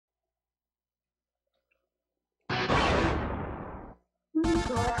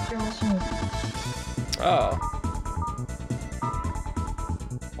Oh.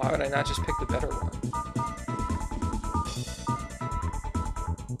 Why would I not just pick the better one?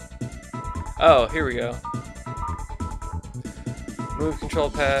 Oh, here we go. Move control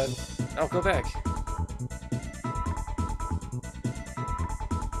pad. Oh, go back.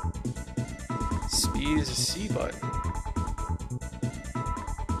 Speed is a C button.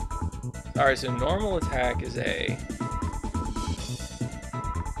 Alright, so normal attack is A.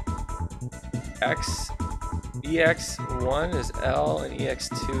 X. EX1 is L and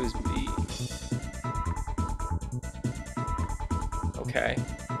EX2 is B. Okay.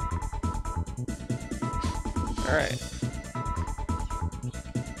 Alright.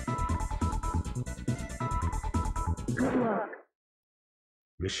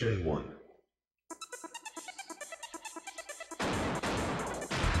 Mission 1.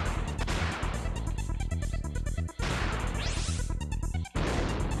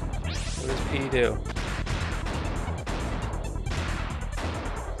 What does P do?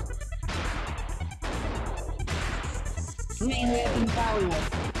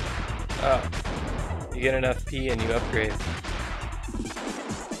 Oh. You get enough P and you upgrade.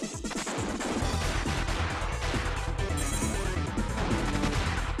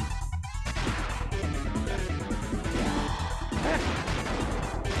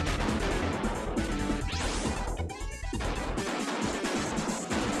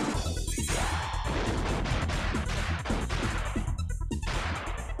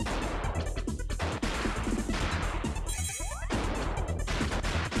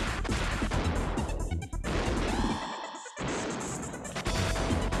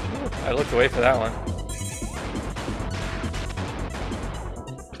 I looked away for that one.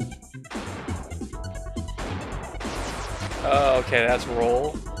 Oh, okay, that's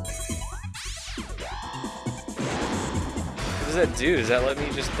roll. What does that do? Does that let me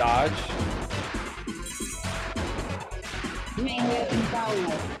just dodge?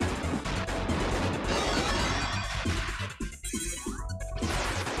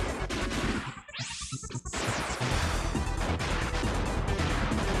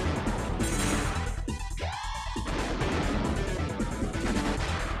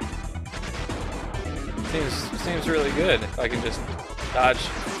 Seems really good if I can just dodge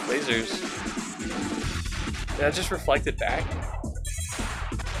lasers. Did that just reflect it back?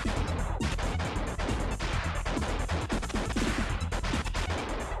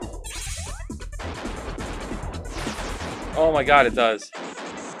 Oh my god, it does.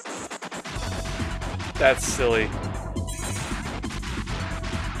 That's silly.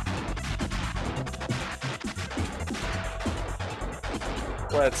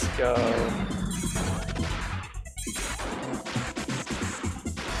 Let's go.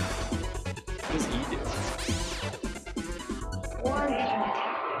 What does E do?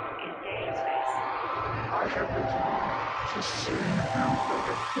 I have been to save you from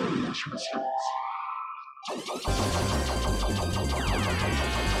the foolish mistakes.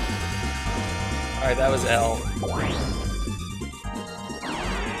 Alright, that was L.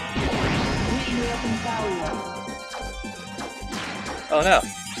 Oh no.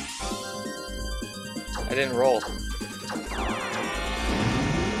 I didn't roll.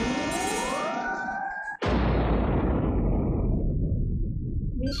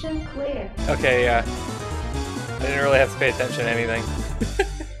 Mission clear. Okay, yeah. I didn't really have to pay attention to anything.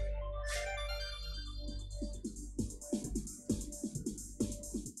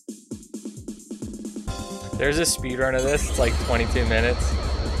 There's a speedrun of this, it's like 22 minutes.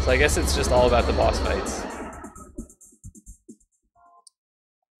 So I guess it's just all about the boss fights.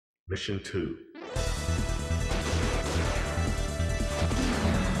 Mission 2.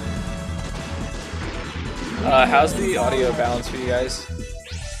 How's the audio balance for you guys?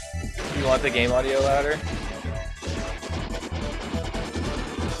 Do you want the game audio louder?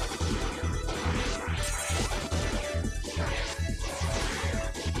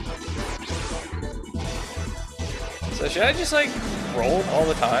 So should I just like roll all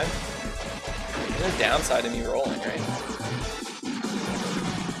the time? There's no downside to me rolling, right?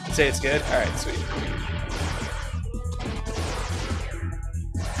 Say it's good? Alright, sweet.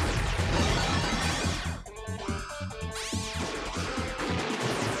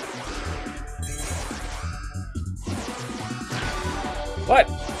 What?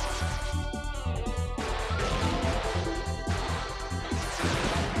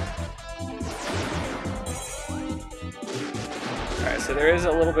 Alright, so there is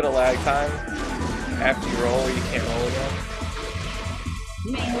a little bit of lag time after you roll where you can't roll again.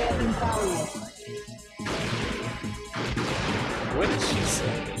 What did she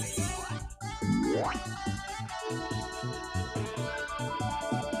say?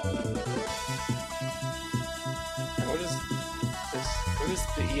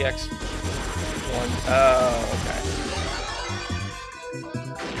 EX one. Oh, okay.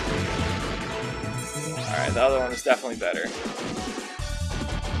 Alright, the other one is definitely better.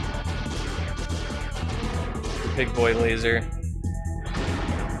 Big boy laser.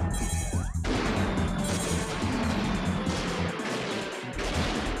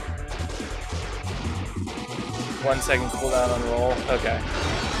 One second cooldown on roll. Okay.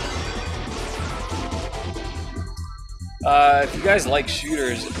 If you guys like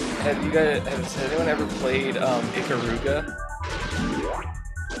shooters, has anyone ever played Ikaruga?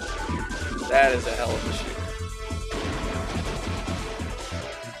 That is a hell of a shooter.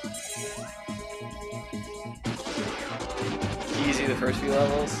 Easy the first few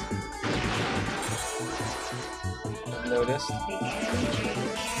levels. Noticed.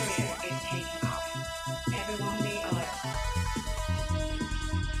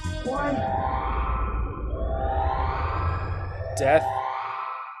 Death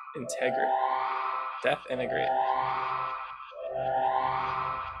integrate. Death integrate.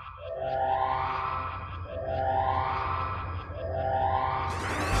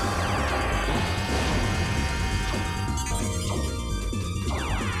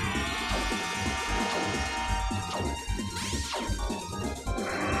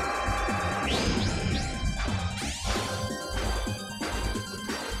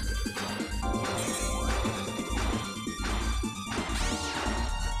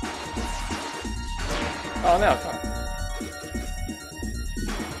 Oh no, come on.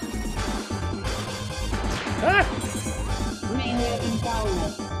 Ah!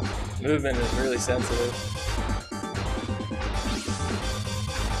 Movement is really sensitive.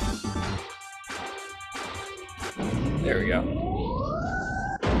 There we go.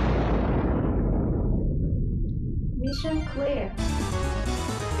 Mission clear.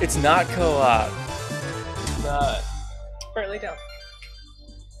 It's not co-op. It's not. Alright, lay down.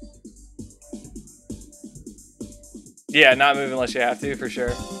 Yeah, not move unless you have to, for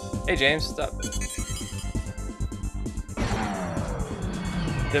sure. Hey James, stop.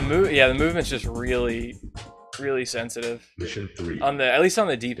 The movement's just really sensitive. Mission 3. At least on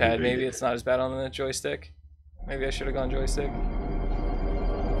the D-pad, maybe it's not as bad on the joystick. Maybe I should have gone joystick.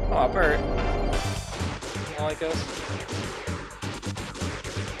 Oh, Bert. You don't like us?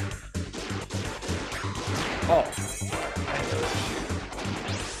 Oh.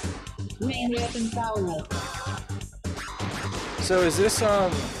 Main weapon power. So is this the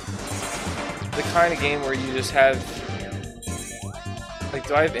kind of game where you just have, like,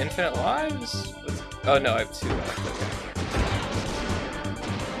 do I have infinite lives? Oh no, I have 2 left. Okay.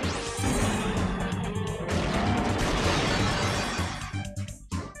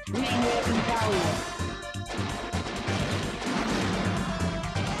 Main weapon power.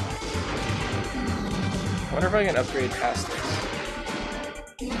 I wonder if I can upgrade past this.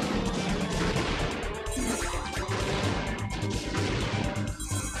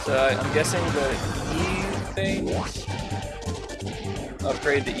 So I'm guessing the E things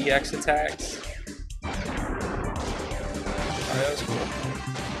upgrade the EX attacks. Alright, that was cool.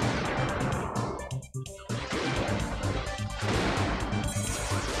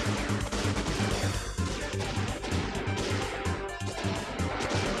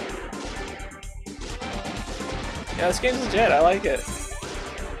 Yeah, this game's legit. I like it.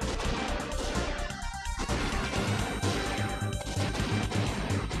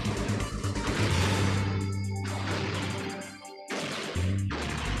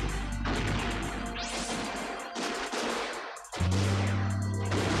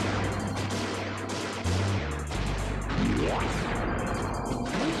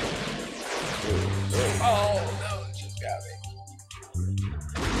 Oh no, it just got me.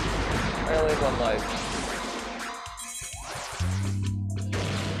 I only have 1 life.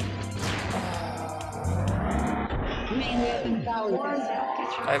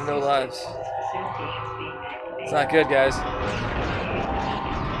 I have no lives. It's not good, guys.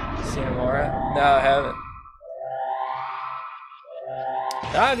 Seen Amora? No, I haven't.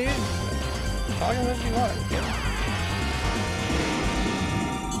 Nah, dude. Talk as much as you want.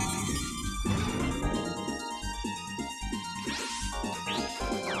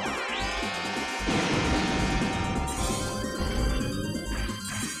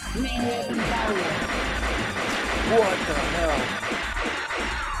 What the hell?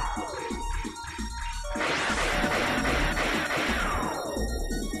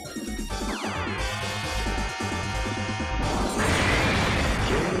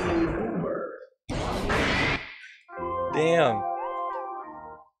 Damn.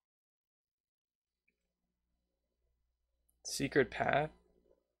 Secret path?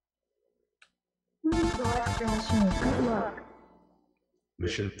 Please select Vanishing. Good luck.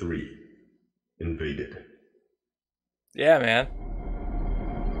 Mission 3. Invaded. Yeah, man.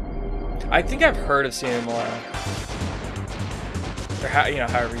 I think I've heard of seeing him around. Or how, you know,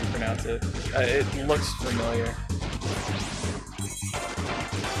 however you pronounce it. It looks familiar.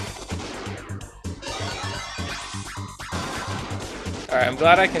 Alright, I'm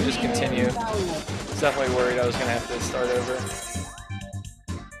glad I can just continue. I was definitely worried I was gonna have to start over.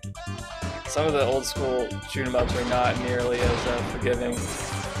 Some of the old school shoot 'em ups are not nearly as forgiving.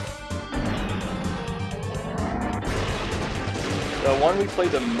 The one we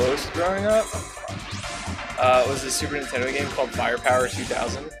played the most growing up was a Super Nintendo game called Firepower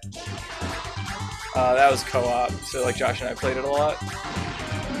 2000. That was co-op, so like Josh and I played it a lot.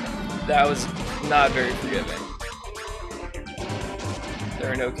 That was not very forgiving. There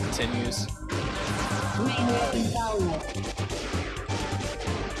are no continues.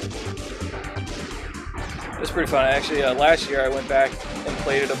 It was pretty fun. Actually, last year I went back and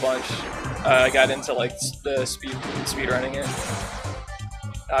played it a bunch. I got into like the speed running it.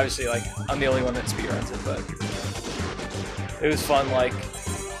 Obviously, like I'm the only one that speed runs it, but it was fun. Like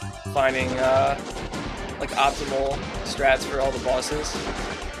finding like optimal strats for all the bosses,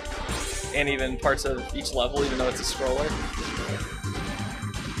 and even parts of each level, even though it's a scroller.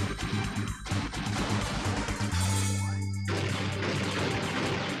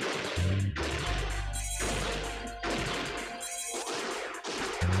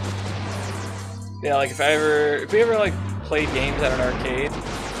 Yeah, like if we ever like played games at an arcade,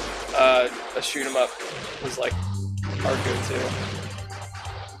 a shoot 'em up was like our go-to,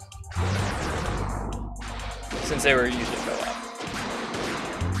 since they were usually co-op.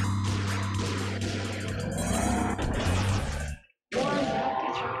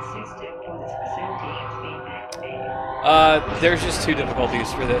 There's just two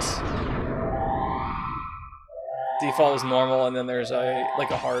difficulties for this. Default is normal, and then there's a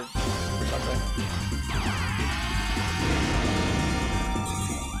like a hard or something.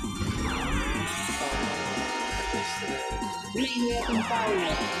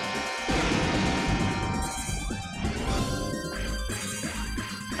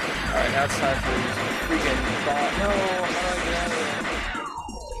 Alright, now it's time for freaking thought. No, how do I get out of here?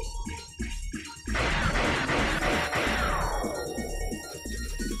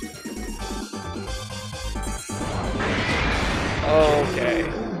 Okay.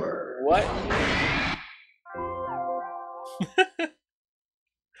 What?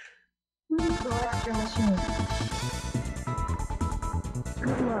 Select your machine.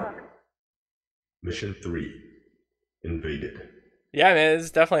 Good luck. Mission 3. Invaded. Yeah, man,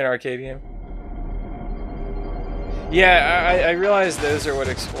 it's definitely an arcade game. Yeah, I realized those are what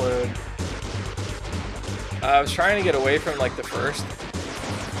explode. I was trying to get away from like the first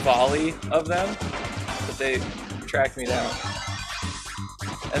volley of them, but they tracked me down.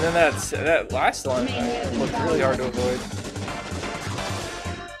 And then that last one looked really hard to avoid.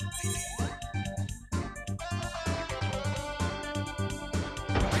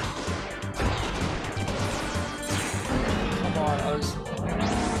 Come on, I was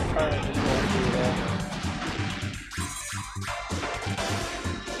trying to just go through that.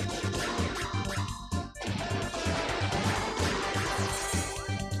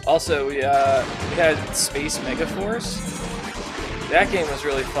 Also, we had Space Megaforce. That game was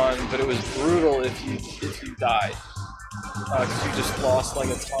really fun, but it was brutal if you died, because you just lost like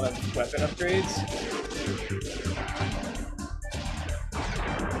a ton of weapon upgrades.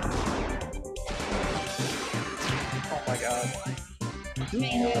 Oh my god!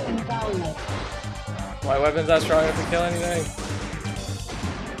 My weapon's not strong enough to kill anything.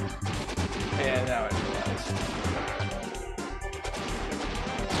 Yeah, now I realize.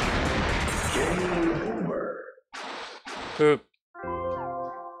 Poop.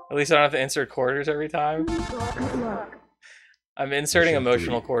 At least I don't have to insert quarters every time. I'm inserting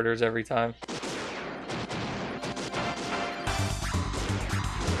emotional quarters every time.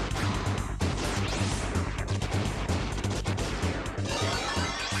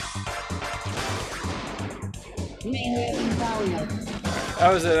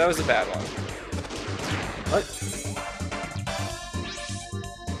 That was a bad one. What?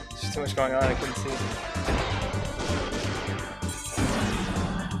 There's just too much going on, I couldn't see.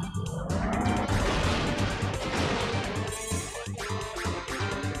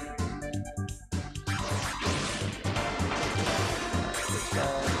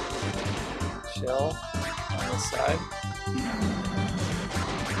 Chill on this side.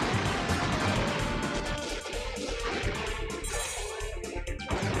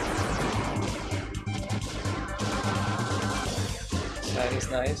 Side is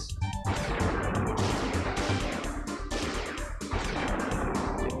nice.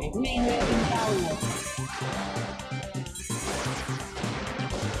 failure.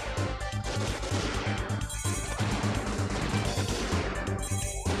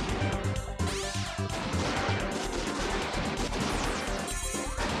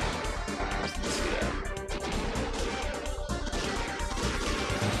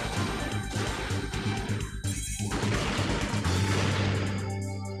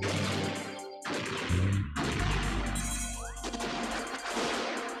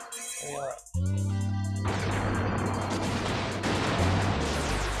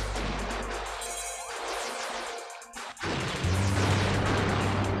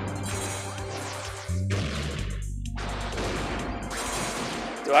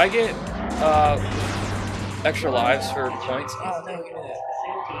 Do I get extra lives for points? Oh no, give me that.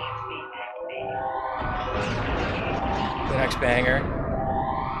 The next banger.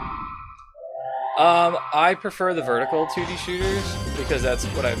 I prefer the vertical 2D shooters because that's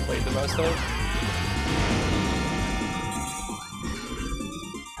what I've played the most of.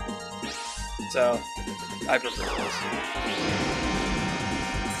 So, I prefer those.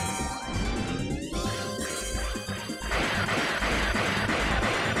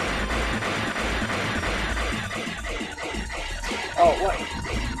 Oh, what?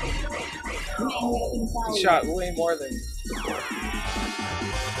 He shot way more than...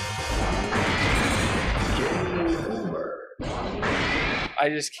 I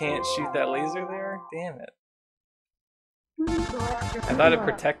just can't shoot that laser there? Damn it. I thought it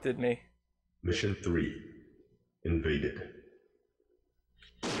protected me. Mission 3. Invaded.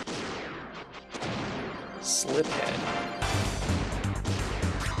 Sliphead.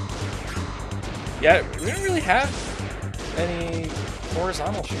 Yeah, we don't really have any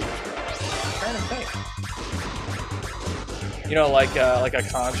horizontal shooters. I'm trying to think. You know, like a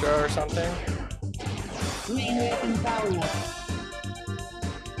Contra or something. Main weapon failure.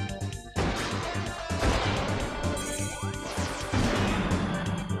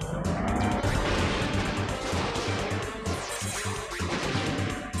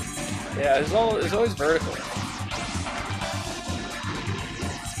 Yeah, it's always vertical.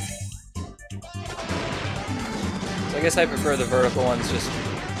 So I guess I prefer the vertical ones just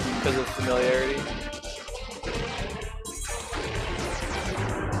because of familiarity.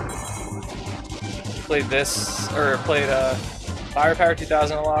 Played Firepower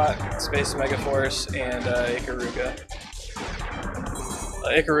 2000 a lot, Space Megaforce, and Ikaruga.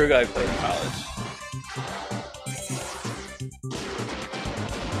 Ikaruga I played in college.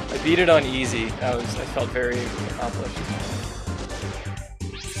 I beat it on easy. I felt very accomplished.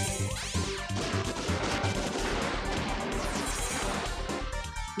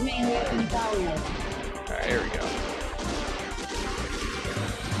 Main weapon failure. Alright, here we go.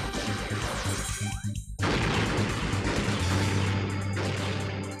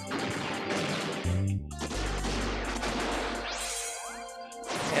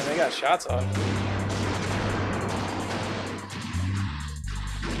 Man, they got shots off.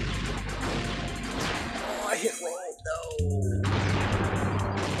 Oh, I hit roll.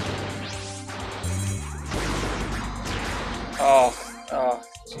 No. Oh,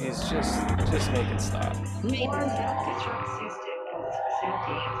 jeez, just make it stop. Main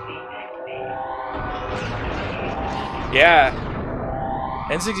Yeah,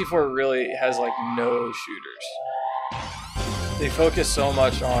 N64 really has like no shooters. They focus so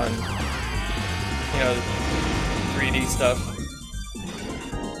much on, you know, 3D stuff.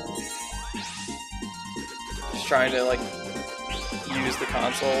 Just trying to like use the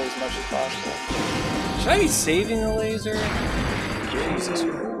console as much as possible. Should I be saving the laser? Jesus.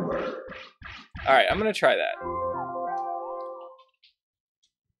 Alright, I'm gonna try that.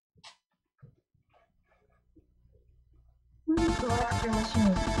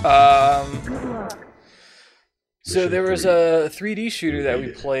 So there was a 3D shooter that we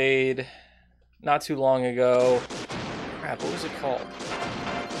played not too long ago. Crap, what was it called?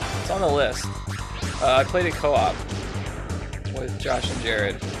 It's on the list. I played it co-op with Josh and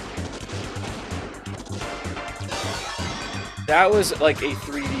Jared. That was like a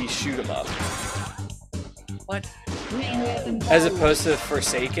 3D shoot 'em up. What? As opposed to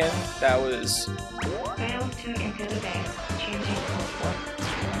Forsaken, that was... Failed to enter the base. Changing course.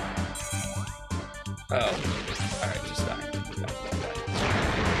 Oh. Alright, just die.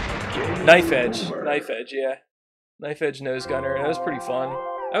 Knife Edge, yeah. Knife Edge Nose Gunner, that was pretty fun.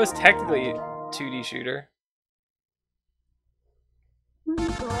 That was technically a 2D shooter.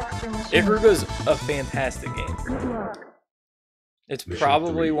 Ikaruga's a fantastic game. It's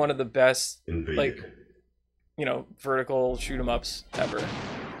probably one of the best, like, you know, vertical shoot 'em ups ever.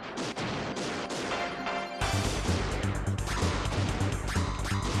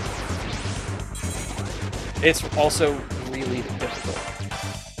 it's also really difficult.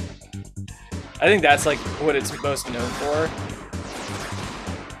 I think that's like what it's most known for.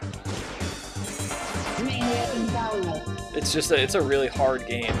 Main weapon power. It's just it's a really hard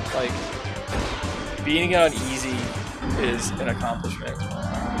game. Like beating it on easy is an accomplishment.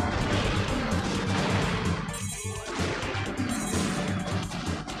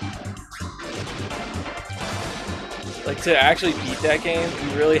 Like to actually beat that game,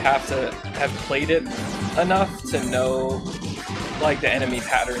 you really have to have played it enough to know like the enemy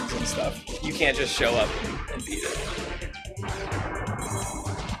patterns and stuff. You can't just show up and beat it.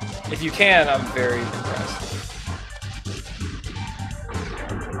 If you can, I'm very impressed.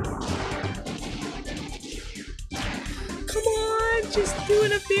 Come on, just do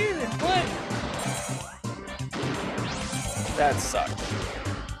it up there. What? That sucked.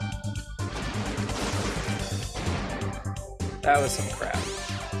 That was some crap.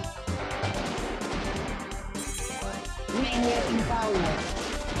 Main weapon power.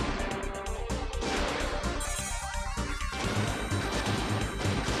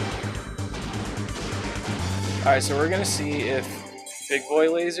 Alright, so we're gonna see if Big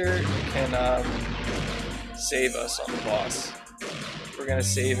Boy Laser can save us on the boss. We're gonna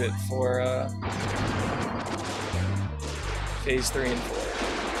save it for phase 3 and 4.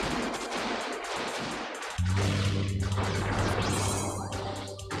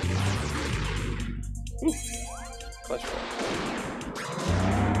 Ooh. Clutch roll.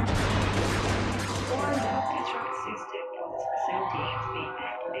 Foreign control system settings being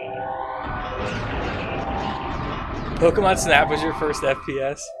activated. Pokemon Snap was your first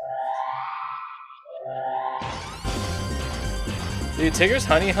FPS? Dude, Tigger's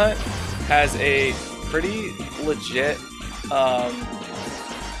Honey Hunt has a pretty legit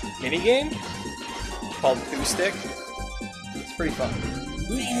minigame called Poo Stick. It's pretty fun.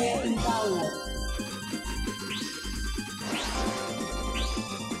 Main weapon power.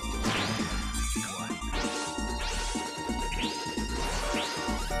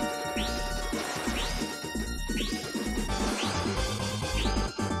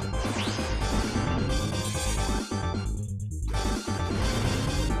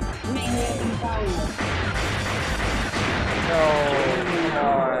 Main weapon power. No, come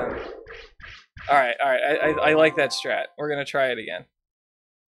on. Alright, I like that strat. We're gonna try it again.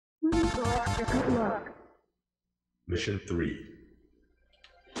 Mission 3.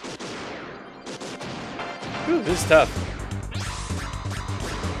 Ooh, this is tough.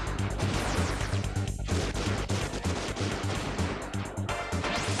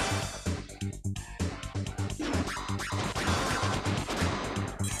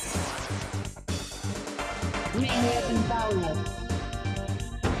 Main weapon power.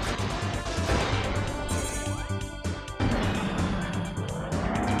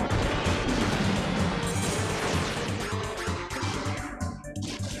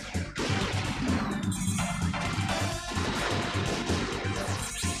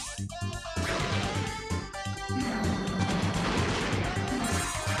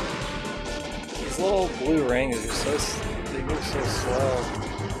 These little blue rings are so they move so slow.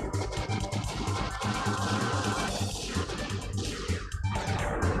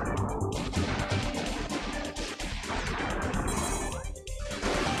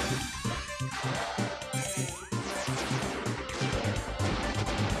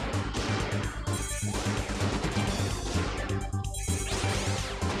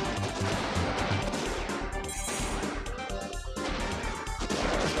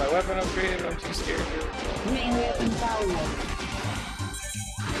 That's my weapon upgrade, I'm too scared to. Main weapon power.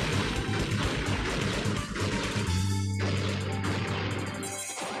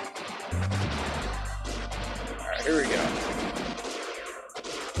 Alright, here we go.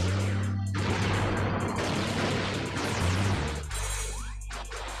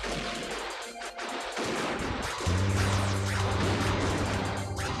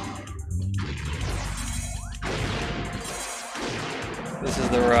 This is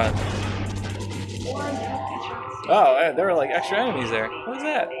the run. Oh, there were like extra enemies there. What was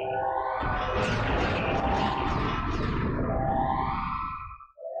that?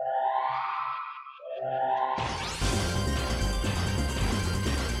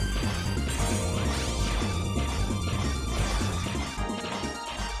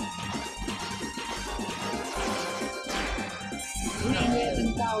 Main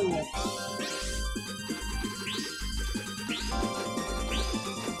weapon power.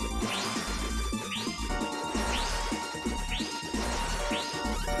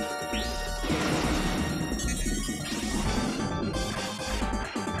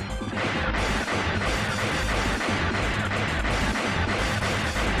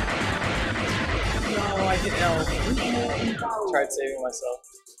 tried saving myself.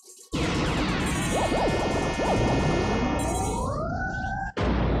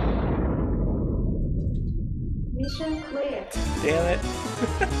 Mission clear. Damn it.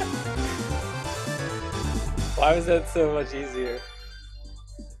 Why was that so much easier?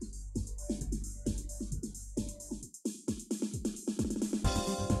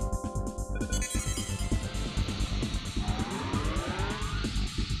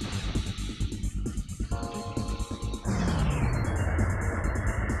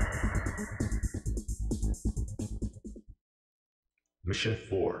 Mission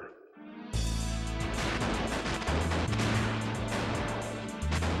 4.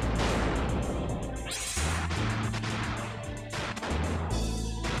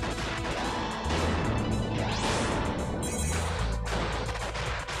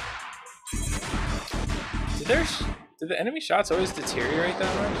 Did the enemy shots always deteriorate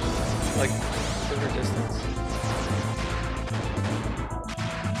that much? Like, over distance?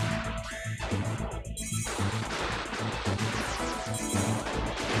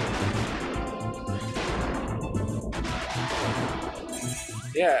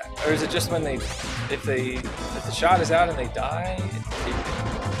 Yeah, or is it just when if the shot is out and they die, it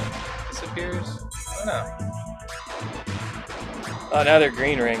disappears? I don't know. Oh, now they're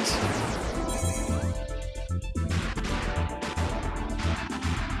green rings.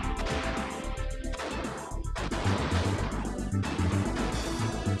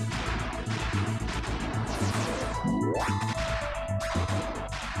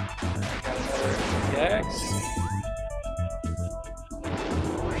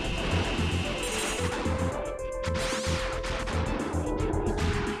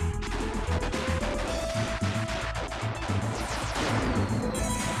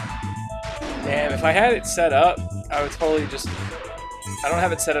 Damn, if I had it set up, I would totally just... I don't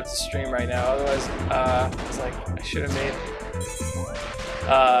have it set up to stream right now, otherwise, it's like, I should have made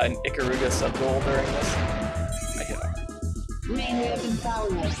an Ikaruga sub-goal during this. I hit him. Main weapon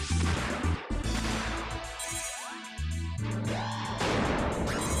powerless.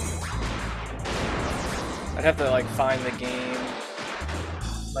 I'd have to, like, find the game.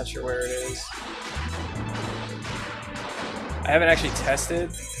 I'm not sure where it is. I haven't actually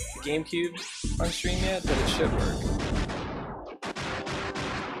tested GameCube on stream yet, but it should work.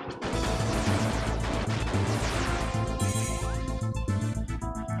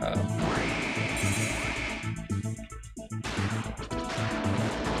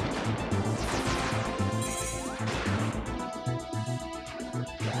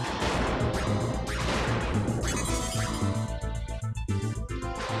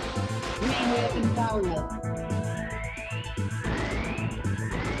 Main weapon powerless.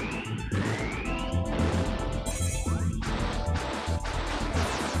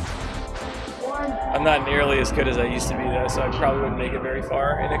 I'm not nearly as good as I used to be though, so I probably wouldn't make it very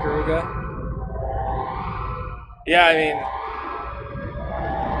far in Ikaruga. Yeah, I mean,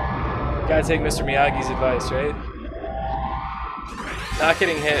 gotta take Mr. Miyagi's advice, right? Not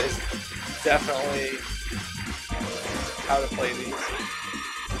getting hit is definitely how to play these.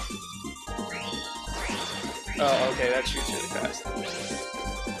 Oh, okay, that shoots really fast.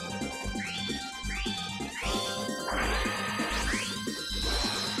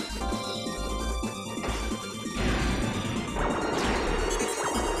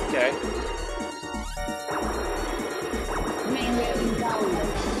 Okay. Main weapon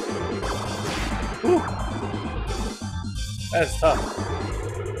powerless. Whew. That is tough.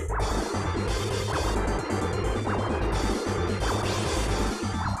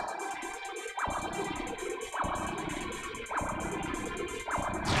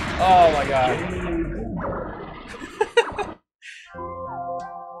 Oh my god.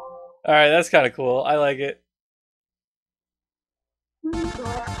 Alright, that's kind of cool. I like it. Good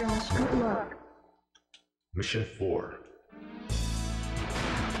luck. Mission 4.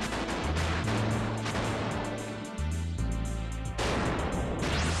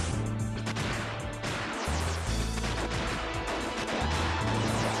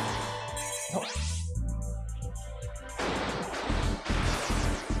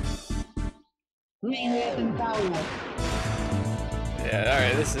 Main weapon powerless. Yeah,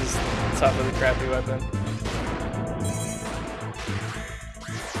 alright, this is tough with a crappy weapon.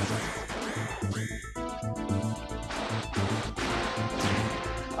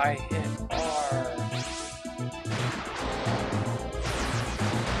 I hit R.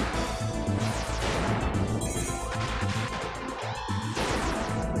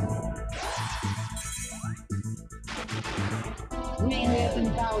 Main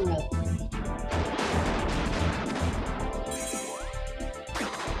weapon powerless.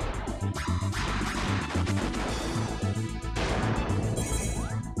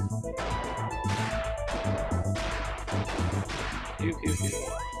 pew, pew, pew.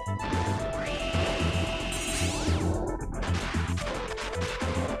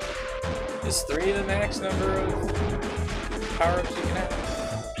 Is 3 the max number of power-ups you can have?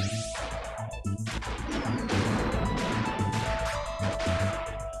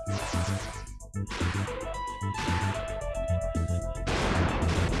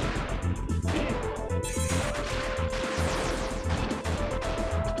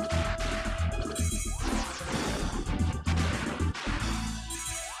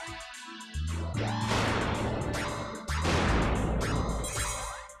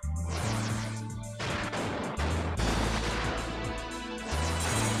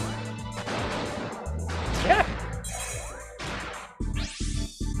 Yeah.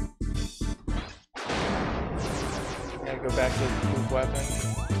 Gotta go back to the weapon.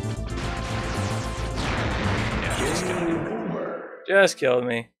 Yeah, just killed me. Just killed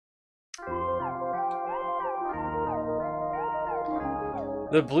me.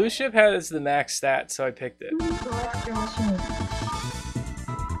 The blue ship has the max stat, so I picked it.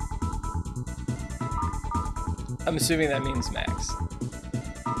 I'm assuming that means max.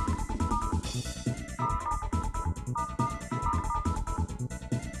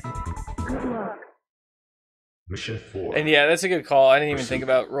 Mission 4. And yeah, that's a good call. I didn't even think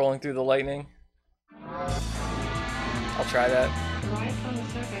about rolling through the lightning. I'll try that. Right on the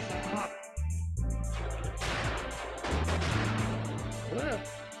surface of rock.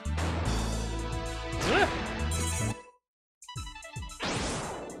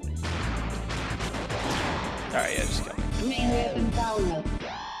 Alright, yeah, just go. Main weapon power up.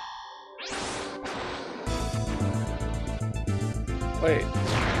 Wait.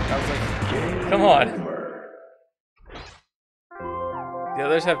 I was like, come on. The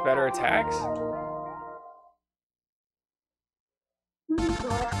others have better attacks?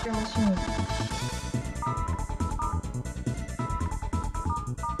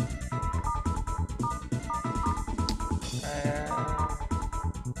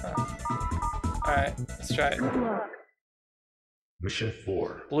 Alright, let's try it. Mission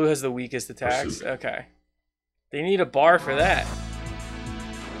 4. Blue has the weakest attacks? Okay. They need a bar for that.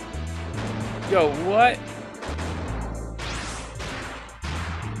 Yo, what?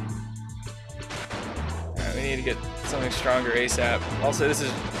 Alright, we need to get something stronger ASAP. Also, this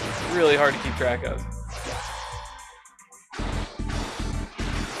is really hard to keep track of.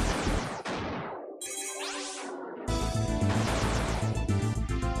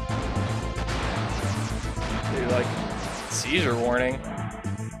 Dude, like, seizure warning. Oh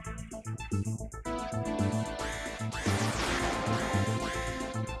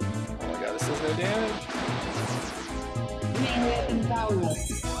my god, this does no damage. Main weapon power up.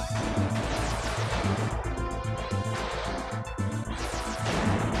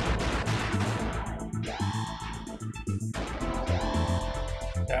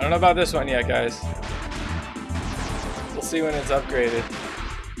 I don't know about this one yet, guys. We'll see when it's upgraded.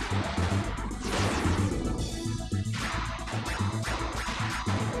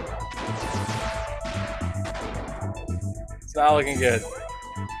 It's not looking good.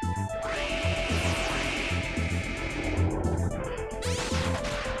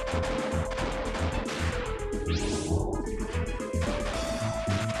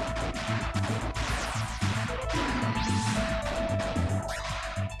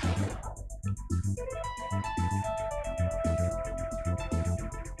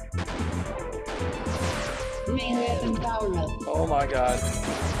 Main weapon power up. Oh my god.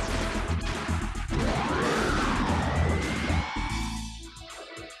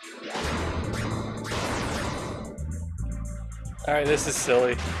 Alright, this is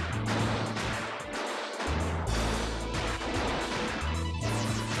silly.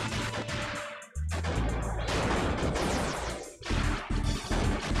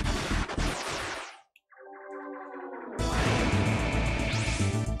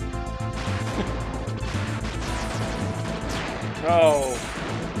 No.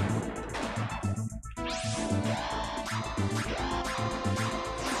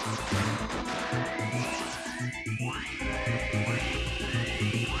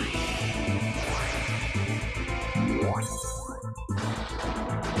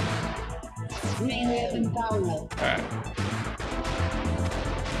 Main weapon power up. Alright.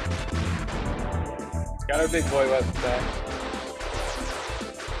 Got our big boy weapon back.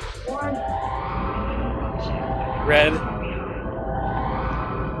 Red.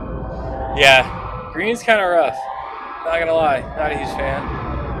 Yeah, green's kind of rough. Not gonna lie, not a huge fan.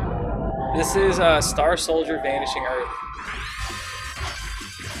 This is Star Soldier Vanishing Earth.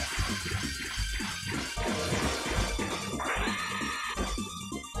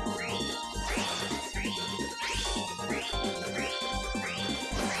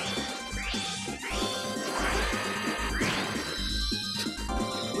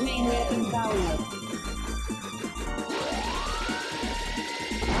 tower.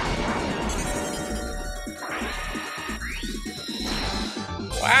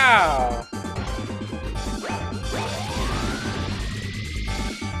 Wow.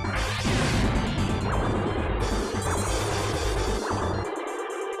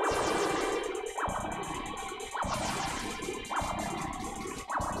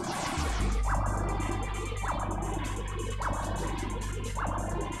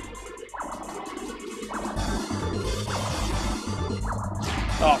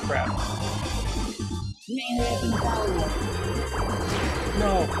 Oh crap. Main weapon tower.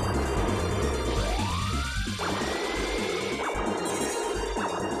 No.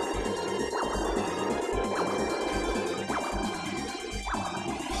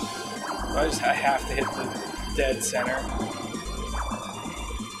 I have to hit the dead center.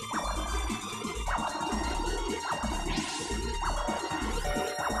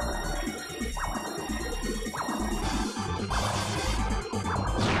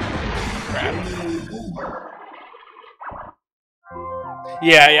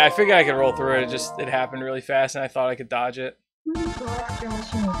 Yeah, I figured I could roll through it. It happened really fast, and I thought I could dodge it.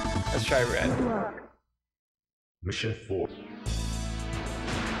 Let's try red. Mission 4.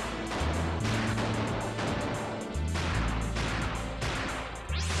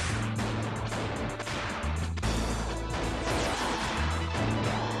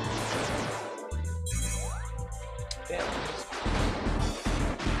 Damn.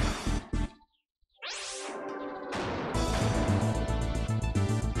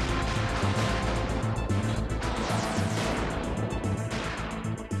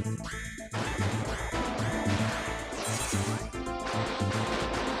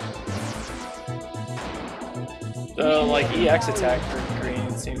 The like EX attack for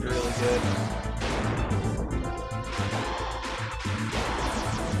green seemed really good.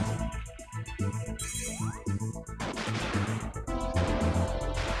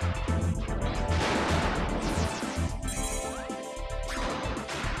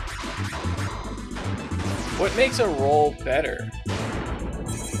 What makes a roll better?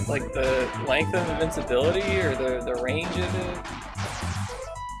 Like the length of invincibility or the range of it?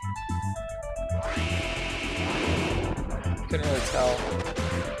 Couldn't really tell.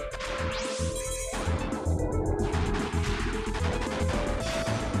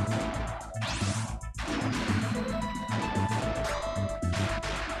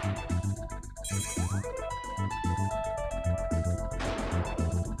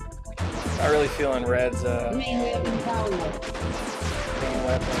 Not really feeling red's Main weapon tower. main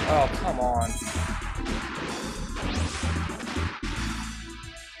weapon. Oh, come on.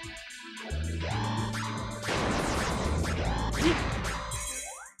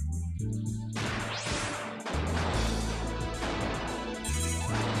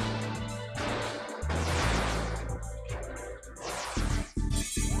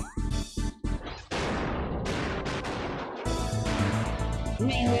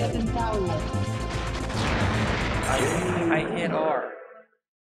 Main weapon tower. I hit R.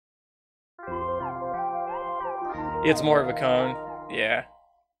 It's more of a cone. Yeah.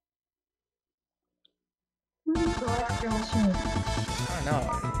 I don't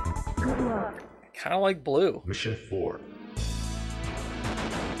know. Kind of like blue. Mission 4.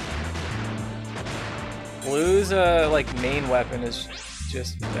 Blue's like main weapon is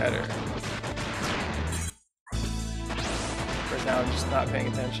just better. Right now I'm just not paying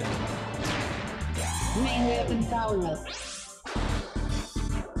attention. Main weapon tower.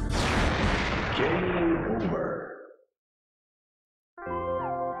 Game over.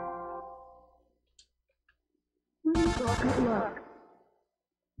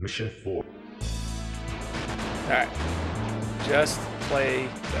 Mission 4. Alright. Just play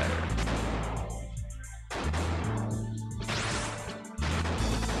better.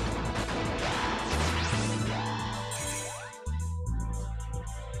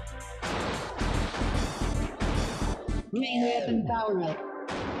 Main weapon tower.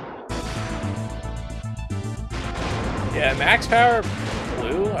 Yeah, max power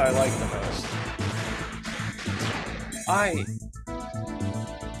blue I like the most.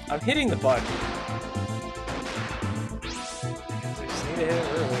 I'm hitting the button. Because I just need to hit it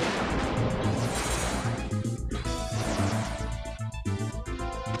early.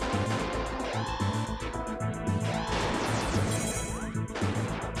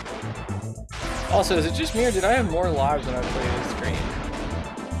 Also, is it just me or did I have more lives when I played this green?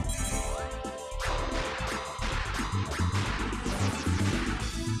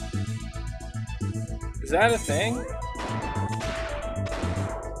 Is that a thing?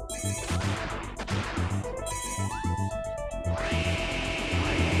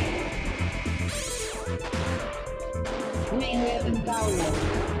 power up.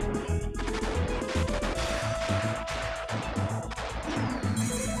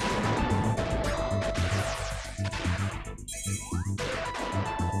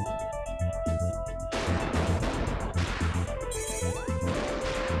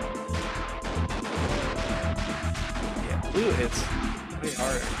 Blue hits way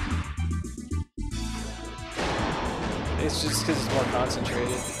harder. It's just because it's more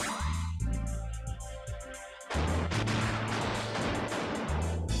concentrated.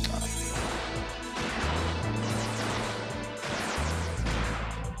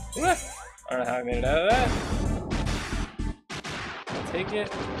 What? I don't know how I made it out of that. I'll take it.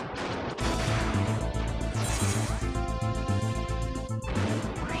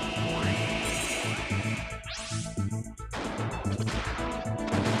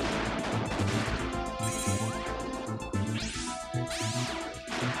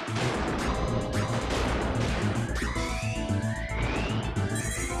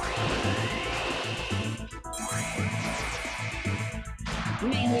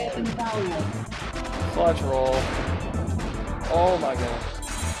 Main weapon power up. Clutch roll. Oh my god.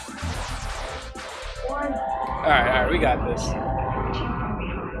 Alright, we got this.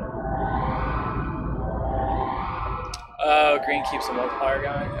 Oh, green keeps the multiplier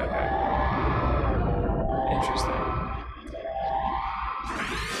going? Okay. Interesting.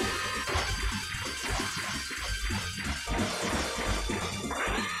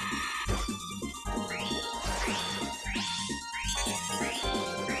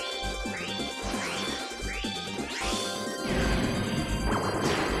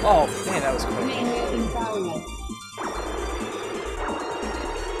 Oh, man, that was quick. Main weapon power up.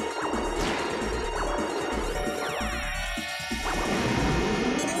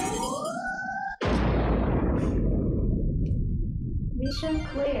 Mission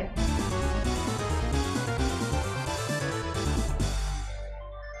clear.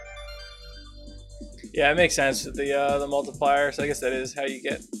 Yeah, it makes sense with the multiplier. So I guess that is how you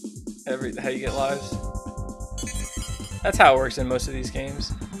get lives. That's how it works in most of these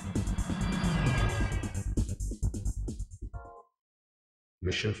games.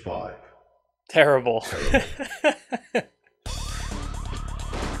 Mission 5. Terrible.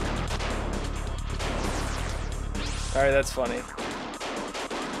 Alright, that's funny.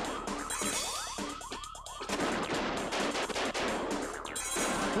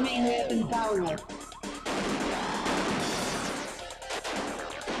 Main weapon power up.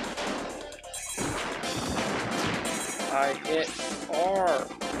 I hit R.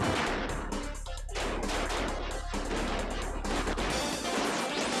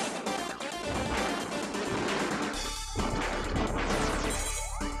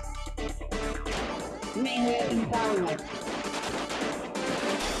 Main weapon power up.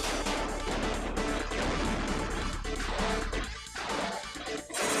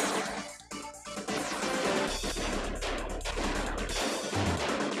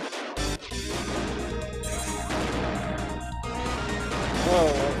 Whoa,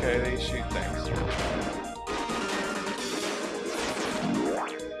 okay, they shoot things.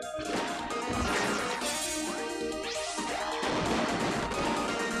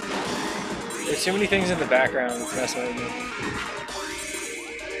 There's too many things in the background that's messing with me.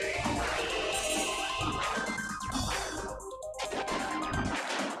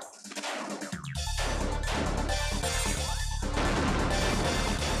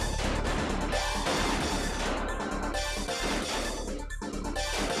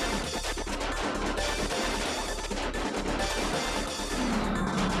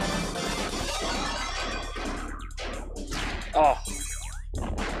 Oh,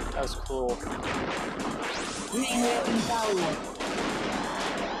 that was cool. Main weapon power up.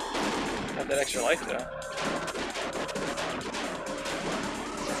 Got that extra life though.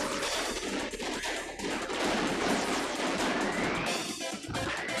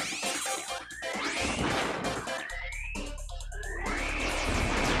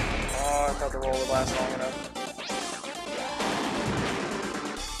 Oh, I thought the roll would last long enough.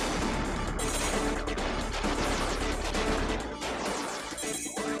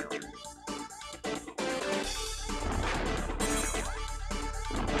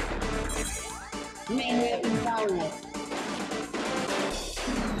 Main weapon power up.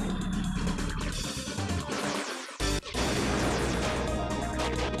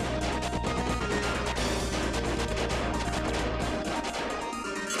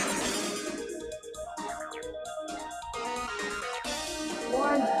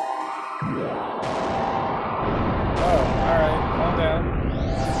 Oh, alright, calm down.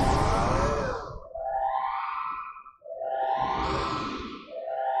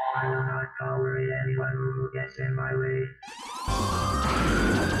 I will not tolerate anyone who gets in my way.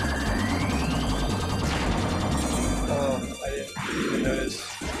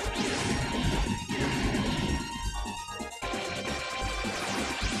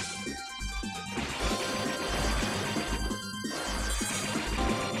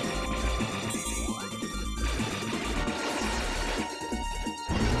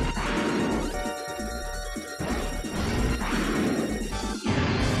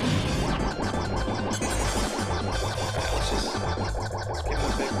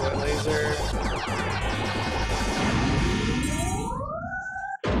 laser.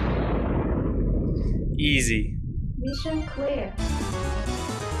 Easy. Mission clear.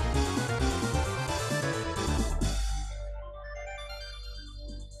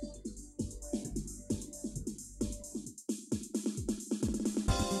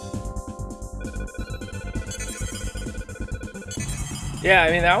 Yeah,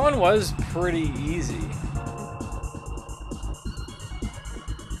 I mean, that one was pretty easy.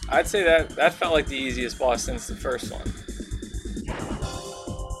 I'd say that felt like the easiest boss since the first one.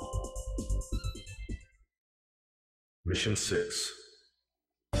 Mission 6.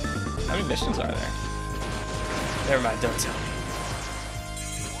 How many missions are there? Never mind, don't tell me.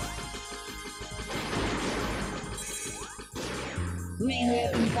 Main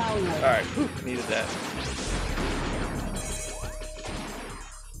weapon power. Alright, needed that.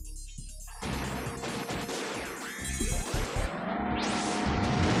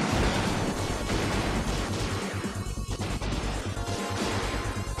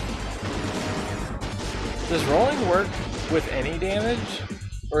 Does rolling work with any damage?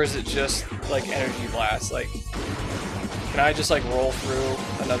 Or is it just like energy blast? Like, can I just like roll through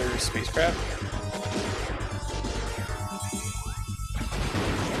another spacecraft?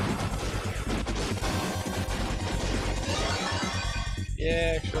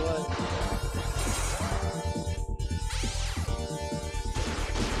 Yeah, extra life.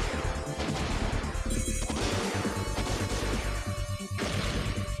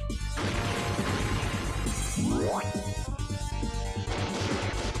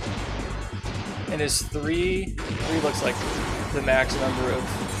 And is three looks like the max number of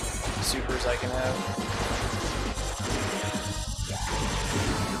supers I can have.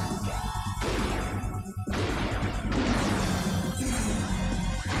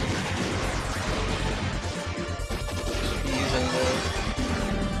 Should be using the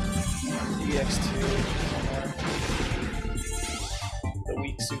EX2, the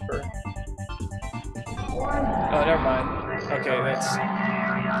weak super. Oh, never mind. Okay, that's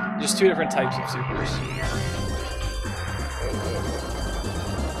just two different types of supers.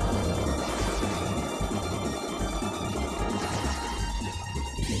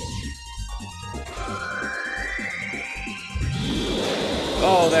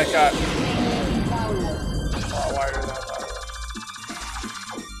 Oh, that got a lot wider than I thought.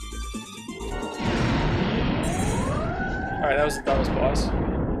 Alright, that was the dumbest boss.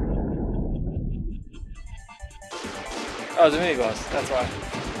 Oh, it's a mini boss, that's why.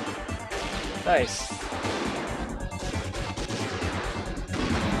 Nice.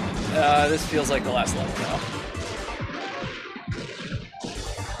 This feels like the last level now.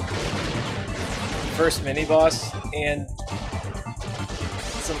 First mini boss and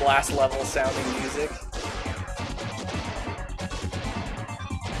some last level sounding music.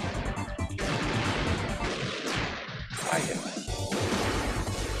 I hit my.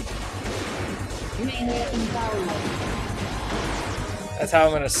 Main weapon power. That's how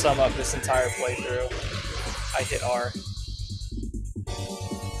I'm gonna sum up this entire playthrough. I hit R.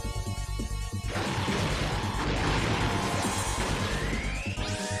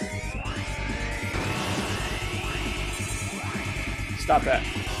 Stop that.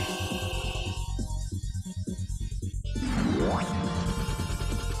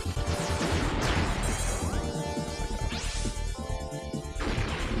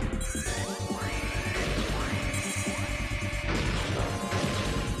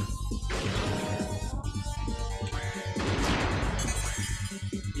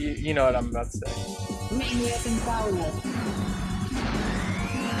 You know what I'm about to say. Main weapon power.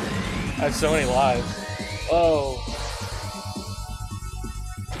 I have so many lives. Oh.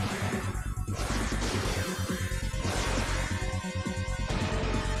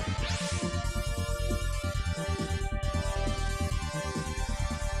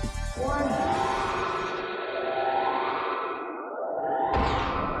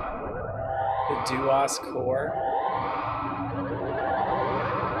 The Duos core.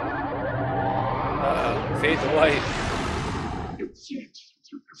 Fade to white. It seems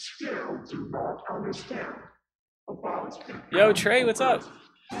you still do not understand about the Yo, Trey, what's up?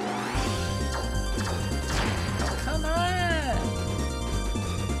 Come on.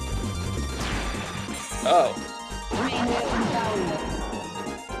 Oh. Main weapon power.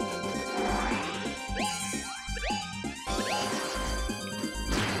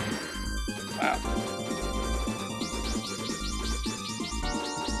 Wow.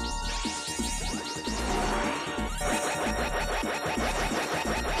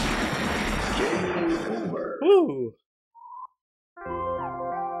 Woo!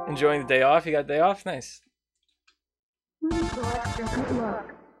 Enjoying the day off? You got a day off? Nice. Select different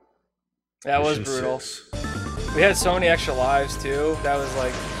look. That was Mission brutal. 6. We had so many extra lives too. That was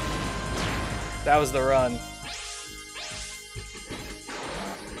like, that was the run.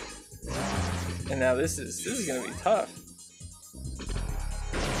 And now this is gonna be tough.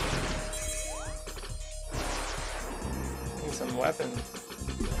 Need some weapons.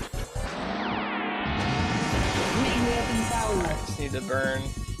 Main weapon power. I just need to burn.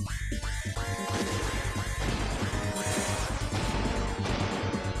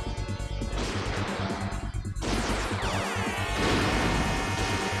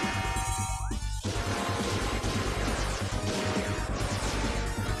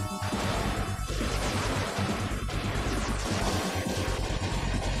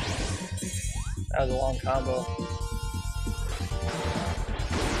 That was a long combo.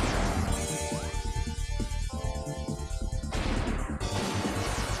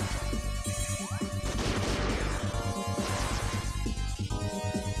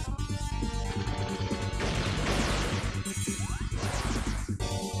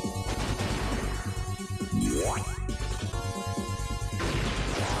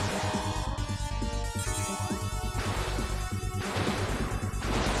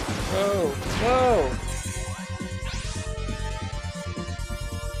 Whoa, whoa!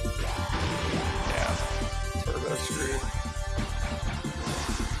 Yeah, turbo screwed.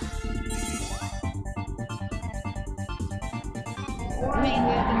 Main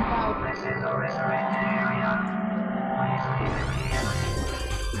weapon power.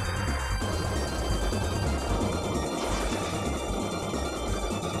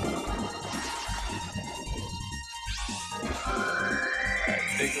 Alright,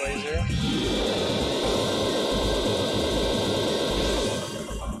 big laser.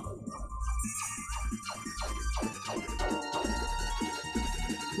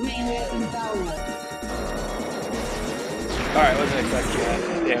 Main weapon power. Alright, wasn't expecting that.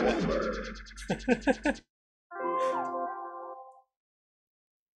 Damn it.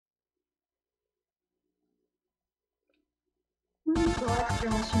 Select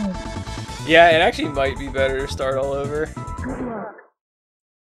your machine. Yeah, it actually might be better to start all over. Good luck.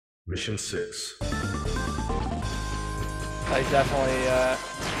 Mission 6. I definitely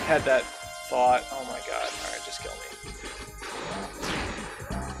had that thought. Oh my god. Alright, just kill me.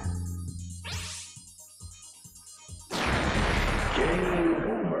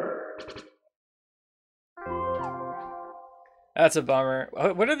 That's a bummer.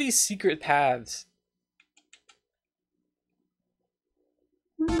 What are these secret paths?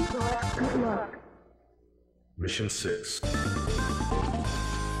 Select good luck. Mission 6.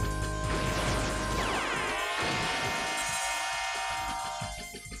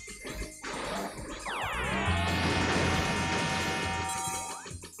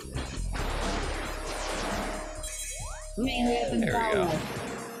 Main weapon There we go. power.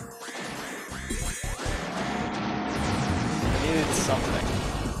 I needed something.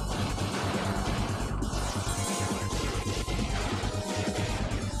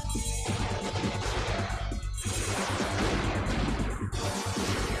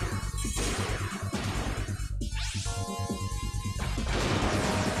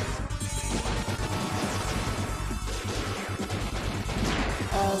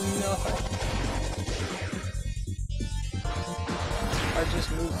 Oh no. I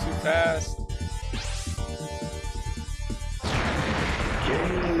just moved too fast.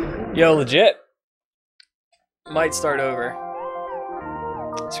 Yo, legit. Might start over.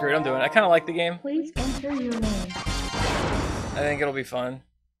 Screw it, I'm doing it. I kind of like the game. Please enter your name. I think it'll be fun.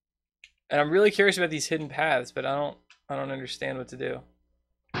 And I'm really curious about these hidden paths, but I don't understand what to do.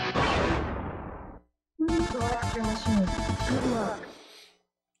 Select your machine. Good luck.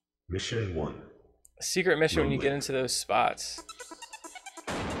 Mission 1. Secret mission when you get into those spots.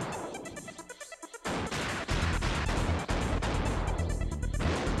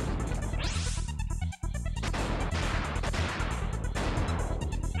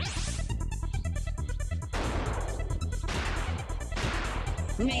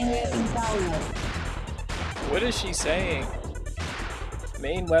 Main weapon power. What is she saying?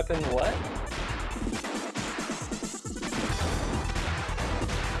 Main weapon what?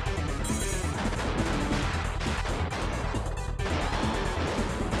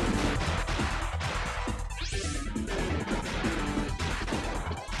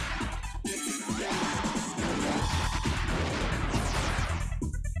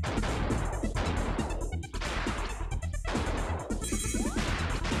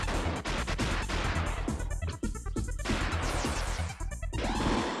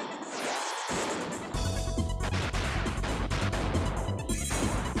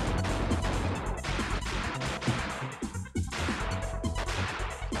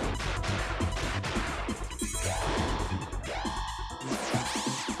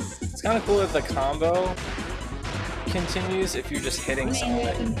 It's kind of cool that the combo continues if you're just hitting Main something.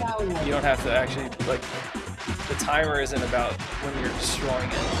 weapon power. You don't have to actually, like, the timer isn't about when you're destroying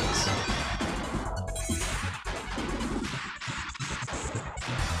enemies.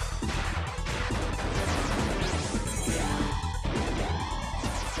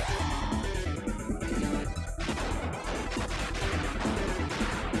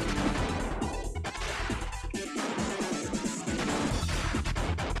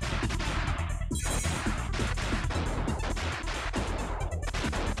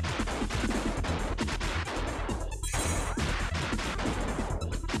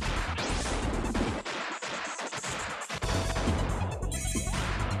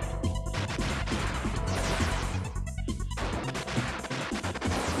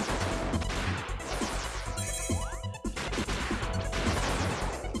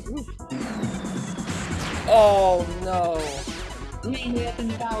 Oh no! Main weapon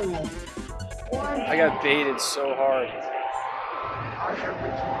power. I got baited so hard. I have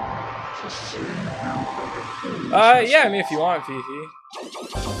returned to save you from the Yeah, I mean, if you want, Fifi.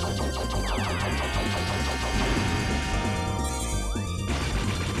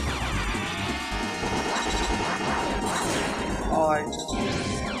 Oh,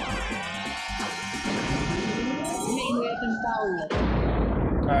 Main weapon power.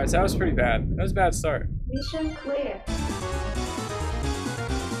 Alright, so that was pretty bad. That was a bad start. Mission clear.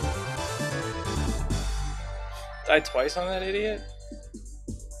 Died twice on that idiot?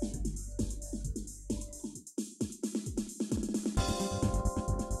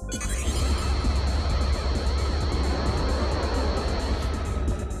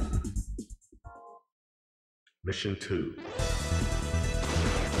 Mission 2.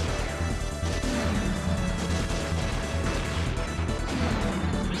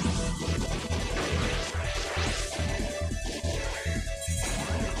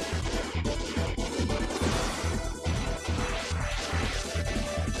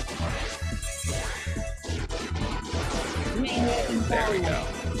 Main weapon There power. we go.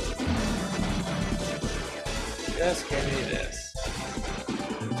 Just give me this.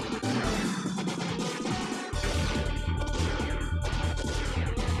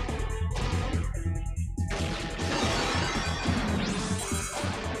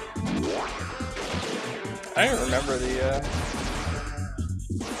 I don't remember the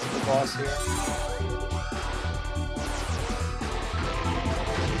boss here.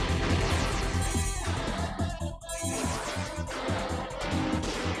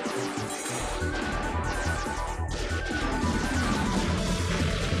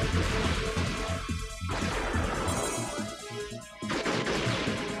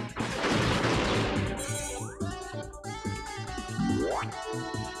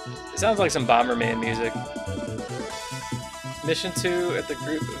 It sounds like some Bomberman music. Mission 2, at the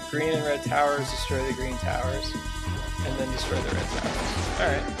group of green and red towers, destroy the green towers, and then destroy the red towers.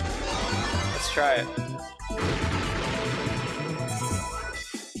 Alright. Let's try it.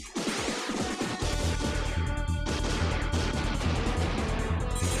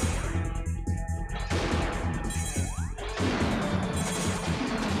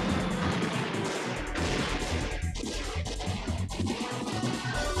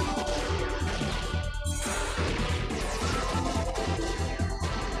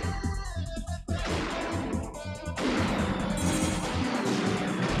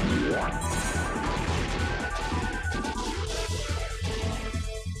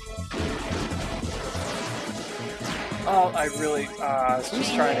 Oh, I really, I was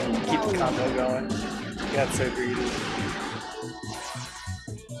just trying to keep the combo going. Got so greedy. The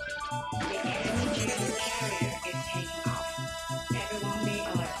enemy troop carrier is taking off. Everyone be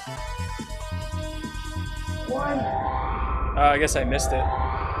alert. I guess I missed it.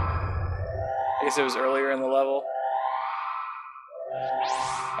 I guess it was earlier in the level.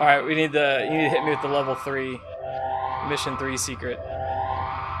 Alright, you need to hit me with the level 3. Mission 3 secret.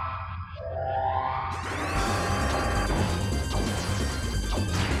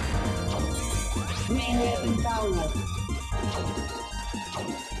 Main weapon power.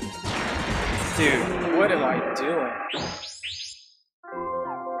 Dude, what am I doing?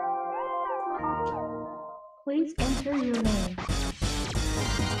 Please enter your name.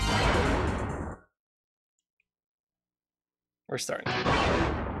 We're starting.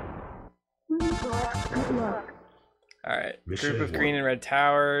 Please good luck. Alright, Mission group of 1. green and red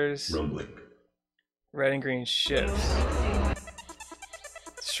towers. Rumbling. Red and green ships.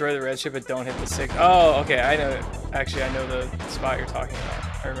 Destroy the red ship, but don't hit the 6. Oh, okay, I know. Actually, I know the spot you're talking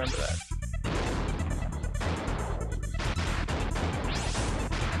about. I remember that.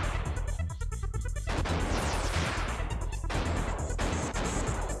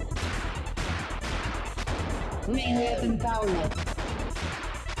 Main weapon powered.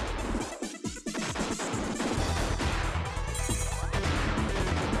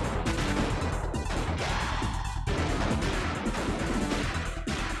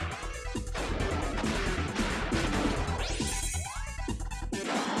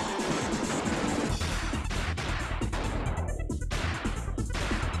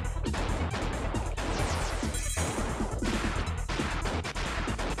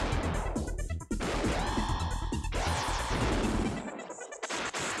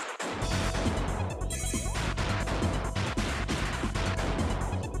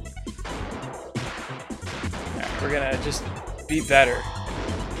 We're gonna just be better.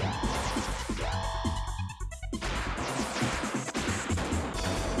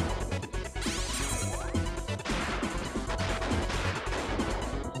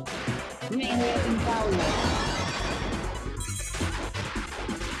 Main weapon powered.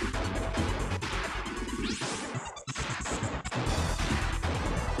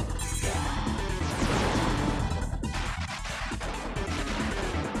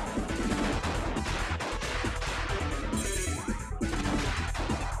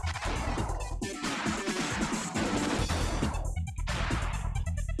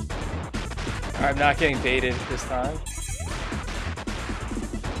 I'm not getting baited this time.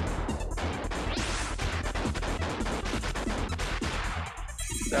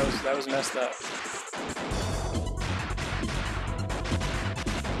 That was messed up.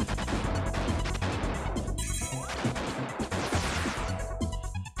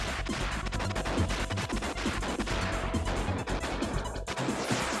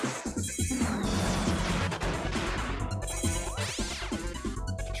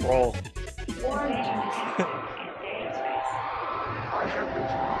 Troll. I have been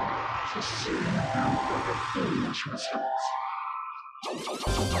to save you from the foolish mistakes.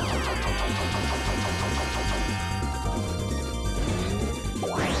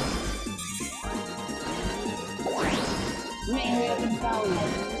 Main weapon powered.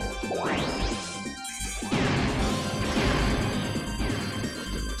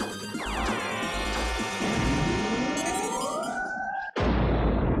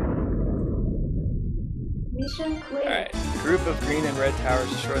 Mission clear. Alright. Group of green and red towers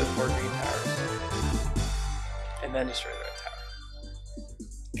destroy the 4 green towers. And then destroy the red tower.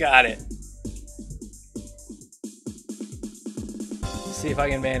 Got it. See if I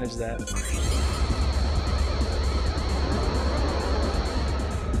can manage that.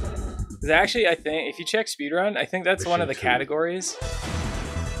 Because actually, I think, if you check speedrun, I think that's one of the categories.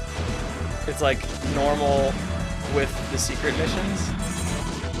 It's like normal with the secret missions.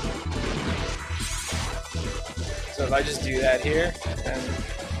 So if I just do that here, then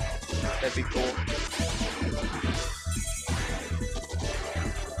that'd be cool.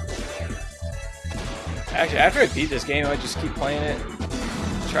 Actually, after I beat this game, I might just keep playing it.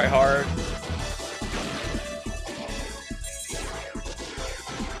 Try hard.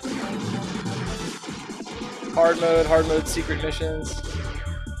 Hard mode, secret missions.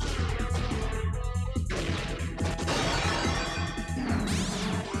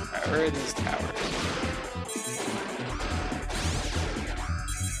 Alright, where are these towers?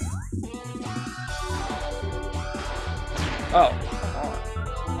 Oh, come on.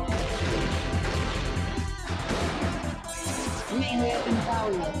 Main weapon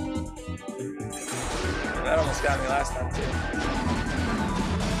powered. That almost got me last time too.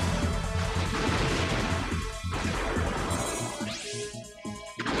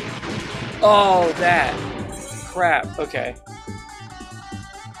 Oh, that. Crap. Okay.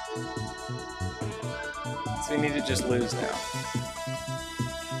 So we need to just lose now.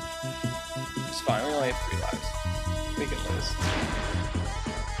 It's fine. We only have 3 lives. We can lose.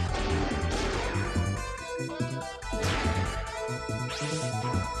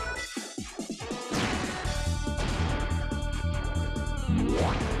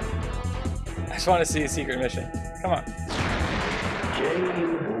 I just want to see a secret mission. Come on. Game over.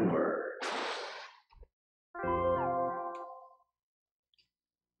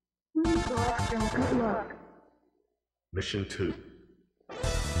 Good luck. Mission 2.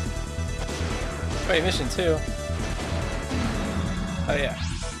 Wait, mission 2. Oh yeah.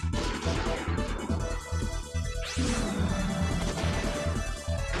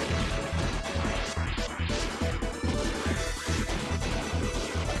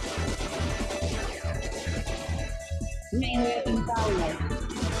 Main weapon powered.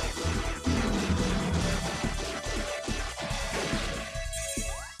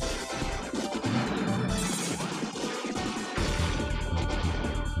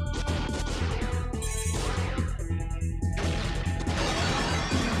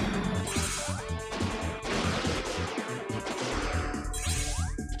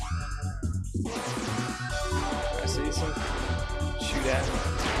 damage.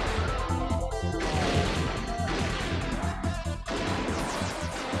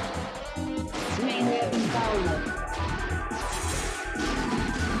 Main weapon power.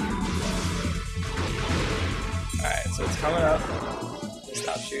 Alright, so it's coming up.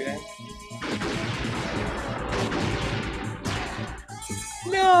 Stop shooting.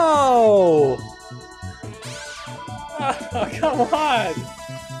 No! Oh, come on!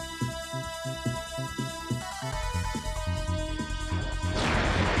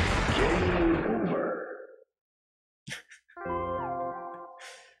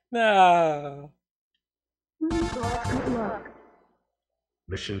 No.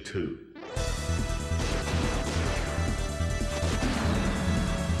 Mission 2.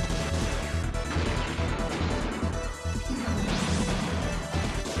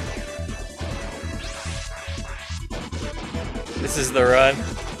 This is the run.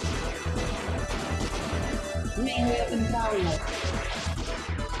 Main weapon power.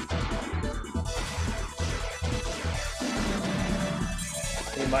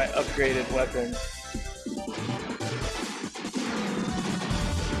 Need my upgraded weapon.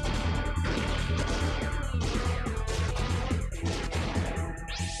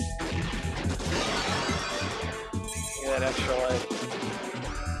 Get that extra life.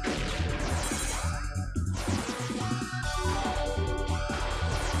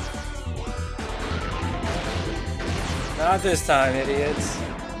 Not this time, idiots.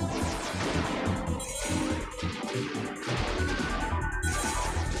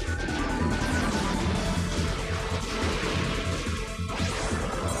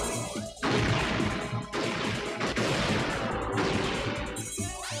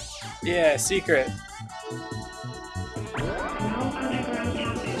 Yeah, secret. No underground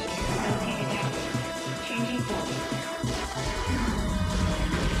passage located out. Changing course.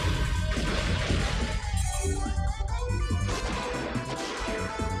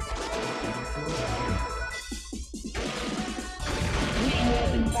 Main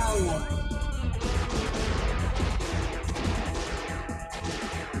weapon power.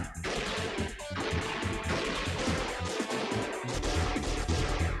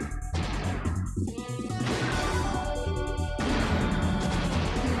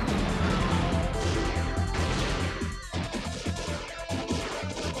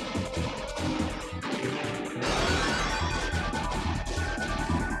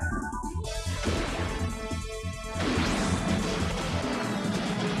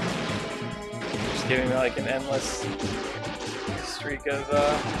 Just giving me like an endless streak of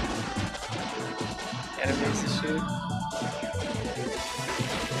enemies to shoot.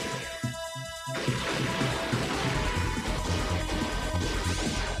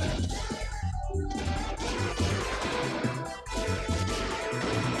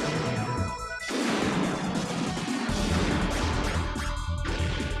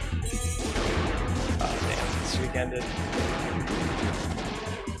 Oh damn, the streak ended.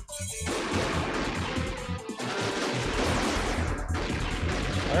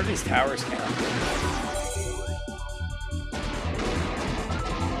 What are these towers count?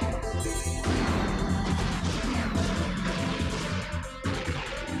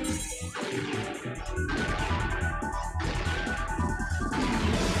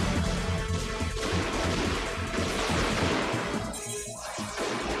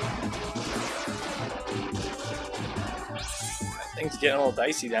 Things getting a little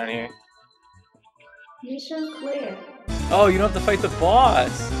dicey down here. Mission clear. Oh, you don't have to fight the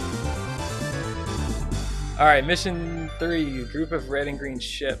boss! Alright, mission 3. Group of red and green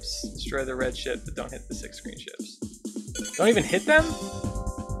ships. Destroy the red ship, but don't hit the 6 green ships. Don't even hit them?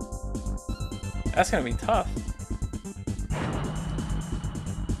 That's gonna be tough.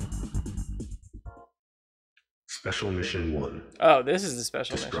 Special Mission 1. Oh, this is the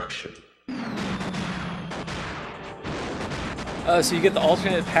special mission. Destruction. Oh, so you get the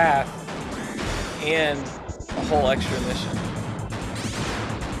alternate path and a whole extra mission.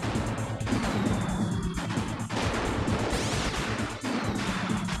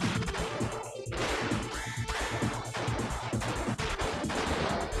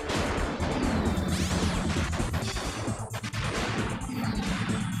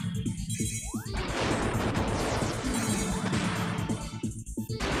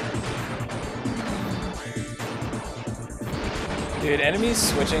 Dude, enemies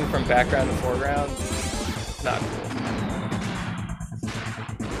switching from background to foreground, not cool.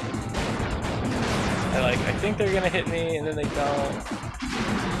 I think they're gonna hit me, and then they don't.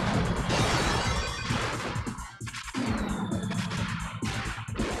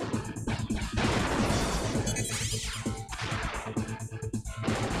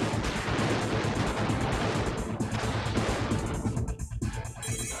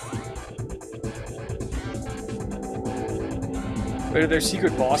 Wait, are there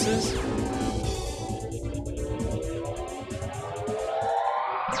secret bosses?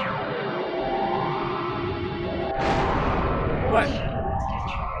 What?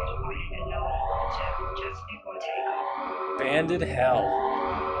 Banded hell.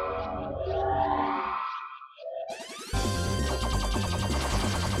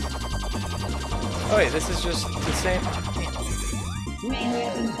 Oh wait, this is just the same. Main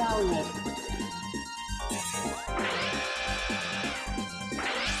weapon download.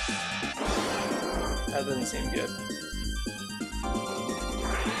 That doesn't seem good.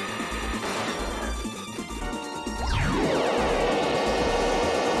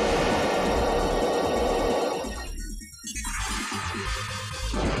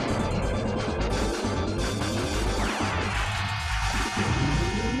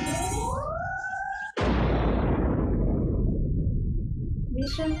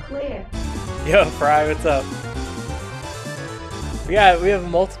 Mission clear. Yo, Fry, what's up? We have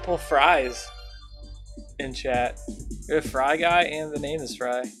multiple Fries in chat. We have Fry Guy and the name is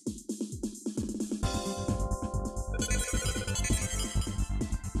Fry.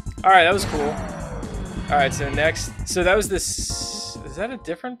 Alright, that was cool. Alright, so next, so that was this, is that a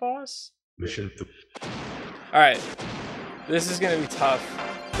different boss? Mission 3. Alright, this is gonna be tough,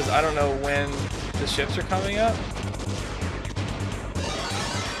 because I don't know when the ships are coming up.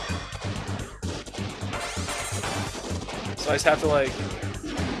 So I just have to like...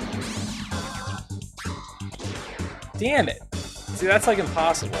 Damn it! See, that's like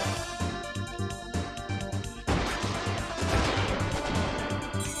impossible.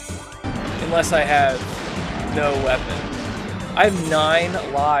 Unless I have no weapon. I have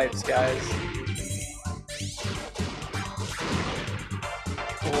 9 lives, guys.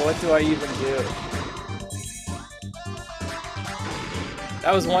 What do I even do?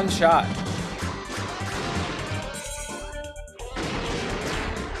 That was one shot.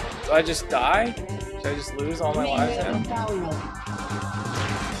 Do I just die? Should I just lose all my Main lives weapon now? download.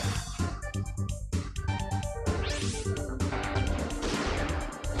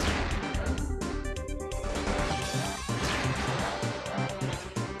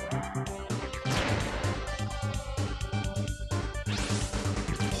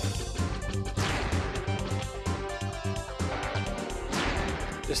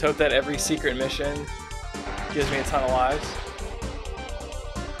 Just hope that every secret mission gives me a ton of lives.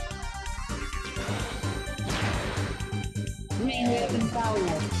 Main weapon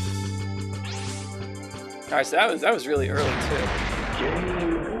download. Alright, so that was really early too. Game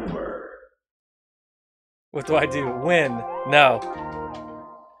over. What do I do? Win? No.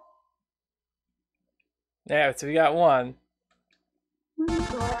 Yeah, so we got one. Good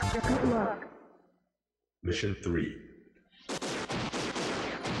luck. Mission 3.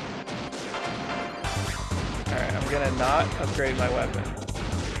 Alright, I'm gonna not upgrade my weapon.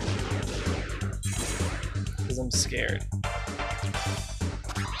 Because I'm scared.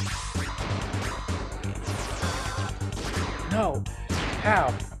 No!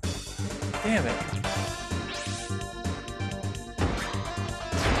 How? Damn it.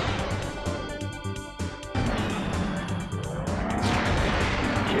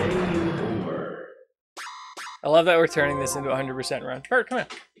 Game over. I love that we're turning this into a 100% run. Bert, come here.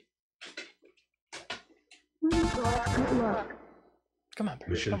 Good luck. Come on, Bert.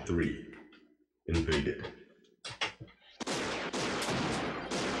 Mission Come on. 3. Invaded.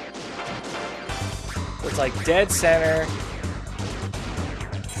 It's like dead center.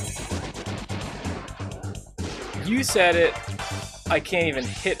 You said it. I can't even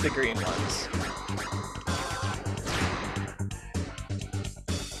hit the green ones.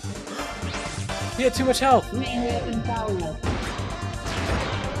 He had too much health. Main weapon download.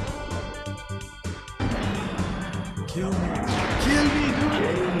 Kill me. Kill me,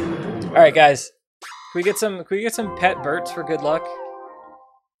 dude. All right, guys. Can we get some pet Berts for good luck?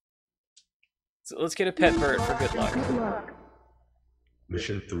 So let's get a pet Bert for good luck.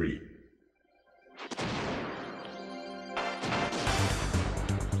 Mission 3.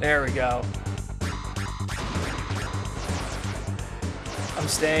 There we go. I'm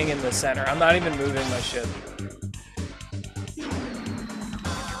staying in the center. I'm not even moving my ship.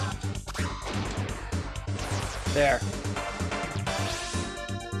 There.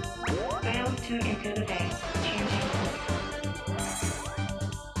 Failed to enter the base. Changing course.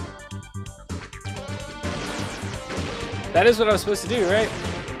 That is what I was supposed to do, right?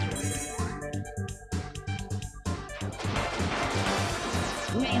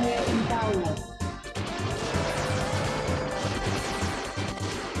 Main weapon download.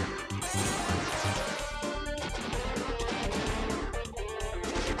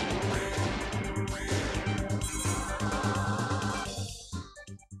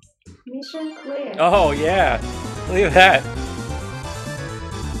 Oh yeah, look at that.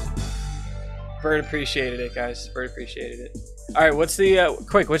 Bird appreciated it, guys. Bird appreciated it. All right, what's the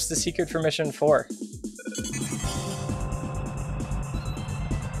quick? What's the secret for mission 4?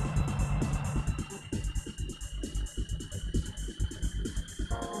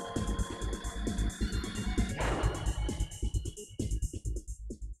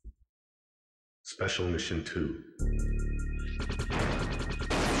 Special Mission 2.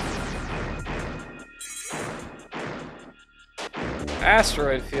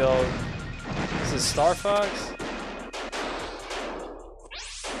 Asteroid field. This is Star Fox.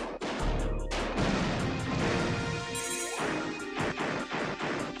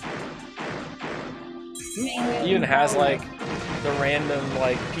 It even has like the random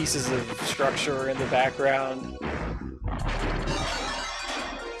like pieces of structure in the background.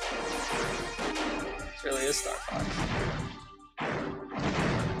 This really is Star Fox.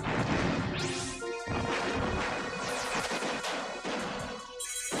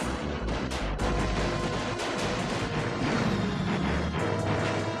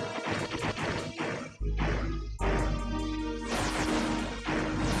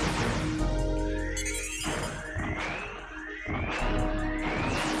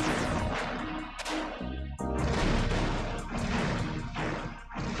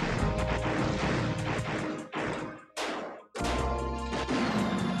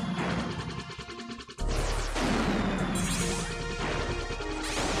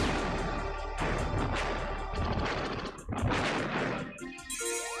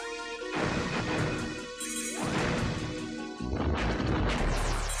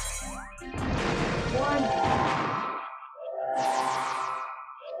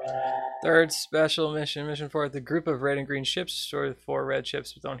 Third special mission, mission 4. The group of red and green ships destroy the 4 red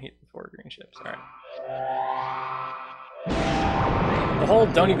ships, but don't hit the 4 green ships. All right. The whole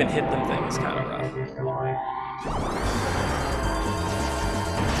 "don't even hit them" thing is kind of rough.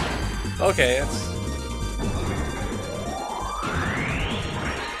 Okay, it's.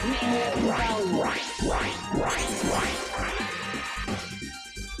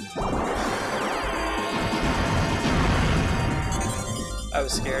 I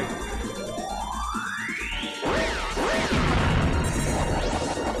was scared.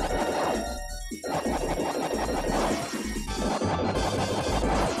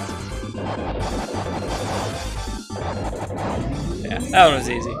 Yeah, that one was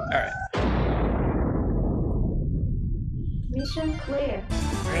easy. Alright. Mission clear.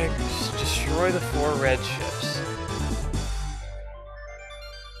 We're gonna destroy the 4 red ships.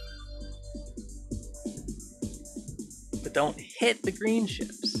 But don't hit the green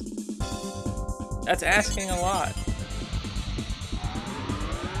ships. That's asking a lot.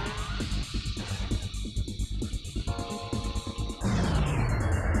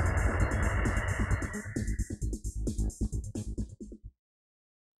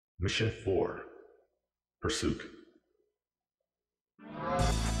 Mission 4. Pursuit.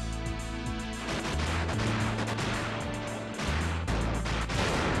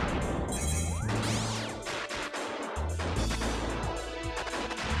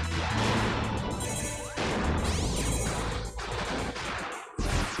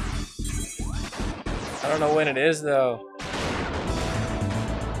 I don't know when it is though.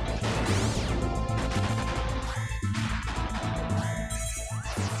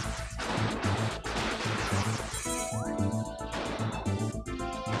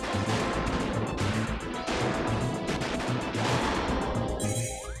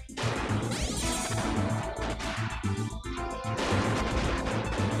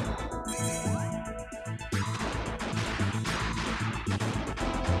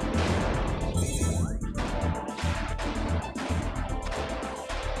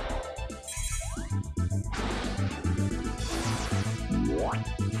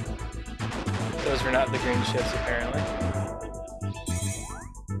 Those were not the green ships, apparently.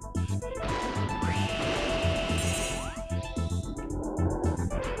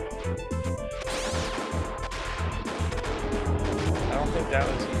 I don't think that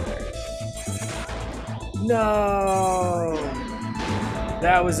was either. No!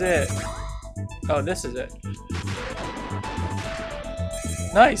 That was it. Oh, this is it.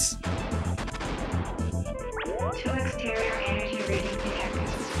 Nice! 2 exterior energy reading detected.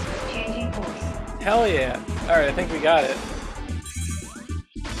 Changing course. Hell yeah. Alright, I think we got it.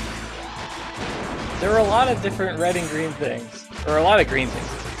 There were a lot of different red and green things. Or a lot of green things,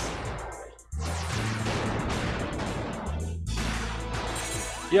 at least.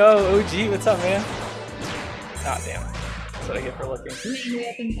 Yo, OG, what's up, man? Ah, damn. That's what I get for looking. Main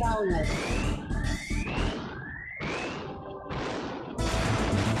weapon power.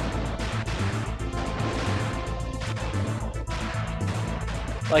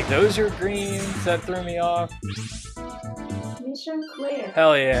 Like those are green, that threw me off. Mission clear.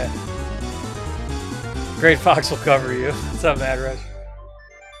 Hell yeah. Great Fox will cover you. What's up, Mad Rush?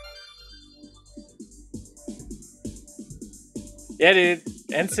 Yeah, dude.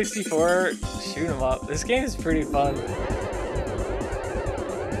 N64, shoot 'em up. This game is pretty fun.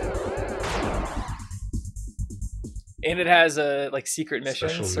 And it has like secret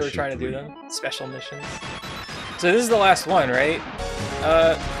missions, Special so we're mission trying to do 3. them. Special missions. So this is the last one, right?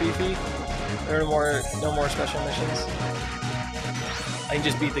 Fifi? There are no more special missions. I can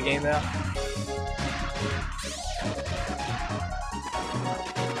just beat the game now.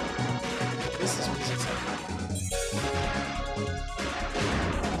 This is music center.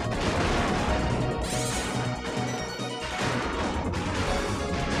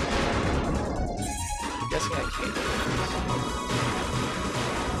 I'm guessing I can't.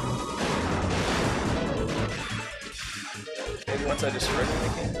 Maybe once I destroy them, I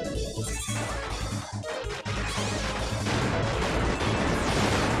can.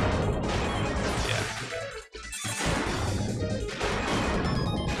 Yeah.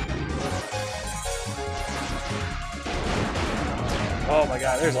 Oh my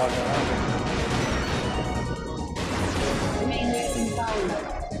god, there's a lot going on Reloading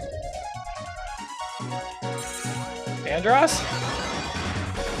power. here. Andros?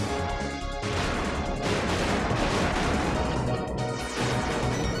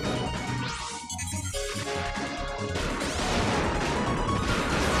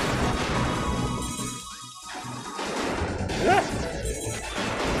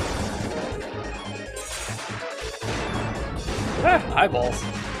 Eyeballs.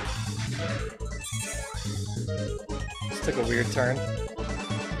 This took a weird turn.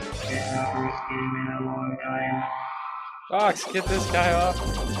 Fox, get this guy off.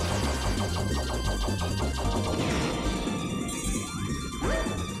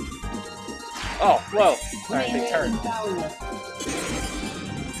 Oh, whoa. Alright, big turn.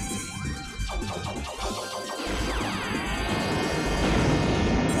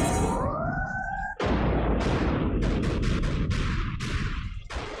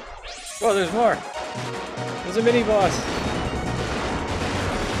 Oh, there's more. There's a mini boss.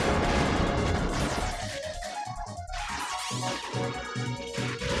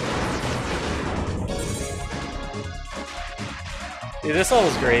 Dude, this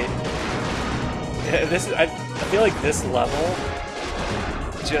level's great. Yeah, I feel like this level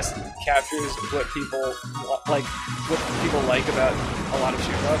just captures what people like about a lot of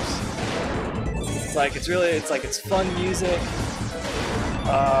shoot-ups. It's fun music.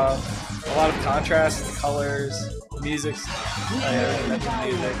 A lot of contrast in the colors, music's, I already mentioned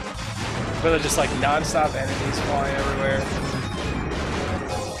music, but they're just like non-stop enemies flying everywhere.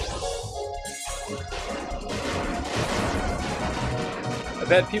 I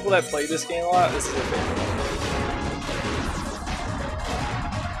bet people that play this game a lot, this is their favorite.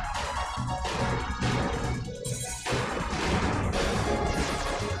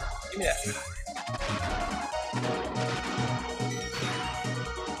 Give me that.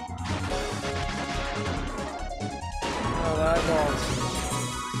 Eyeballs.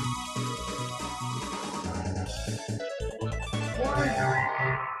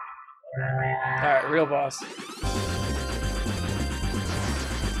 Alright, real boss.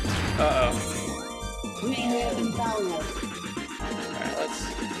 Uh-oh. Reloading power. Alright, let's...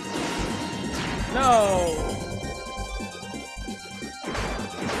 No!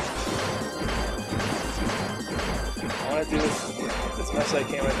 I want to do this as much as I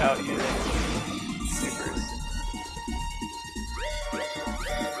can without using supers.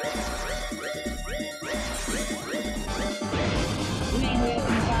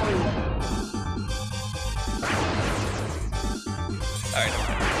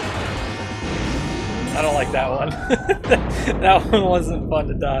 I don't like that one. That one wasn't fun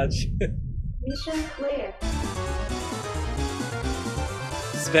to dodge. Mission clear.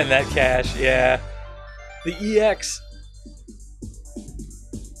 Spend that cash, yeah. The EX.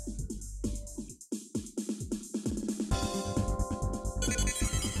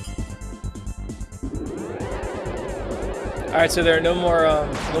 Alright, so there are no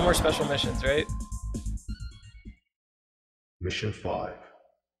more special missions, right? Mission 5.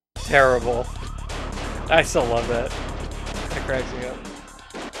 Terrible. I still love that. That cracks me up.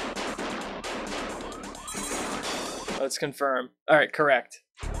 Let's confirm. Alright, correct.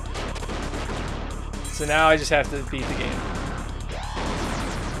 So now I just have to beat the game.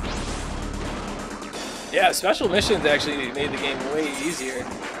 Yeah, special missions actually made the game way easier.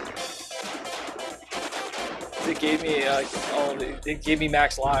 It gave me it gave me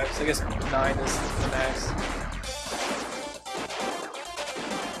max lives. I guess 9 is the max.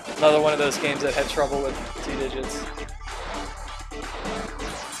 Another one of those games that had trouble with 2 digits.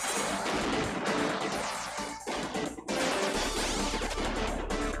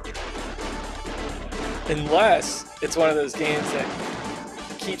 Unless it's one of those games that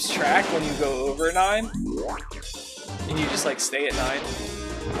keeps track when you go over 9, and you just like stay at 9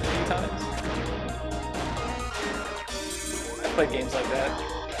 many times. I played games like that.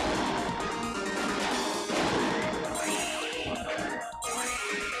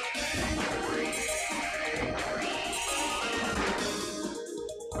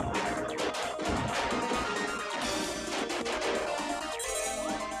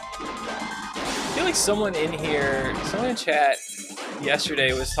 I feel like someone in here, someone in chat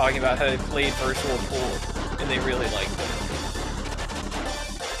yesterday was talking about how they played Virtual Pool and they really liked it.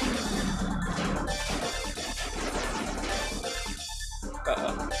 Uh-oh. I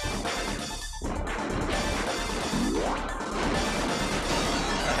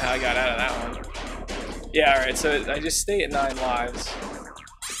don't know how I got out of that one. Yeah, alright, so I just stay at 9 lives.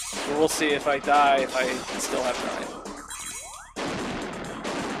 But we'll see if I die, if I still have 9.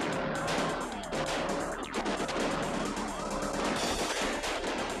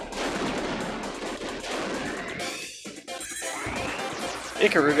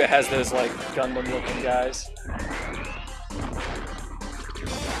 Ikaruga has those like Gundam looking guys.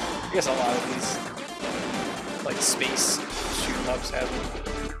 I guess a lot of these like space shoot 'em ups have them.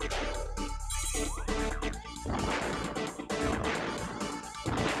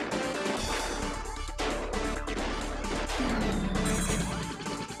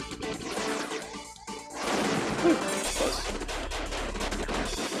 Whew, close.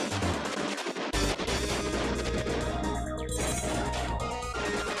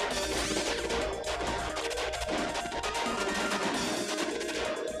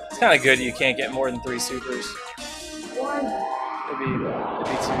 It's kind of good you can't get more than 3 supers. It'd be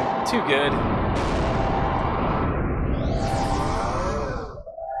too good.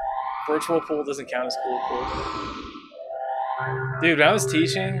 Virtual Pool doesn't count as cool. Dude, when I was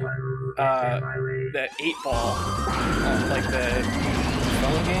teaching that 8-ball, like the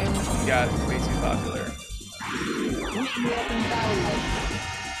phone game, got way too popular.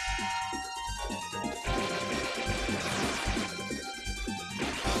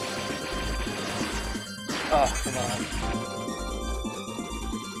 Oh, come on.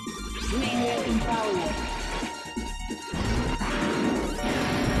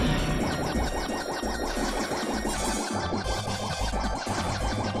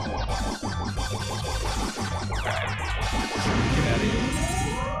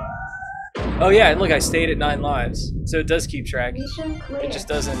 Oh yeah, and look, I stayed at 9 lives, so it does keep track. It just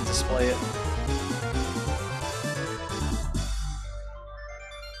doesn't display it.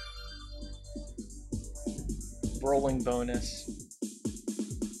 Rolling bonus.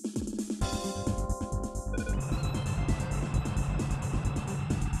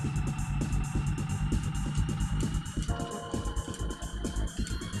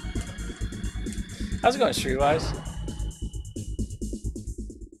 How's it going, Streetwise?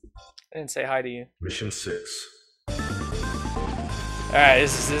 I didn't say hi to you. Mission 6. Alright,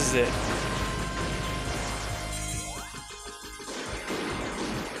 this is it.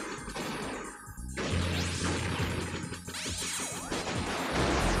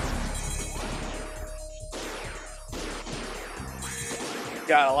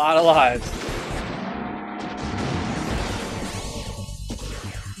 Got a lot of lives.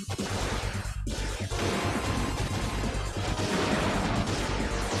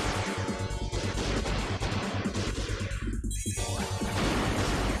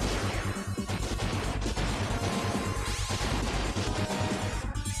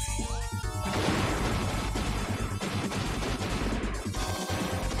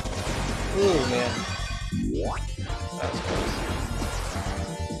 Ooh, man. That was close.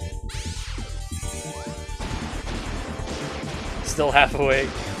 Still half awake.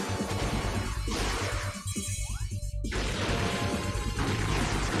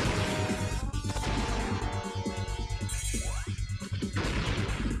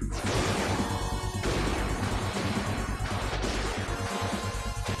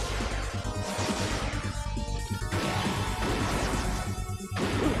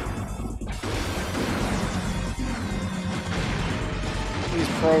 These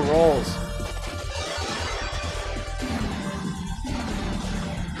pro rolls.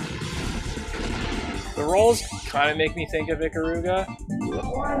 The rolls kind of make me think of Ikaruga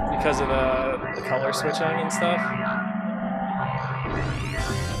because of the color switching and stuff.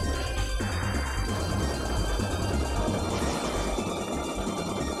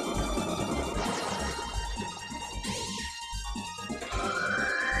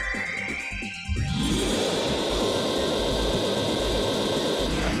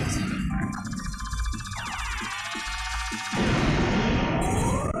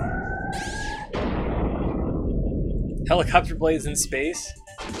 Helicopter blades in space?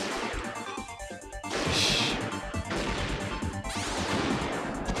 Shh.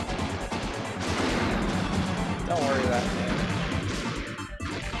 Don't worry about it, man.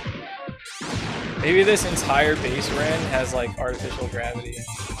 Maybe this entire base we're in has like artificial gravity.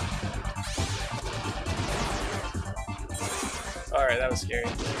 Alright, that was scary. I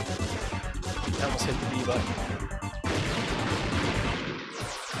almost hit the B button.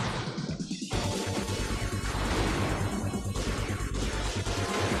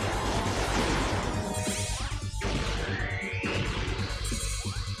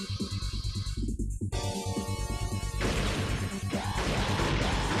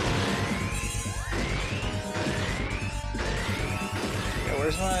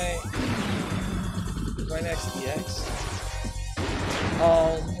 Where's my next EX?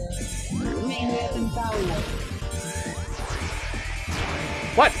 Main weapon power.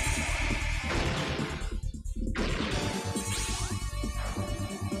 What?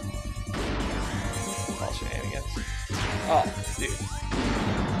 All shenanigans. Oh, dude.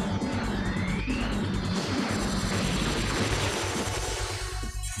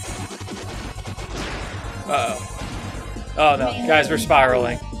 Uh-oh. Oh no, guys, we're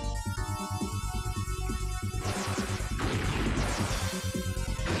spiraling.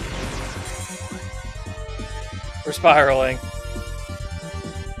 We're spiraling.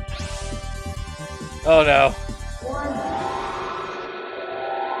 Oh no.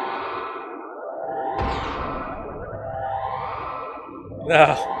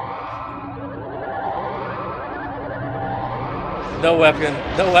 No. No weapon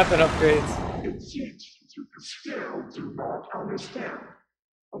upgrades. It seems you still do not understand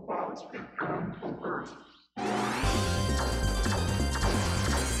about the end of Earth.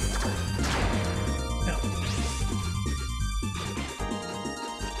 No.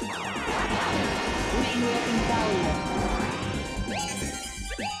 Main weapon power.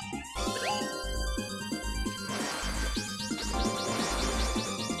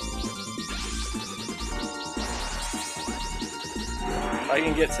 If I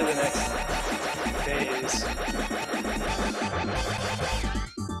can get to the next phase.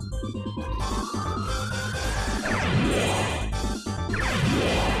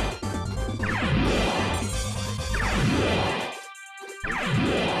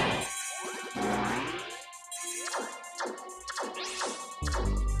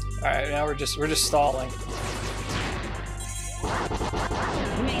 Alright, now we're just stalling.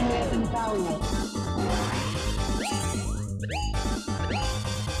 Main weapon power.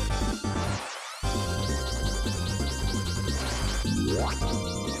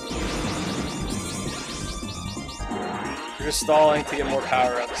 We're just stalling to get more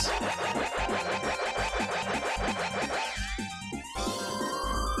power-ups.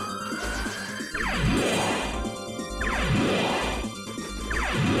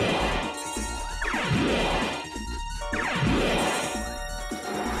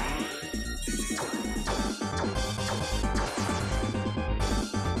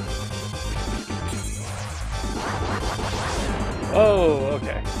 Oh,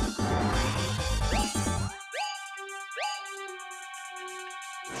 okay.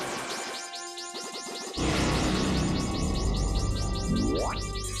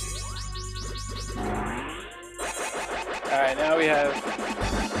 Alright, now we have...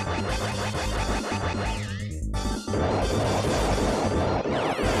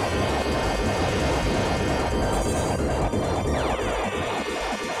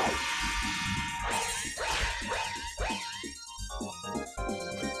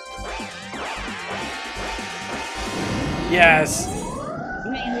 Yes!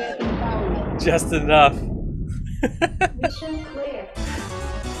 Main weapon power. Just enough. Mission clear.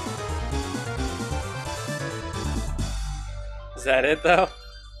 Is that it, though?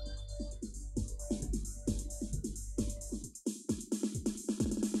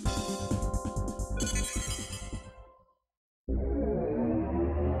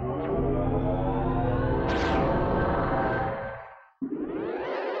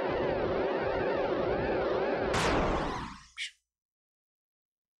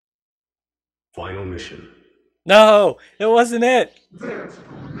 Final mission. No! It wasn't it! There's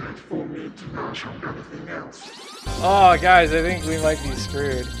no need for me to mention anything else. Oh, guys, I think we might be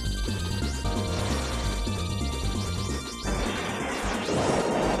screwed.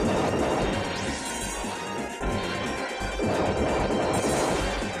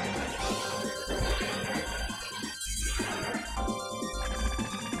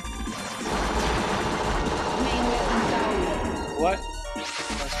 Main weapon power. What? Am I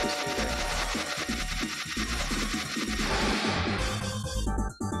supposed to do there?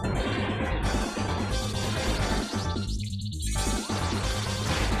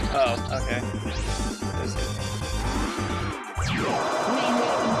 Oh, okay. This is- Main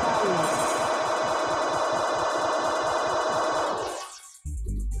weapon power.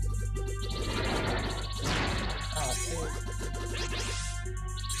 Oh, dude.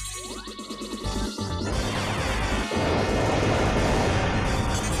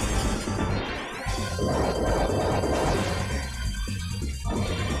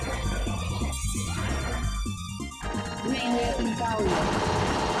 Main weapon power.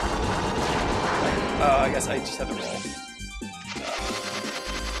 Oh, I guess I just have to roll.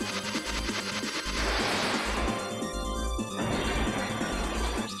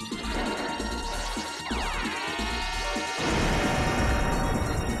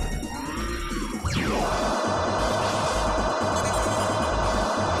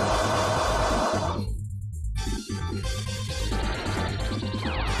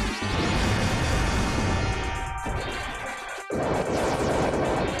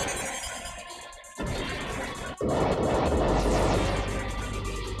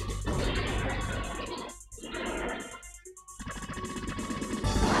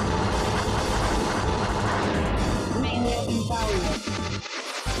 Main weapon power.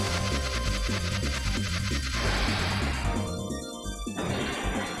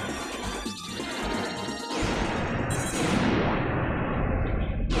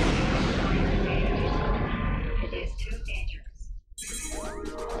 It is too dangerous.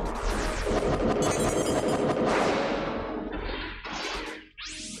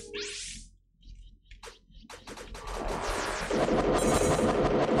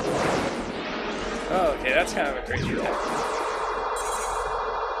 Oh, okay, that's kind of a crazy attack.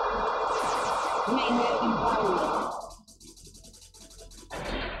 Main weapon power.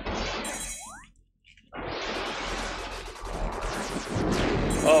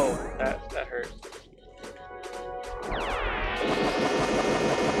 Oh, that hurt.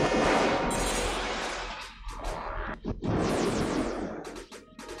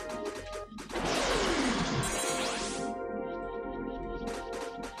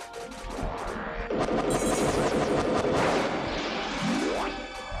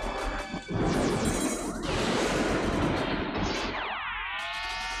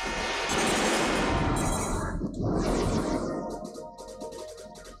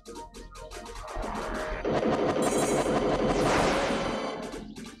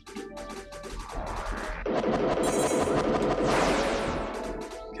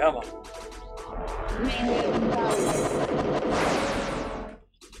 Come on. Main weapon power.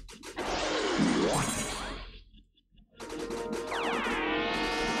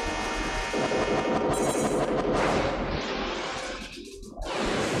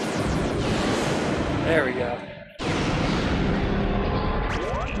 There we go.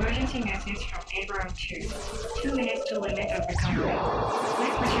 Emergency message from Abraham 2. 2 minutes to limit of recovery.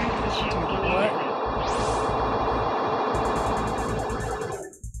 Let's return to the ship immediately.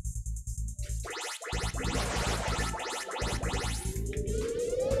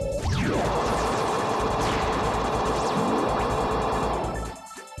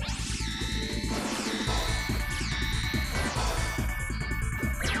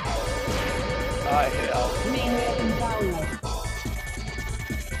 I hit L. Main weapon power.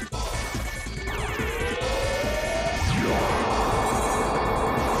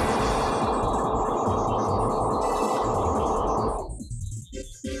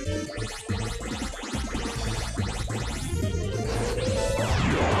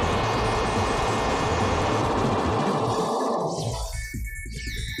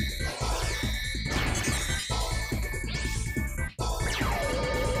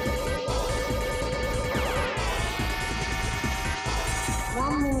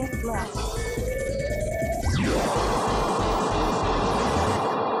 One minute left.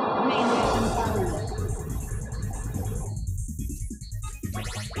 Main weapon power.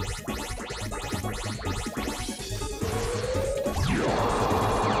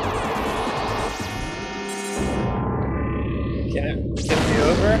 Can it be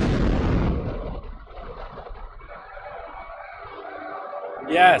over?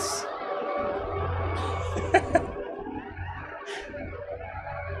 Yes.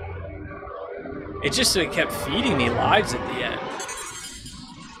 It just kept feeding me lives at the end.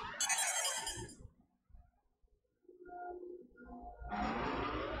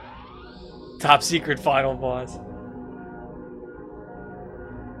 Top secret final boss.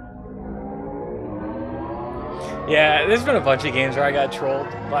 Yeah, there's been a bunch of games where I got trolled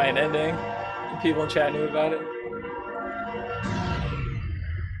by an ending. And people in chat knew about it.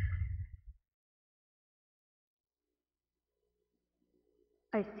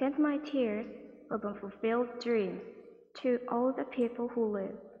 I send my tears of unfulfilled dreams to all the people who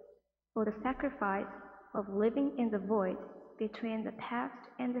live or the sacrifice of living in the void between the past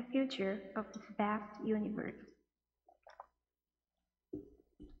and the future of this vast universe.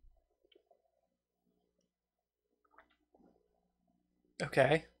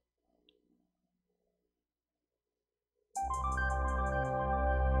 Okay.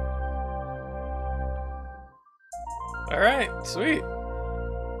 All right, sweet.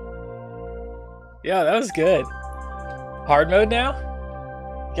 Yeah, that was good. Hard mode now?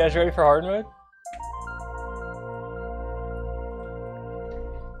 You guys ready for hard mode?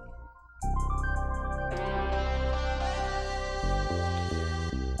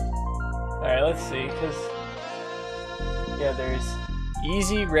 Alright, let's see, because yeah, there's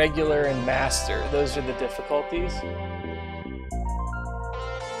easy, regular, and master. Those are the difficulties.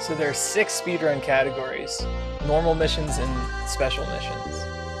 So there's 6 speedrun categories. Normal missions and special missions.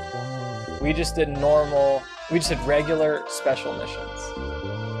 We just did normal, we just did regular special missions.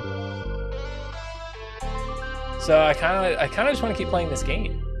 So I kind of just want to keep playing this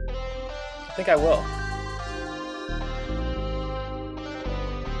game. I think I will.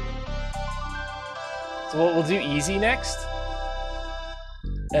 So we'll do easy next,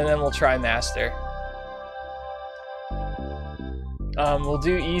 and then we'll try master. We'll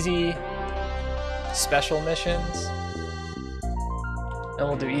do easy special missions, and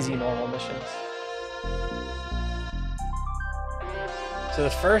we'll do easy normal missions. So the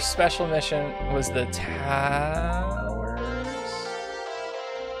first special mission was the towers.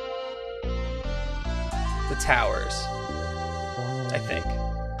 The towers, I think.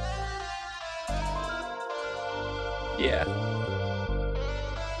 Yeah.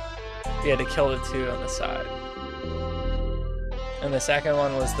 We had to kill the 2 on the side. And the second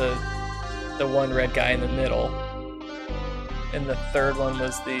one was the one red guy in the middle. And the third one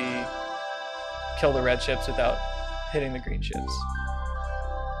was the kill the red ships without hitting the green ships.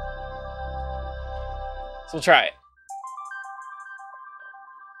 So we'll try it.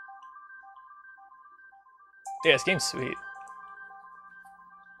 Yeah, this game's sweet.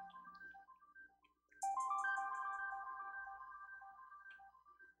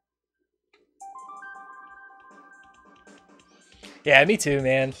 Yeah, me too,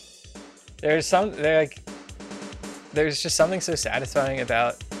 man. There's just something so satisfying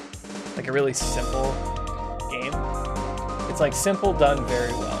about like a really simple game. It's like simple done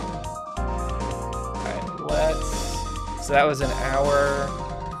very well. Alright, so that was an hour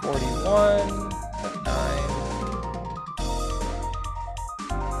 41, 9.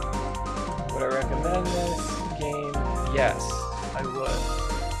 Would I recommend this game? Yes, I would.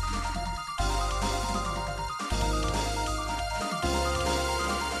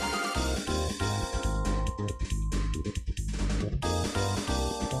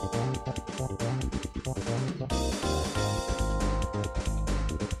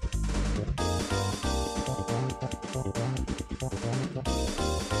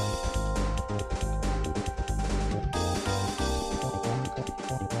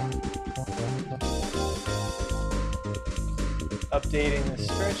 Updating the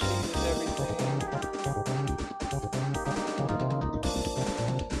spreadsheet and everything.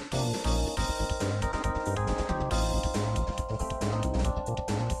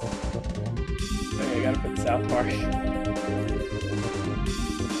 Okay, I gotta put South Park in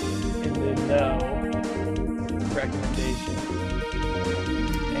the no recommendation.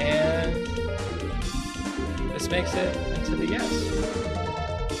 And this makes it into the yes.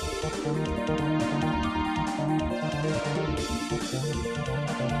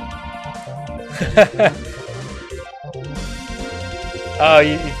 Oh,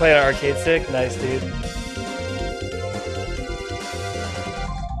 you play on arcade stick? Nice, dude.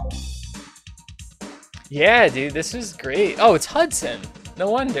 Yeah, dude, this is great. Oh, it's Hudson.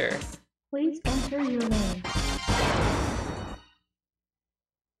 No wonder. Please enter your name.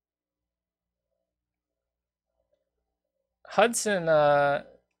 Hudson,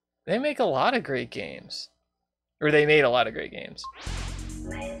 they make a lot of great games. Or they made a lot of great games.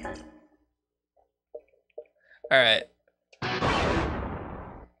 Alright.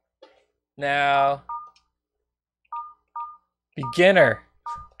 Now, beginner.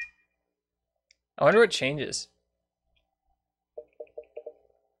 I wonder what changes.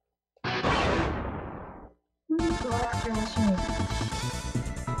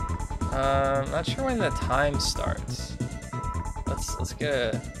 Not sure when the time starts. Let's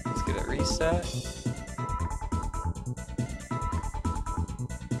get a reset.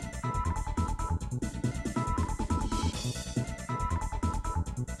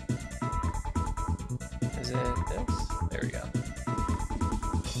 Is it this? There we go.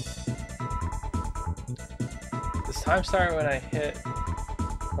 Does time start when I hit?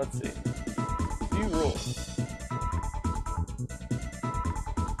 Let's see. rules.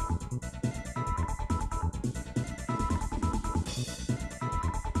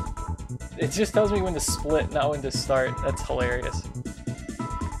 It just tells me when to split, not when to start. That's hilarious.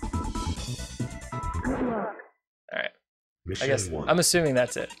 Alright. I guess I'm assuming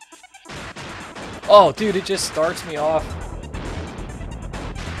that's it. Oh, dude, it just starts me off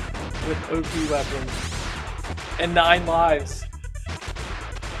with OP weapons and 9 lives.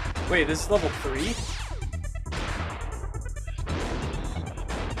 Wait, this is level 3?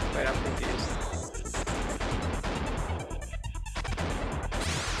 Wait, I'm confused.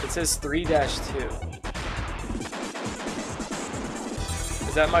 It says 3-2.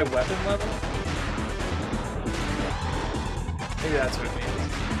 Is that my weapon level? Maybe that's what it means.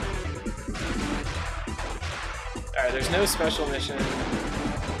 Alright, there's no special mission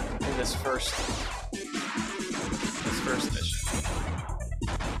in this first mission.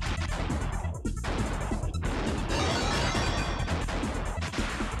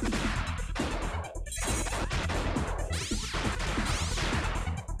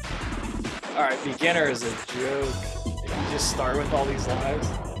 Alright, beginner is a joke. If you just start with all these lives.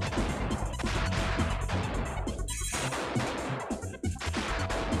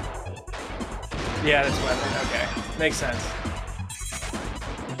 Yeah, that's weapon. Okay. Makes sense.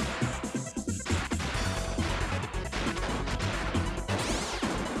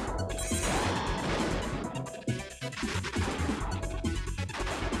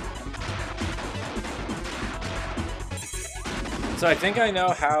 So I think I know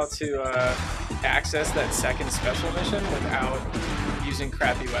how to access that second special mission without using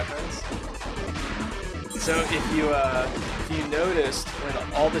crappy weapons. So if you noticed when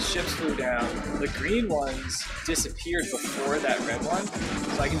all the ships flew down, the green ones disappeared before that red one,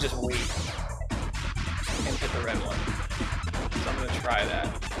 so I can just wait and hit the red one. So I'm gonna try that.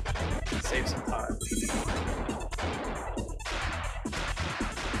 Save some time.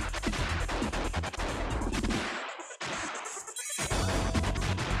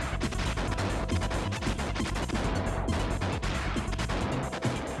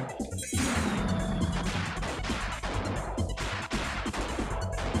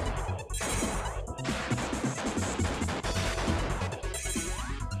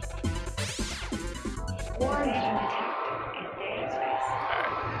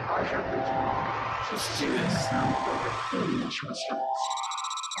 Let's do this.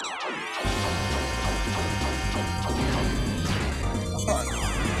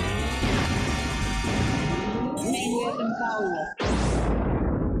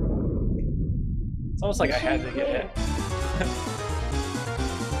 It's almost like I had to get hit.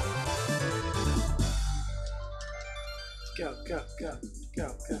 Go, go, go, go,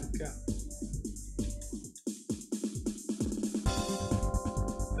 go, go.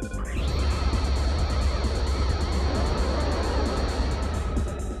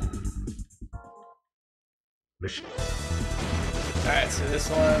 Mission. Alright, so this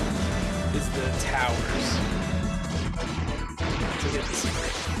one is the towers. To get the secret.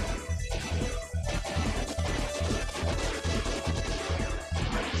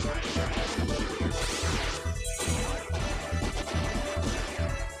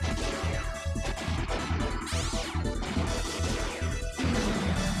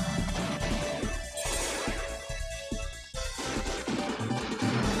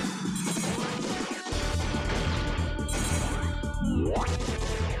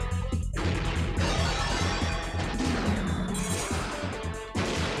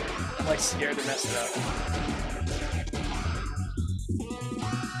 I'm like scared to mess it up.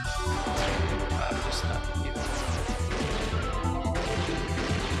 I'm just not even.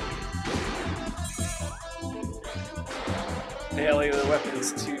 Hey, look at the weapon,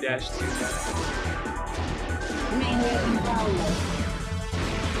 it's 2-2 now. Main weapon download.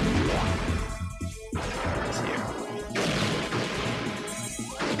 It's here.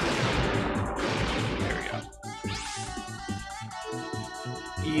 There we go.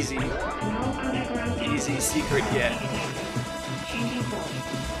 Easy. No underground Easy secret yet. changing course.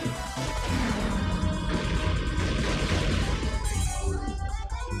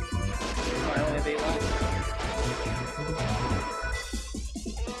 I only have 8 lives.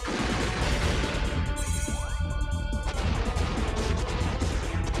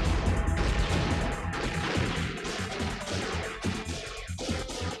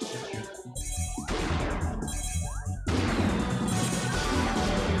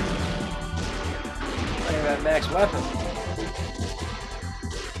 Look at that max weapon.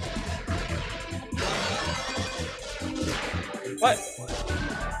 What?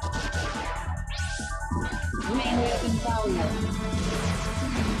 Main weapon download.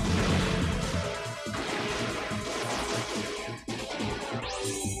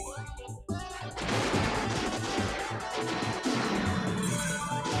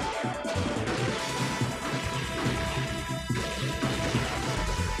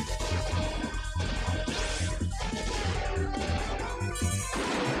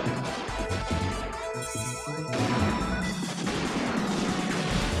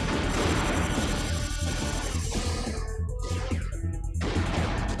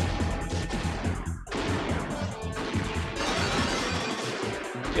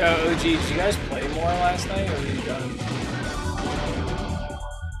 Yo, OG, did you guys play more last night, or were you done?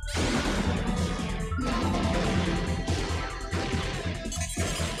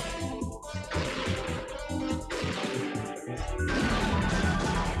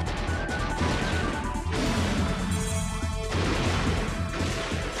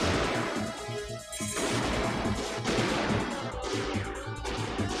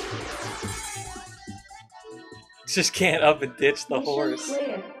 Just can't up and ditch the horse.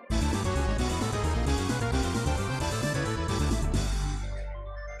 Clear.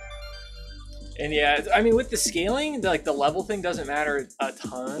 And yeah, I mean, with the scaling, like the level thing doesn't matter a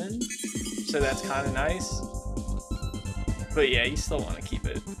ton, so that's kind of nice. But yeah, you still want to keep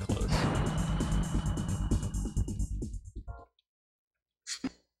it close.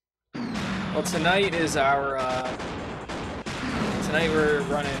 Well, tonight is our tonight we're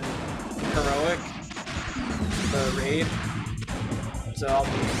running heroic, the raid, so I'll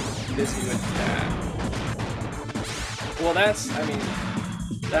be busy with that. Well, that's, I mean,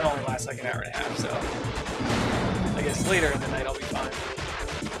 that only lasts like an hour and a half, so I guess later in the night I'll be fine.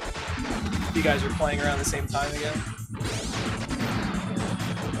 You guys are playing around the same time again?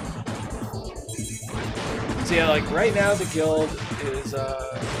 So yeah, like right now the guild is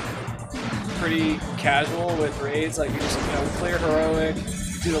pretty casual with raids. Like we just, you know, clear heroic,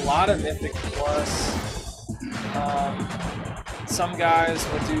 do a lot of mythic plus. Some guys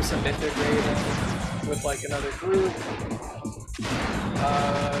will do some mythic raiding with like another group.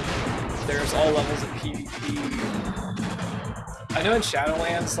 There's all levels of PvP. I know in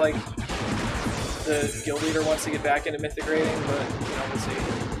Shadowlands, like the guild leader wants to get back into mythic raiding, but you know, we'll see.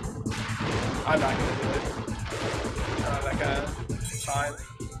 I'm not gonna do it. That kind of time.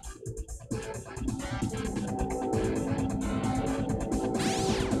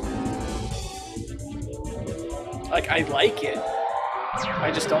 Like, I like it.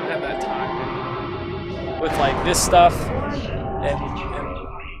 I just don't have that time anymore. With like this stuff and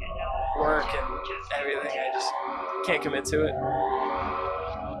work and everything, I just can't commit to it.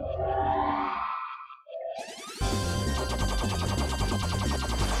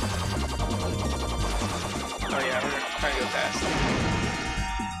 Oh yeah, we're trying to go fast.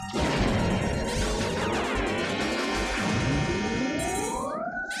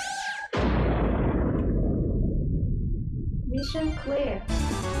 Mission clear.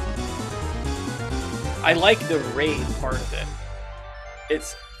 I like the raid part of it.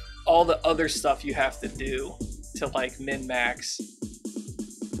 It's all the other stuff you have to do to like min-max.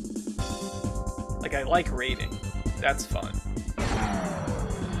 Like, I like raiding. That's fun.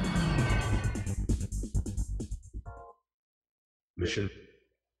 Mission.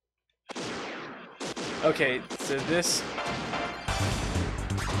 Okay, so this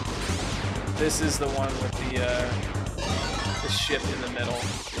is the one with the ship in the middle.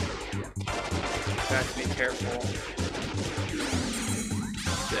 You have to be careful.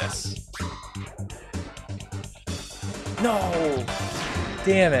 This. No!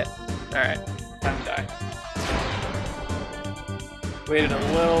 Damn it. Alright, time to die. Waited a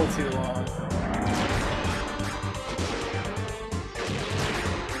little too long.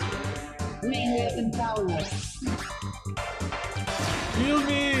 Green weapon power. Heal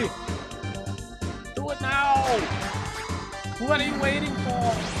me! Do it now! What are you waiting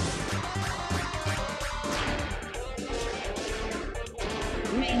for?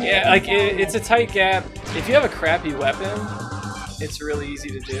 Yeah, like, it's a tight gap. If you have a crappy weapon, it's really easy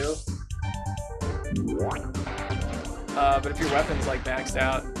to do. But if your weapon's, like, maxed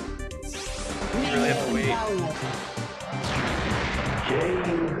out, you really have to wait.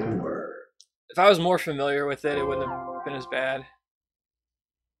 If I was more familiar with it, it wouldn't have been as bad.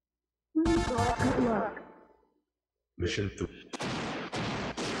 Mission 2.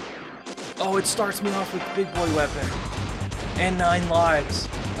 Oh, it starts me off with the big boy weapon. And 9 lives.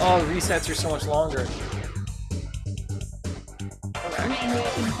 Oh, the resets are so much longer. Green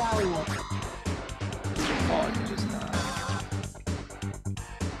weapon power. Oh, I can just not.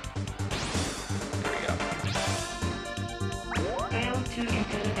 There we go. Failed to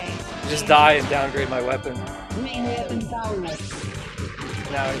enter the base. Just die and downgrade my weapon. Green weapon power.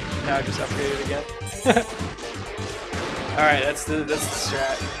 Now I just upgrade it again. Alright, that's the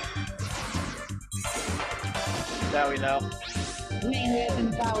strat. Now we know. Green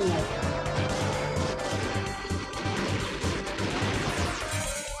weapon power.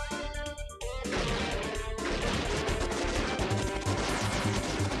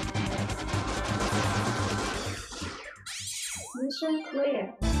 Mission clear.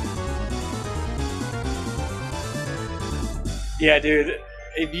 Yeah, dude,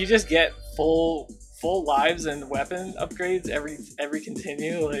 if you just get full full lives and weapon upgrades every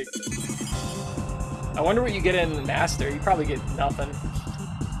continue. Like, I wonder what you get in Master. You probably get nothing.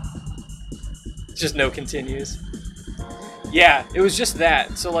 Just no continues. Yeah, it was just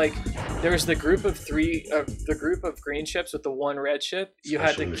that. So like, there was the group of the group of green ships with the one red ship. You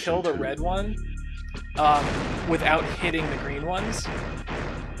had to kill the red one without hitting the green ones.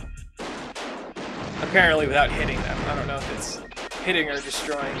 Apparently without hitting them. I don't know if it's hitting or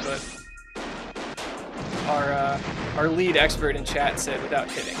destroying, but our lead expert in chat said without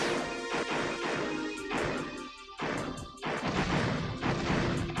hitting.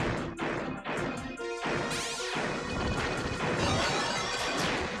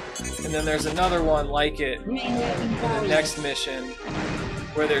 And then there's another one like it in the next mission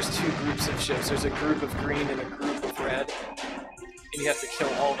where there's two groups of ships. There's a group of green and a group of red. And you have to kill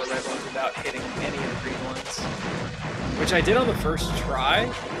all the red ones without hitting any of the green ones. Which I did on the first try,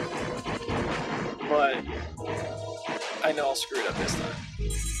 but I know I'll screw it up this time.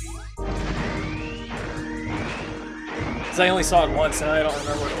 Because I only saw it once and I don't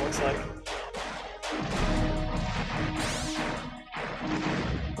remember what it looks like.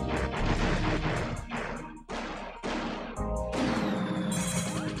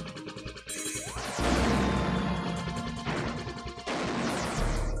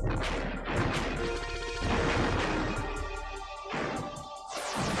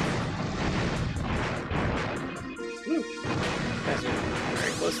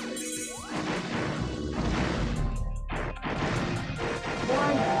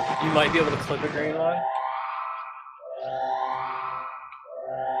 You might be able to clip a green one.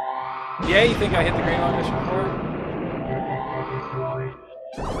 Yeah, you think I hit the green one mission before?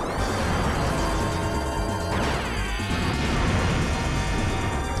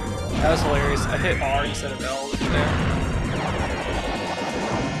 That was hilarious. I hit R instead of L there.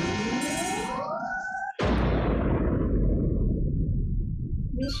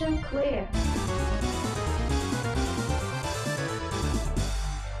 Mission clear.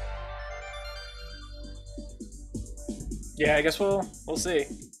 Yeah, I guess we'll see.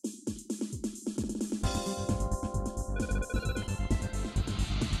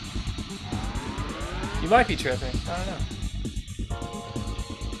 You might be tripping. I don't know.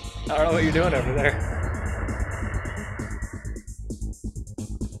 I don't know what you're doing over there.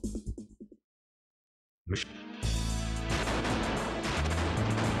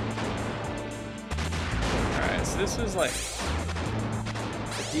 Alright, so this was like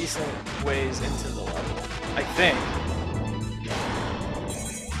a decent ways into the level, I think.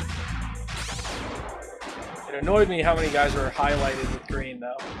 It annoyed me how many guys were highlighted with green,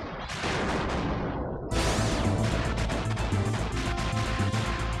 though.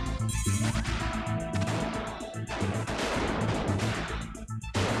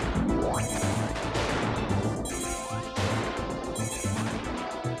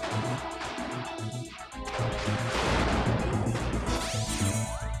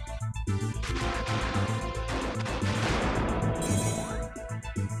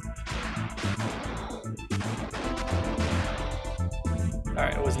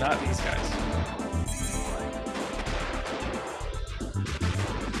 Alright, it was not these guys.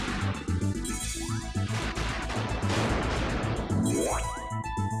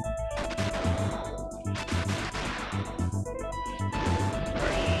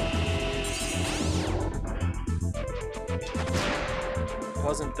 It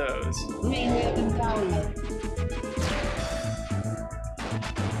wasn't those. Main weapon power.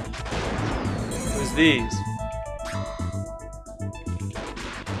 It was these.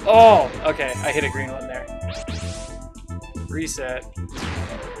 Oh, okay. I hit a green one there. Reset.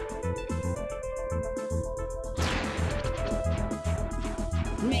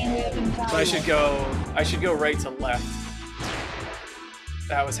 Main weapon power. So I should go right to left.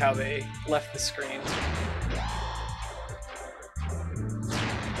 That was how they left the screen.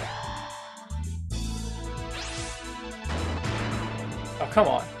 Oh, come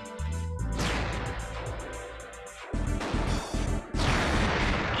on.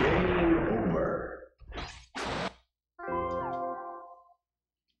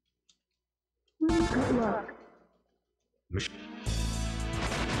 Good luck.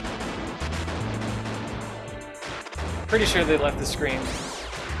 Pretty sure they left the screen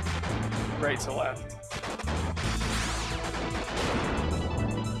right to left.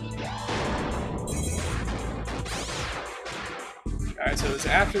 Alright, so it was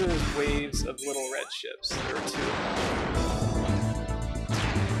after those waves of little red ships. There were two.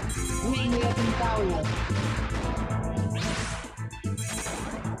 Main weapon power.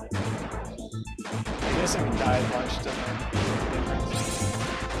 I guess I can die a bunch to make a difference.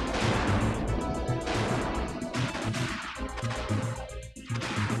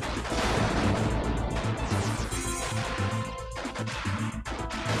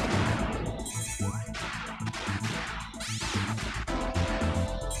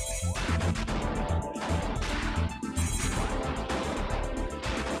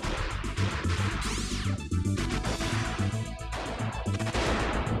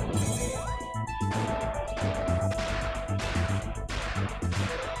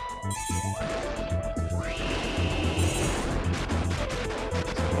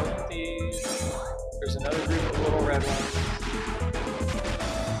 another group of little red ones.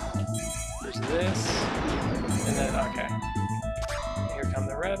 There's this, and then okay. Here come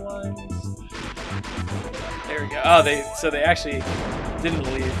the red ones. There we go. Oh, they actually didn't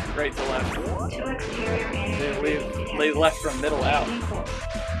leave right to left. Two exterior enemies. They left from middle out.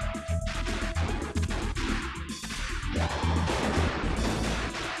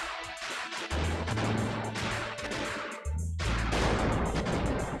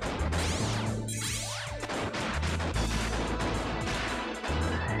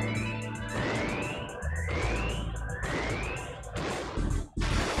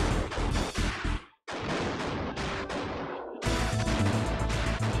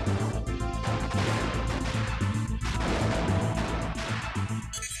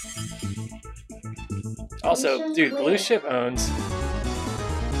 Also, dude, Blue Ship owns.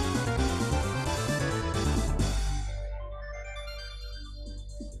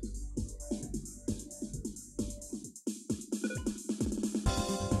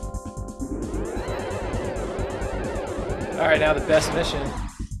 Alright, now the best mission.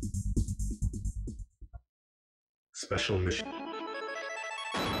 Special mission.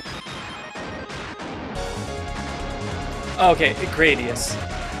 Okay, Gradius.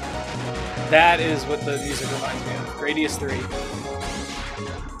 That is what the music reminds me of. Gradius 3.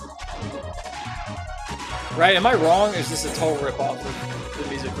 Right, am I wrong? Or is this a total ripoff of the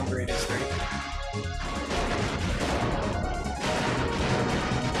music from Gradius 3?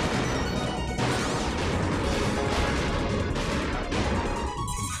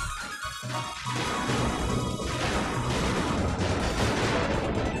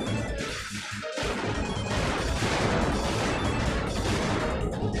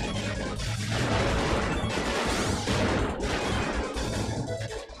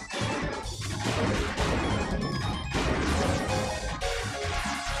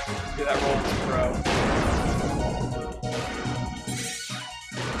 Dude, that roll was pro.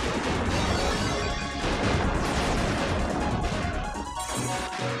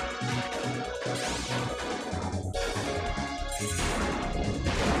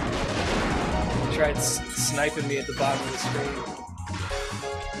 Tried sniping me at the bottom of the screen.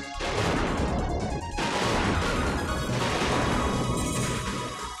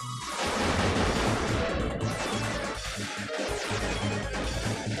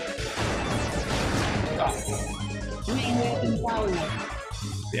 Main weapon power.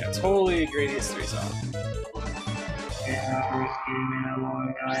 Yeah, totally Gradius 3 song. It's our first game in a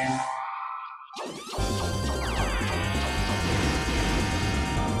long time.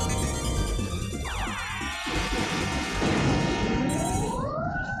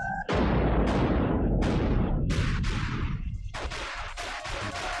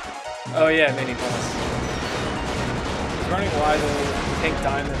 Oh yeah, mini boss. I was wondering why the pink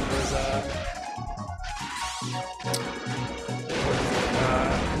diamond was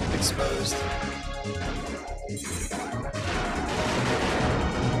exposed.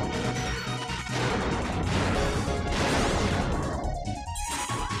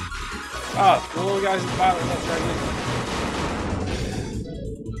 Oh, the little guys in the bottom, that's right.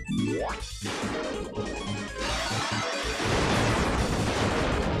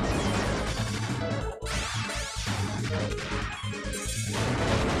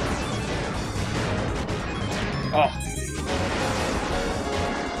 Oh.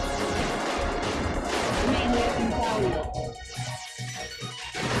 Main weapon power.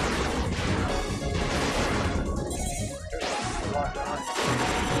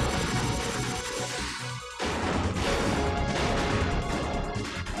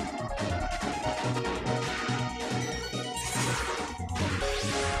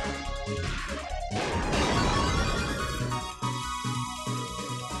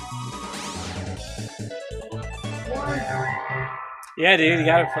 Yeah, dude, you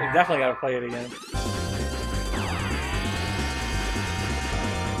gotta play, definitely gotta play it again.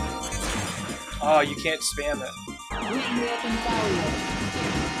 Oh, you can't spam it. Main weapon power.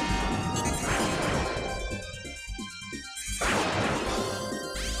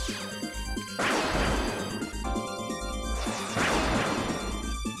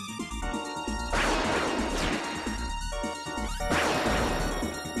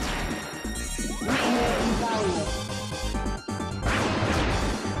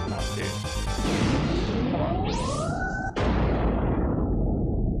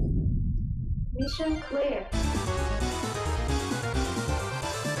 Mission clear.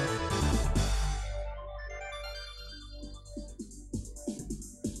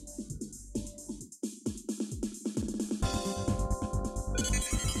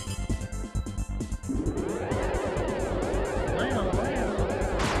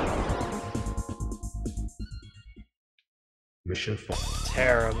 Mission 5.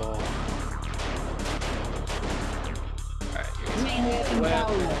 Terrible. Alright, Main weapon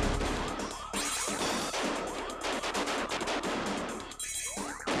power.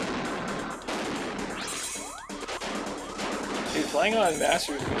 dude, playing on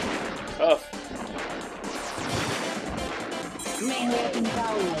Master is tough. Main weapon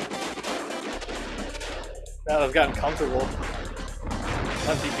power. Now that I've gotten comfortable.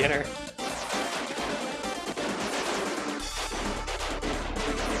 I'm a beginner.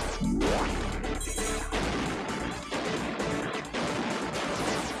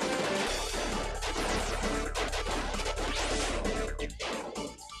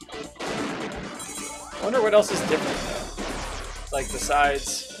 I wonder what else is different though. Like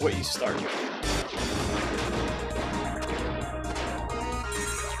besides what you start with.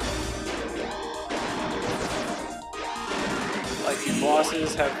 Like the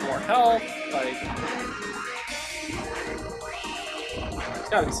bosses have more health, like there's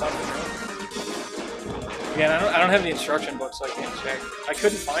gotta be something, right? Again, I don't have the instruction book, so I can't check. I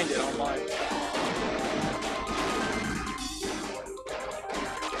couldn't find it online.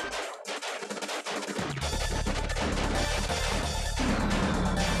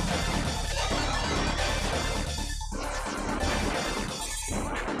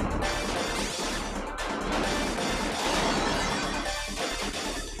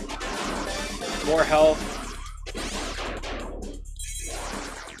 More health.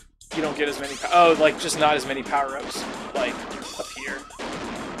 You don't get as many. Oh, like just not as many power-ups, like up here.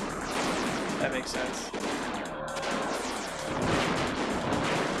 That makes sense.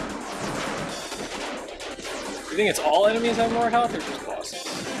 You think it's all enemies have more health, or just bosses?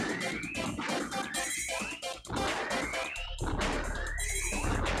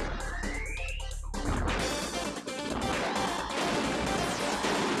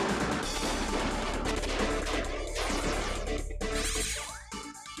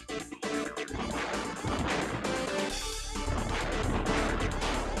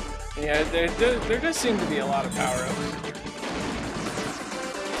 Yeah, there does seem to be a lot of power-ups.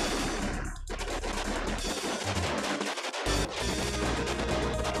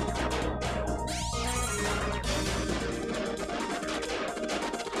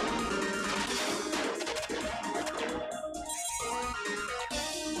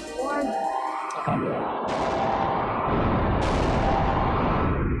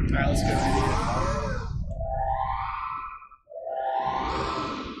 Alright, let's go.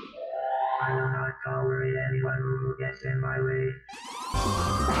 I will not tolerate anyone who gets in my way.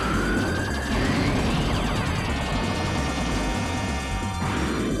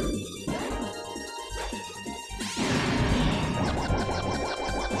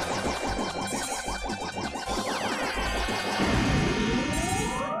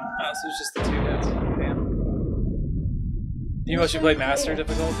 Oh, so it's just the 2 hits. Damn. You mostly played Master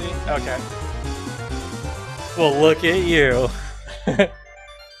difficulty? Okay. Well, look at you.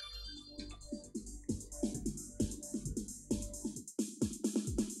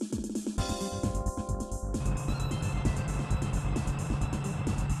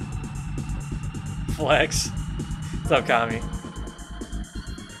 Flex. What's up, Kami?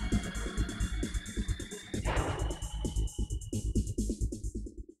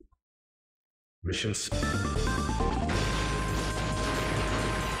 Mission 6.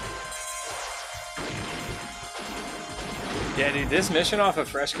 Yeah, dude, this mission off of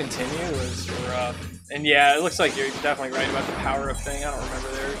Fresh Continue was rough. And yeah, it looks like you're definitely right about the power-up thing. I don't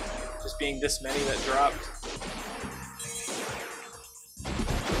remember there just being this many that dropped.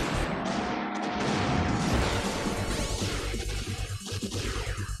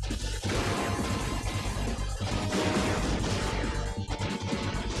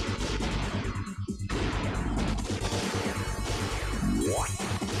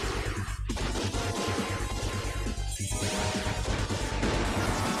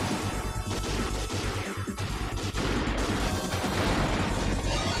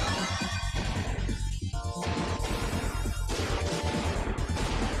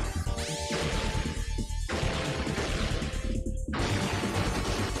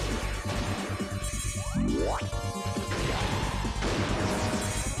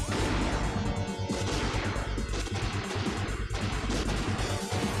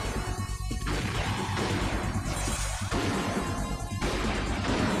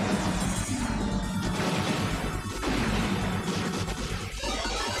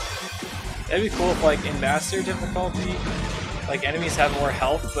 It'd be cool if, like, in Master difficulty, like, enemies have more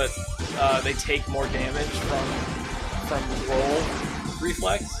health, but they take more damage from roll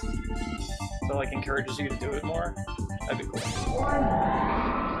reflex. So, like, encourages you to do it more. That'd be cool.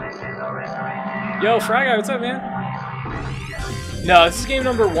 Yo, Fry Guy, what's up, man? No, this is game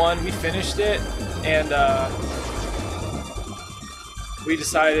number 1. We finished it, and we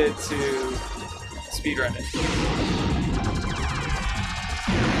decided to speedrun it.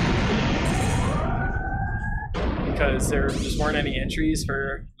 Because there just weren't any entries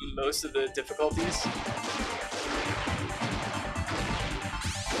for most of the difficulties.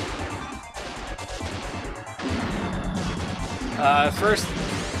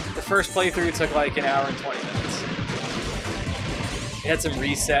 The first playthrough took like an hour and 20 minutes. It had some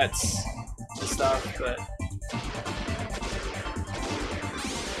resets and stuff, but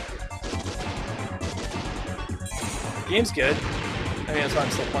the game's good. I mean, that's why I'm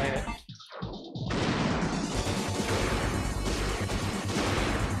still playing it.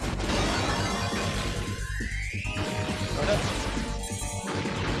 Oh no.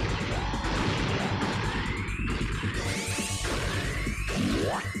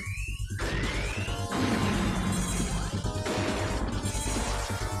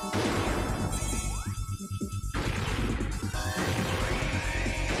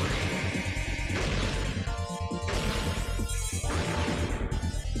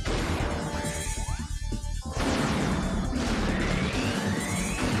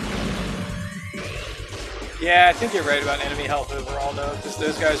 Yeah, I think you're right about enemy health overall, though, because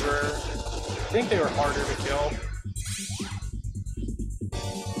those guys were, I think they were harder to kill.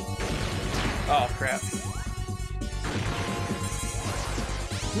 Oh, crap.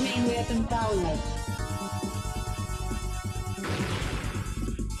 Main weapon power.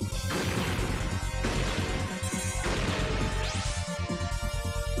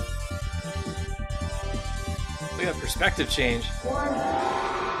 We have perspective change.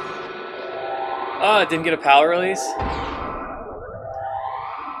 Oh, it didn't get a PAL release?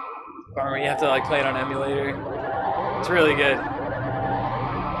 Bummer, you have to like play it on emulator. It's really good.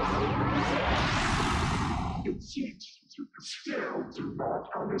 It seems you still do not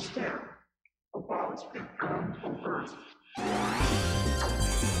understand about become overt.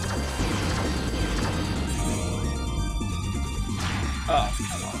 Oh.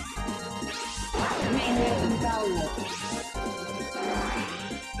 Main weapon power.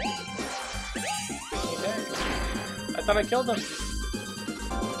 I thought I killed him.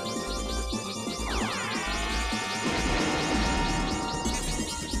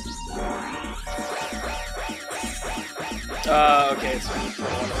 Okay, it's fine.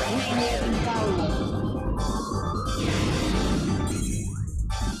 Main weapon power.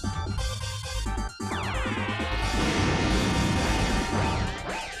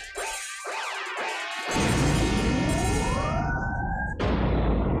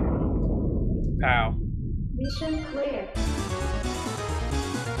 Pow. Mission clear.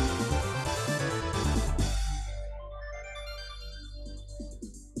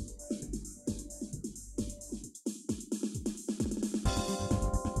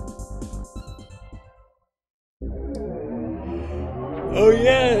 Oh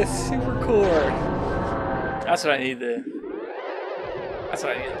yeah, super core. That's what I need the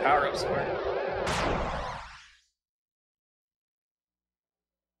power-ups for.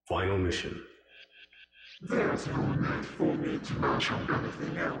 Final mission. There's no need for me to mention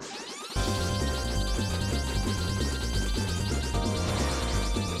anything else.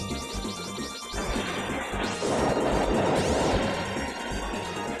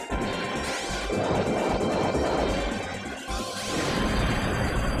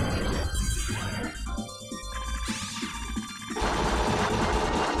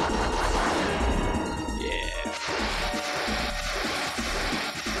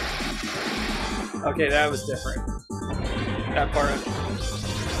 Okay, that was different. That part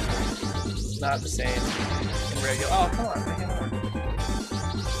is not the same in regular. Oh, come on, make it more.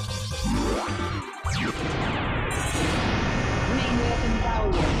 Main weapon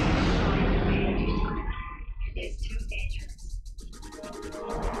power. It's too dangerous.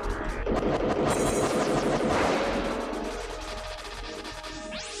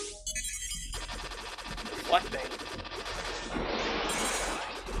 Reflecting.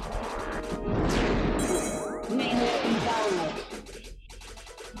 Main weapon power.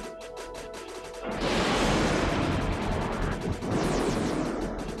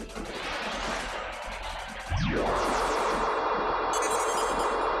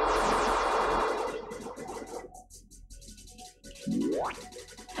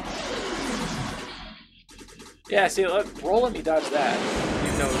 Yeah, see, roll let me dodge that,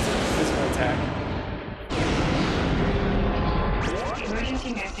 even though it's a physical attack.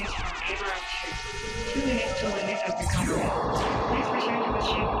 Emergency message from Abraham 2. 2 minutes to limit of recovery. Please return to the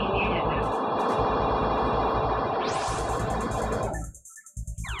ship immediately.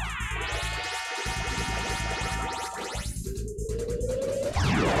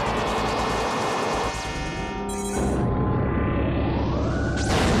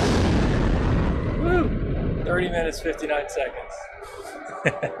 minutes 59 seconds.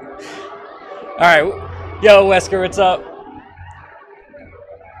 Alright, yo Wesker, what's up?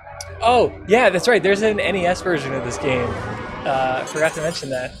 Oh, yeah, that's right, there's an NES version of this game. I forgot to mention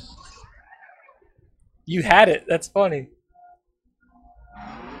that. You had it, that's funny.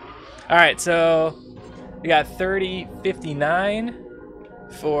 Alright, so we got 30:59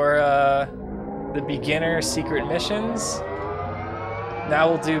 for the beginner secret missions. Now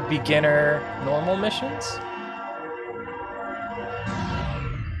we'll do beginner normal missions.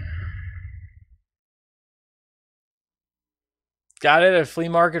 Got it at a flea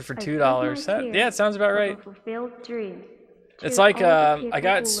market for $2. Yeah, it sounds about right. It's like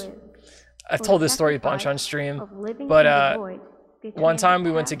I've told this story a bunch on stream, but one time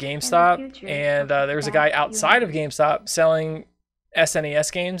we went to GameStop and there was a guy outside of GameStop selling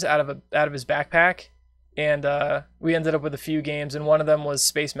SNES games out of his backpack, and we ended up with a few games, and one of them was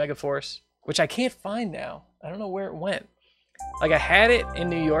Space Megaforce, which I can't find now. I don't know where it went. Like, I had it in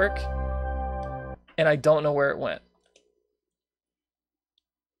New York, and I don't know where it went.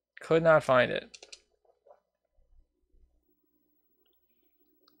 Could not find it.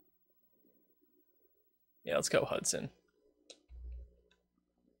 Yeah, let's go Hudson.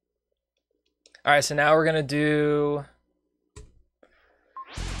 All right, so now we're gonna do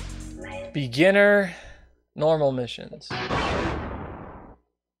beginner normal missions.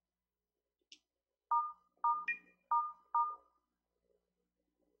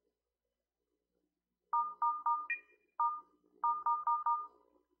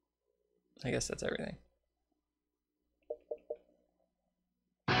 I guess that's everything.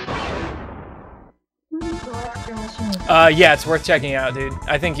 Yeah, it's worth checking out, dude.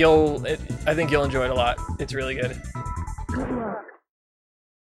 I think you'll enjoy it a lot. It's really good.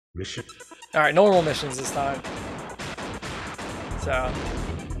 Mission. All right, normal missions this time. So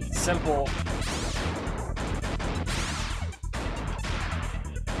simple.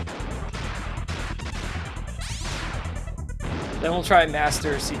 Then we'll try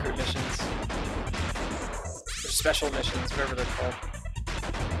master secret missions. Or special missions, whatever they're called.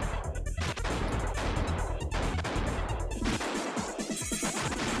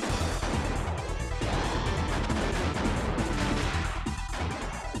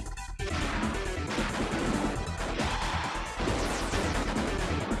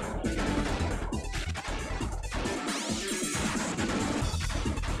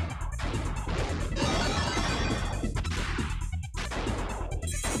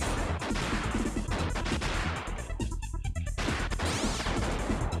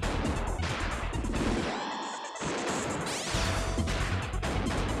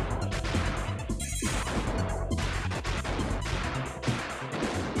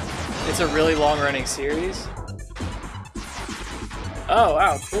 It's a really long-running series. Oh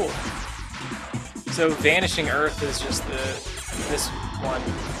wow, cool. So Vanishing Earth is just this one.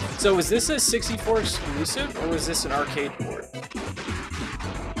 So was this a 64 exclusive, or was this an arcade port?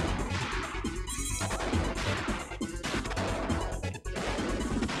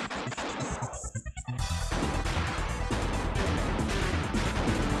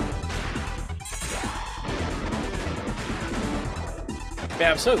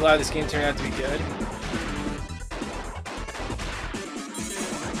 Man, I'm so glad this game turned out to be good.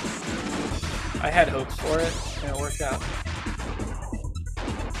 I had hopes for it, and it worked out.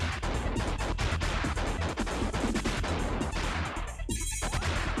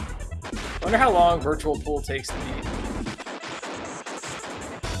 Wonder how long Virtual Pool takes to beat.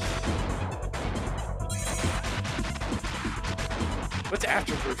 What's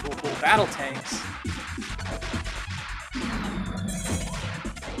after Virtual Pool? Battle Tanks.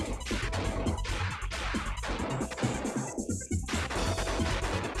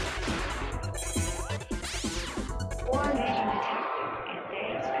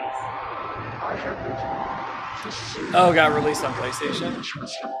 Oh, got released on PlayStation.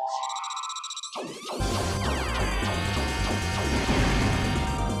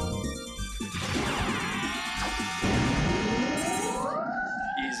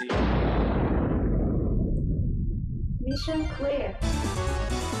 Easy. Mission clear.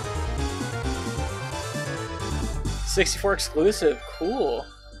 64 exclusive, cool.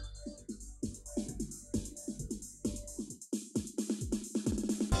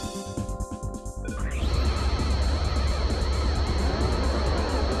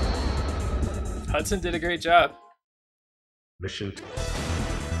 Hudson did a great job. Mission.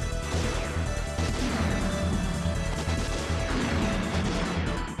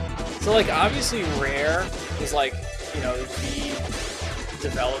 So, like, obviously Rare is, like, you know, the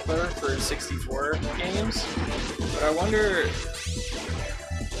developer for 64 games, but I wonder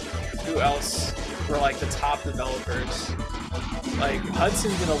who else were like the top developers. Like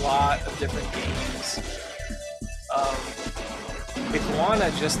Hudson did a lot of different games. Iguana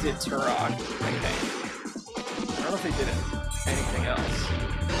just did Turok, I think. I don't know if they did anything else.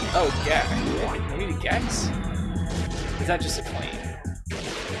 Oh, Gex. Maybe Gex? Is that just a plane?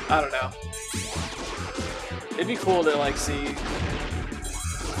 I don't know. It'd be cool to like see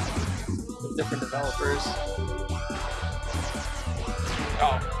the different developers.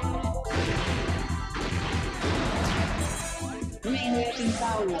 Oh. Main weapon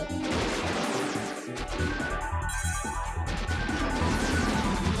power.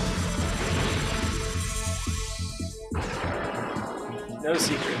 No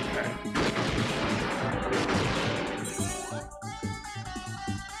secret. Right.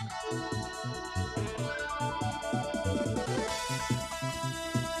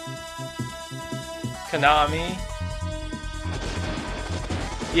 Konami.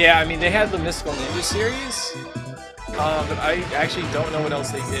 Yeah, I mean, they had the Mystical Ninja series, but I actually don't know what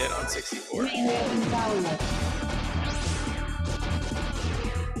else they did on 64. Main weapon power.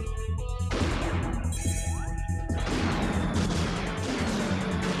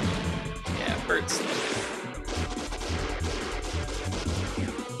 Yeah, Bert's.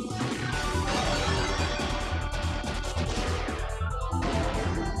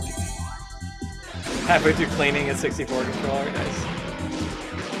 Halfway through cleaning a 64 controller, nice.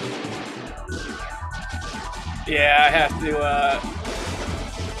 Yeah, I have to,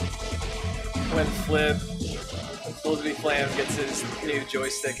 when Flippy Flam gets his new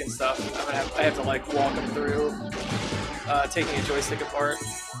joystick and stuff, I have to like walk him through taking a joystick apart.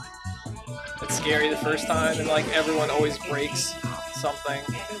 It's scary the first time, and like everyone always breaks something.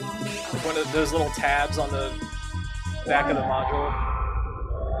 Like one of those little tabs on the back of the module.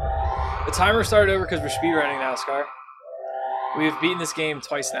 The timer started over because we're speedrunning now, Scar. We've beaten this game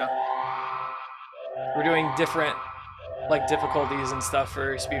twice now. We're doing different, like, difficulties and stuff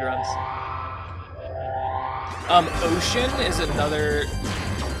for speedruns. Ocean is another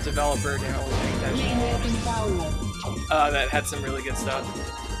developer that had some really good stuff.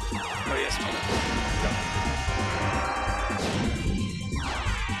 Oh yes,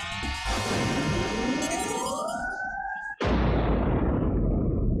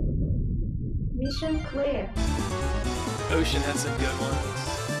 Mission clear. Ocean had some good ones.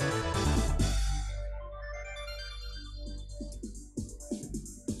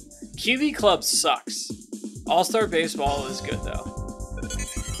 QB Club sucks. All-Star Baseball is good though.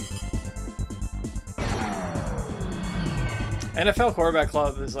 NFL Quarterback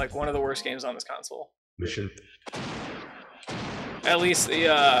Club is like one of the worst games on this console. Mission. At least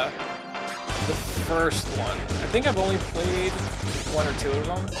the first one. I think I've only played one or two of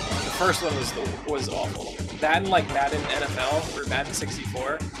them. The first one was awful. That and like Madden NFL or Madden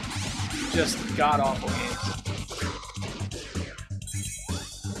 64, just god awful games.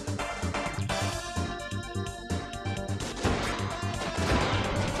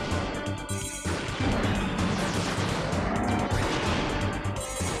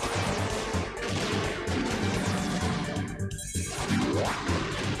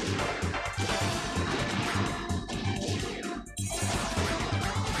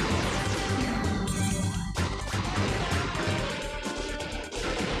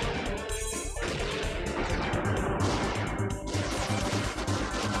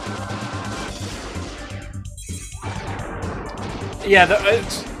 Yeah,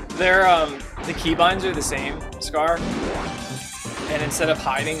 the keybinds are the same, Scar. And instead of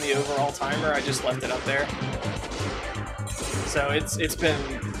hiding the overall timer, I just left it up there. So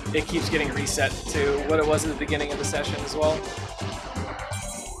it keeps getting reset to what it was at the beginning of the session as well.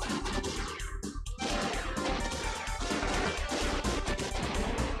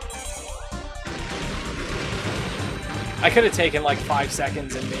 I could have taken like 5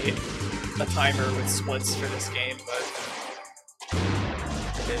 seconds and made a timer with splits for this game, but I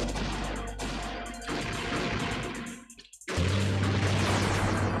didn't.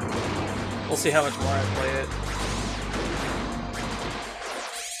 We'll see how much more I play it.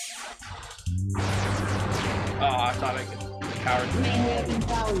 Oh, I thought I could power through.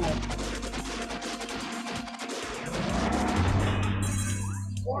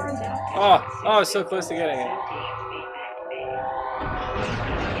 Oh, I was so close to getting it.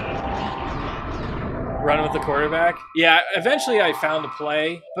 Run with the quarterback? Yeah, eventually I found a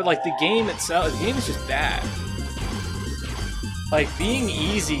play, but like the game itself, the game is just bad. Like being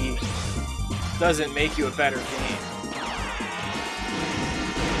easy doesn't make you a better game.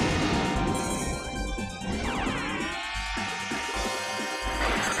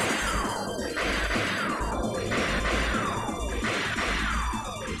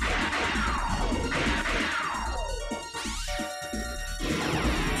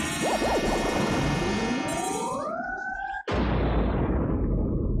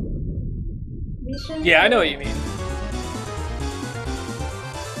 Yeah, I know what you mean.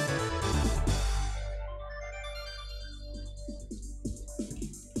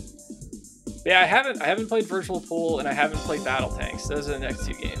 Yeah, I haven't played Virtual Pool and I haven't played Battle Tanks. Those are the next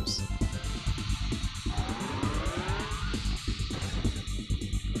two games.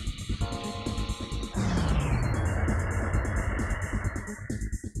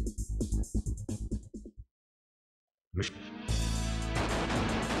 Mission.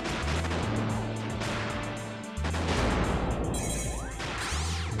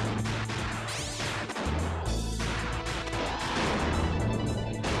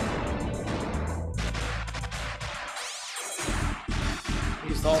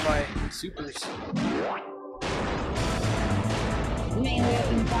 Used all my supers. Main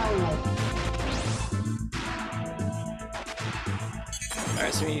weapon power.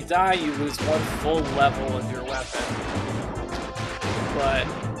 Alright, so when you die, you lose one full level of your weapon. But,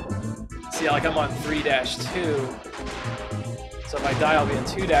 see, like I'm on 3-2. So if I die, I'll be on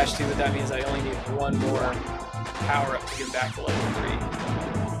 2-2, but that means I only need one more power up to get back to level 3.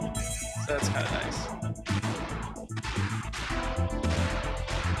 So that's kind of nice.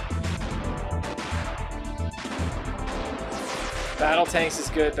 Battle Tanks is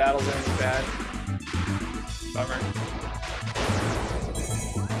good, Battle Zone is bad. Bummer.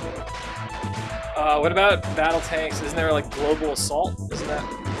 What about Battle Tanks? Isn't there like Global Assault? Isn't that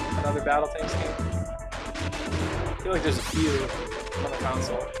another Battle Tanks game? I feel like there's a few on the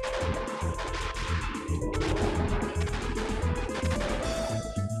console.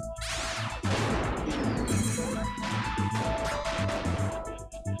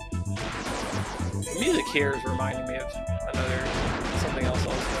 The music here is reminding me of something else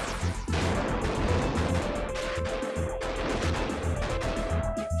also.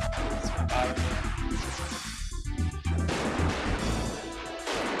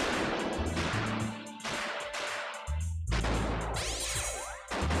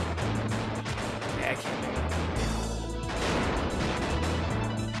 Yeah, I can't make it.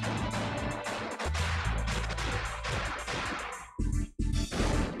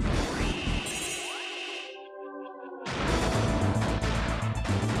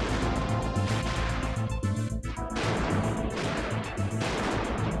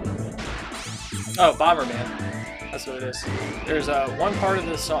 Oh, Bomberman. That's what it is. There's one part of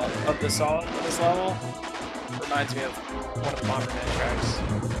the song in this level reminds me of one of the Bomberman tracks.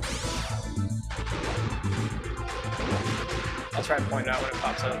 I'll try and point it out when it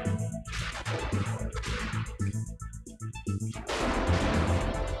pops up.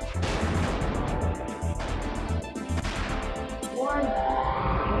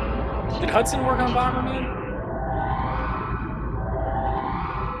 Did Hudson work on Bomberman?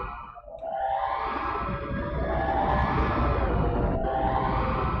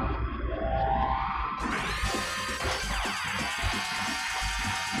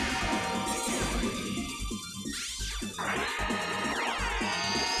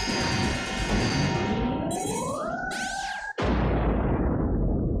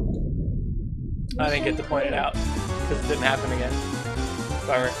 I didn't get to point it out because it didn't happen again.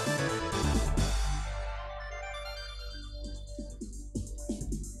 Bummer.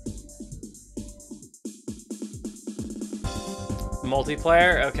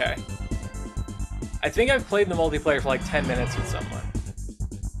 Multiplayer? Okay. I think I've played the multiplayer for like 10 minutes with someone.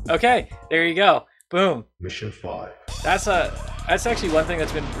 Okay, there you go. Boom. Mission 5. That's actually one thing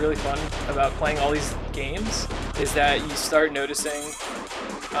that's been really fun about playing all these games is that you start noticing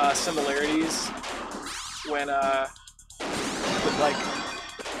similarities when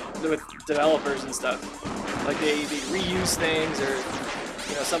with developers and stuff. Like they reuse things, or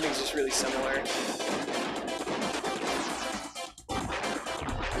you know, something's just really similar.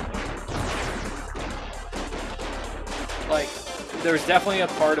 Like there was definitely a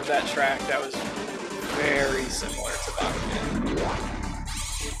part of that track that was very similar to Bomberman.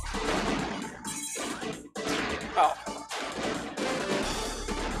 Oh.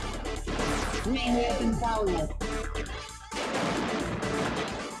 Main weapon power.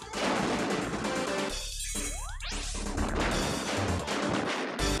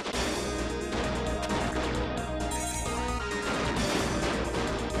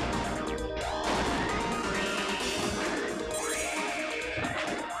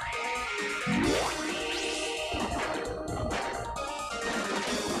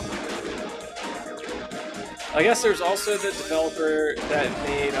 I guess there's also the developer that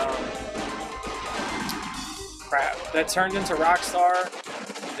made crap that turned into Rockstar.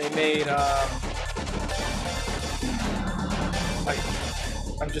 They made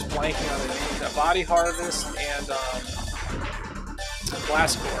I'm just blanking on the names. Body Harvest and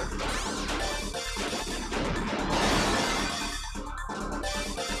Blastcore.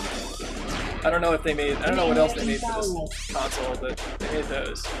 I don't know if they made. I don't know what else they made for this console, but they made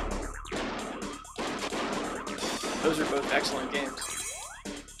those. Those are both excellent games.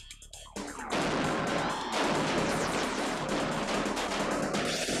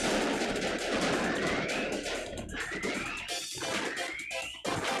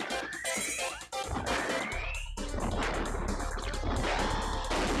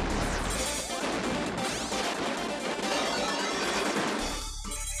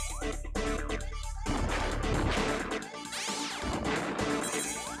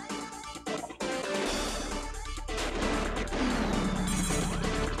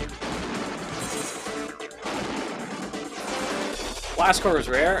 Last core was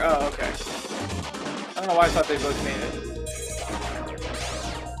rare? Oh, okay. I don't know why I thought they both made it.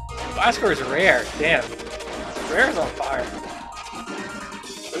 Last core is rare. Damn. Rare's on fire.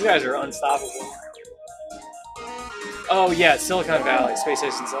 Those guys are unstoppable. Oh, yeah, Silicon Valley. Space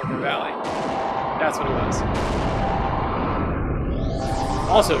Station Silicon Valley. That's what it was.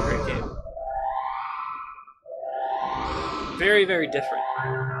 Also a great game. Very, very different.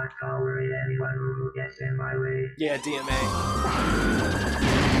 Yeah, DMA.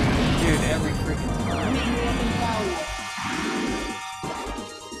 Dude, every freaking time.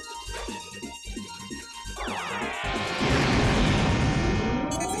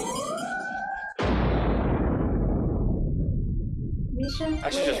 I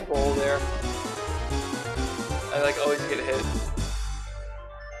should just roll there. I like always get hit.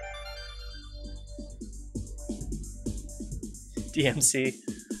 DMC.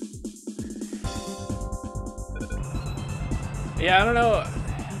 Yeah, I don't know.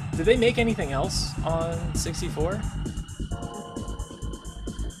 Did they make anything else on 64?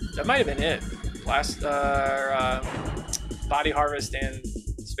 That might have been it. Last, Body Harvest and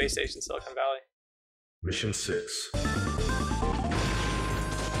Space Station Silicon Valley. Mission 6.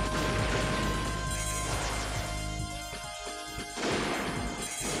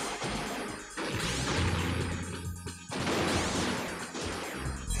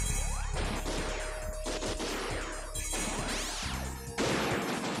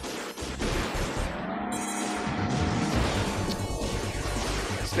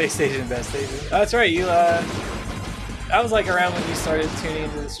 Space Station, best station. Oh, that's right. You that was like around when you started tuning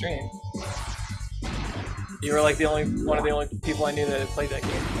into the stream. You were like one of the only people I knew that had played that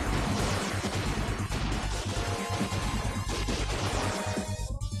game.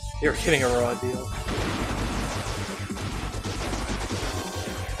 You were getting a raw deal.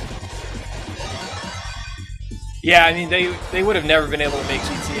 Yeah, I mean they would have never been able to make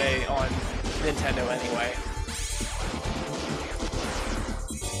GTA on Nintendo anyway.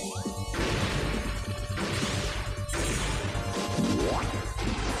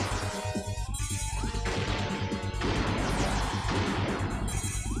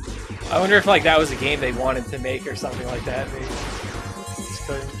 I wonder if like that was a game they wanted to make or something like that. Maybe just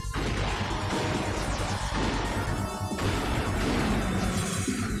couldn't.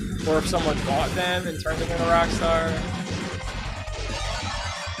 Or if someone bought them and turned them into Rockstar.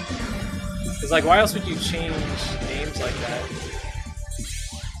 Because like, why else would you change names like that?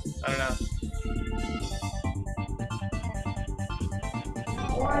 I don't know.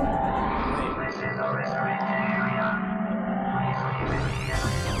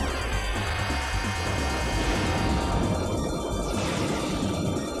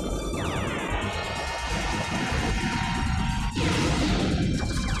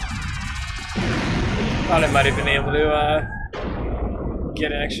 Thought I might have been able to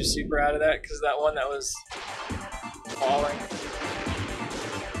get an extra super out of that because that one that was falling.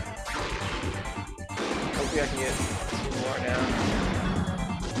 Hopefully I can get 2 more now.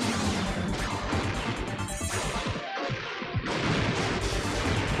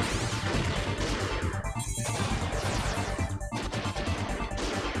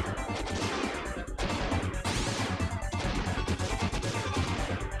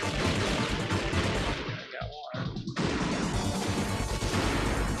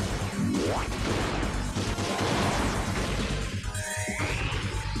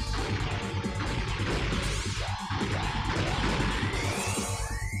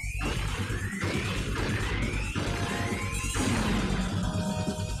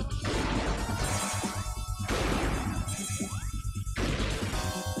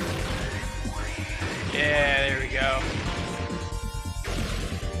 Yeah, there we go.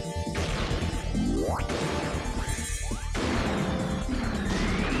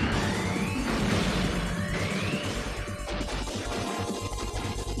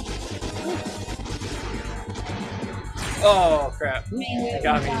 Oh crap. It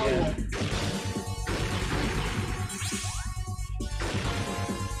got me again.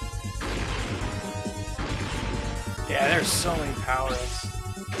 there's so many power-ups.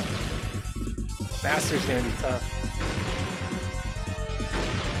 Master's gonna be tough.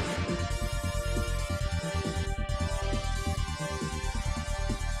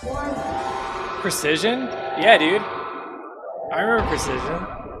 Precision? Yeah, dude. I remember Precision.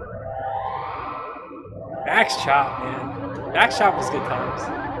 Max Chop, man. Max Chop was good times.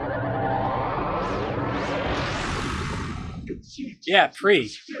 Yeah, Pre.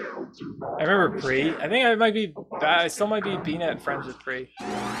 I remember Pre. I think I still might be BNet friends with Pre.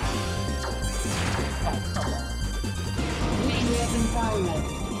 Main weapon powerless.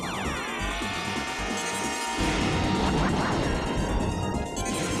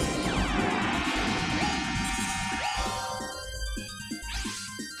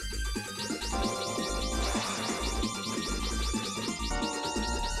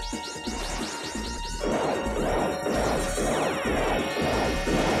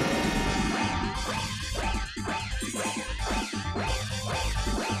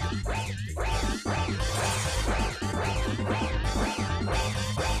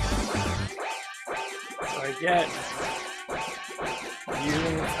 Get you.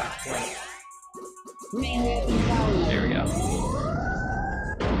 Main weapon powerless. There we go.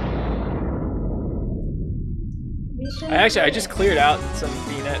 I just cleared out some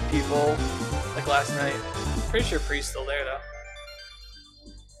VNet people like last night. Pretty sure Pre's still there though.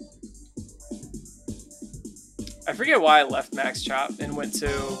 I forget why I left Max Chop and went to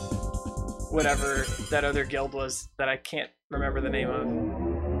whatever that other guild was that I can't remember the name of.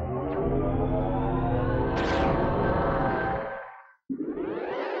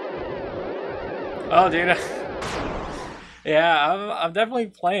 Oh, dude. Yeah, I'm definitely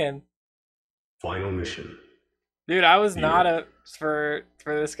playing. Final mission. Dude, I was not up for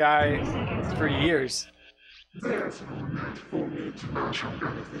this guy for years. There's no need for me to mention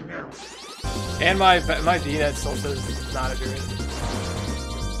anything else. And my VNet still says not a druid.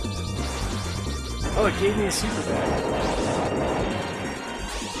 Oh, it gave me a super bag.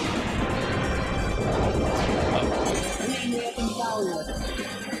 Main weapon powerless.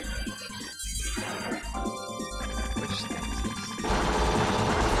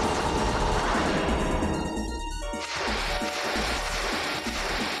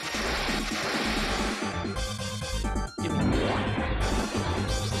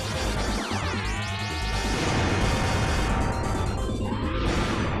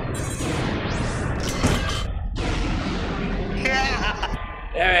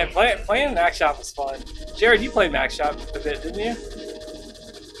 Yeah, man, playing Max Shop was fun. Jared, you played Max Shop a bit, didn't you?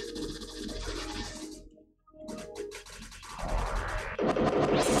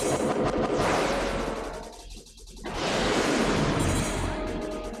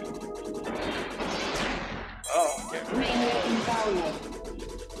 Oh, okay. Main weapon powerless.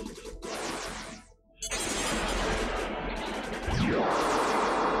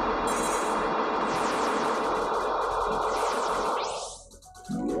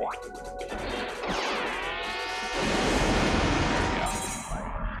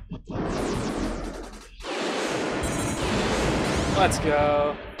 Let's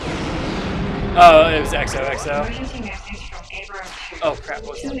go. Oh, it was XOXO. Emergency message from Abram 2. Oh crap,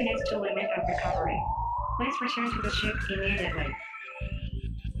 what's 2 that? minutes to limit of recovery. Please return to the ship immediately.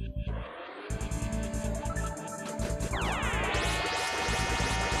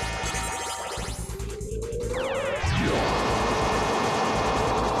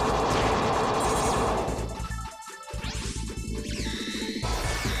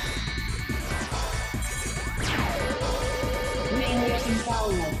 Main weapon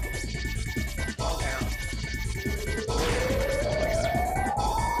powerless.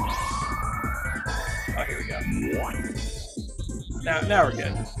 Oh, here we go. Now we're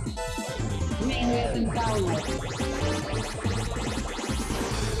good. Main weapon powerless.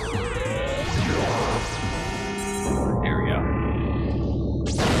 Here we go.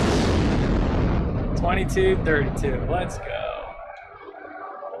 22-32. Let's go.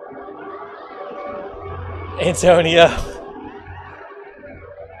 Antonio.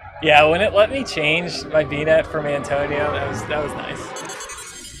 Yeah, when it let me change my VNet from Antonio, that was nice.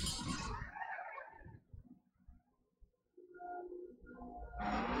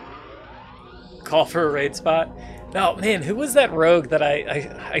 Call for a raid spot. No, man, who was that rogue that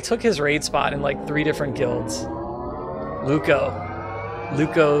I took his raid spot in like 3 different guilds?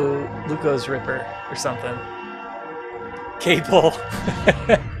 Luco's Ripper or something. Cable.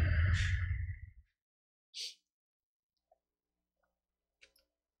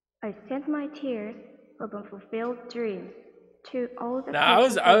 I sent my tears of unfulfilled dreams to all the No, I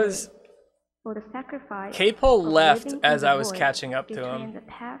was for the sacrifice. K-Pole of left living in as the I was void catching up to between him. the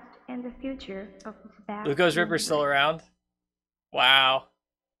past and the future of this vast Luco's Ripper's still universe. around? Wow.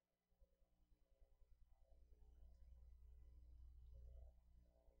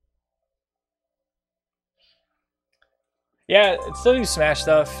 Yeah, it still do Smash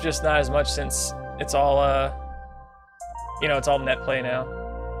stuff, just not as much since it's all, you know, it's all net play now.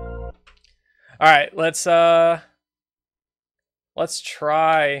 All right, let's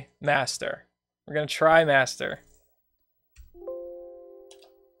try Master. We're gonna try Master.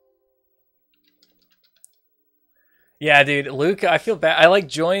 Yeah, dude, Luke, I feel bad. I like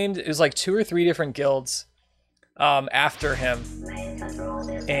joined, it was like 2 or 3 different guilds after him.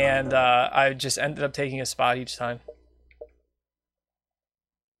 And I just ended up taking a spot each time.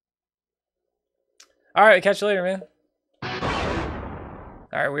 Alright, catch you later, man.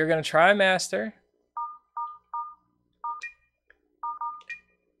 Alright, we're gonna try Master.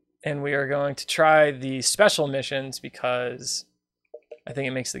 And we are going to try the special missions because I think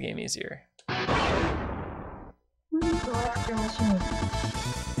it makes the game easier. Select your machine.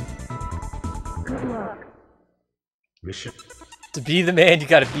 Good luck. Mission. To be the man, you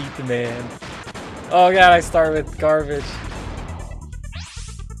gotta beat the man. Oh god, I start with garbage.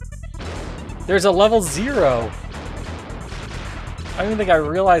 There's a level 0. I don't even think I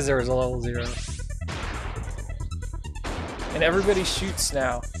realized there was a level 0. And everybody shoots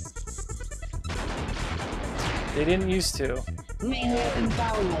now. They didn't used to. Main weapon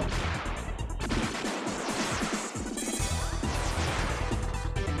download.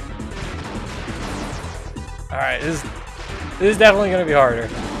 Alright, this is definitely gonna be harder.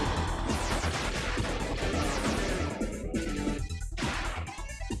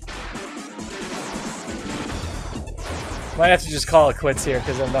 Might have to just call it quits here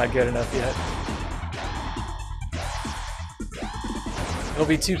because I'm not good enough yet. It'll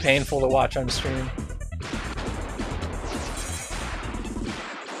be too painful to watch on stream.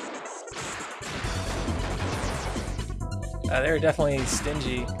 They're definitely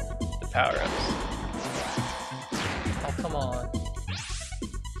stingy, the power-ups. Oh, come on.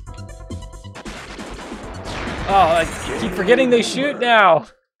 Oh, I keep forgetting they shoot now!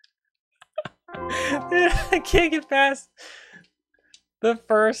 I can't get past the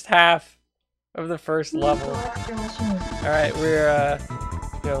first half of the first level. Alright, we're,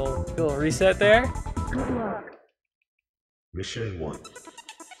 we'll reset there. Good luck. Mission 1.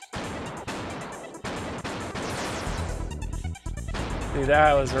 Dude,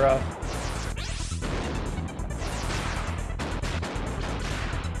 that was rough.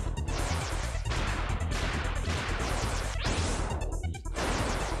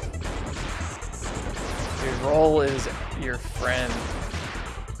 Your roll is your friend.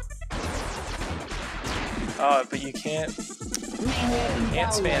 Oh, but you can't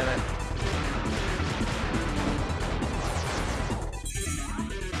spam it.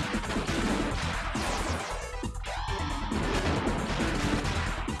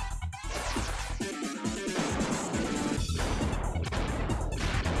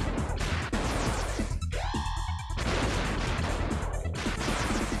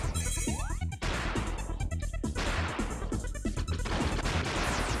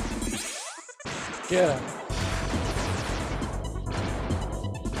 Get him.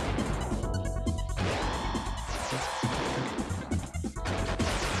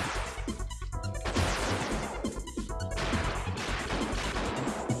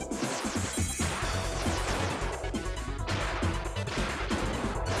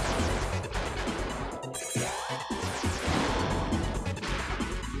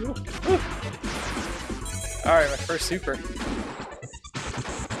 Alright, my first super.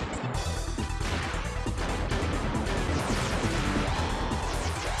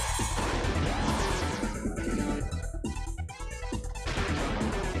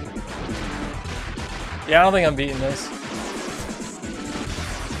 Yeah, I don't think I'm beating this.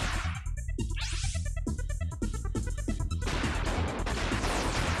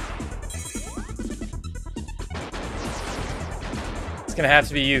 It's gonna have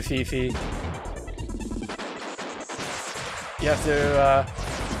to be you, Fifi. You have to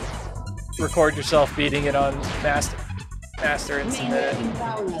record yourself beating it on Master and submit it.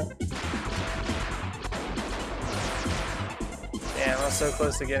 Damn, I was so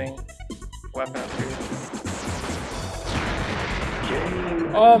close to getting weapon upgrade.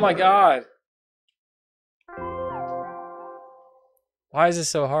 Oh my god! Why is this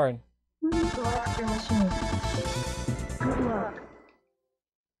so hard? Select your machine. Good luck.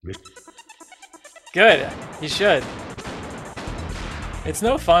 Good, you should. It's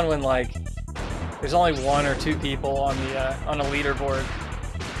no fun when like there's only 1 or 2 people on the on a leaderboard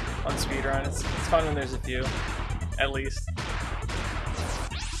on speedrun. It's fun when there's a few, at least.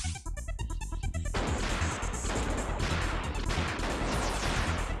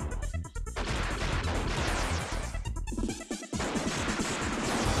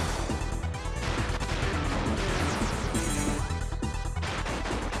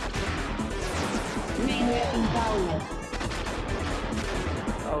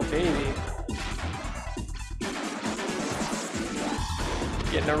 Oh, baby.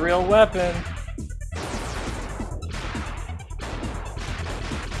 Getting a real weapon.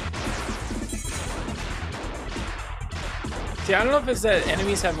 See, I don't know if it's that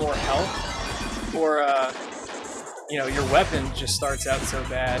enemies have more health, or, you know, your weapon just starts out so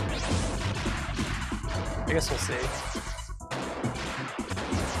bad. I guess we'll see.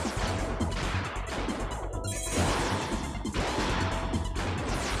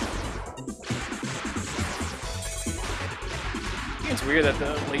 I think it's weird that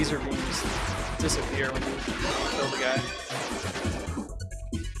the laser beams disappear when you kill the guy.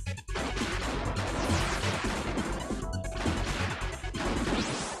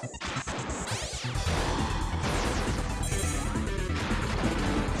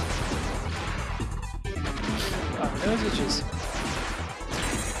 Nose itches.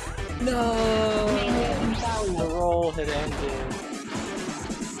 No! The roll had ended.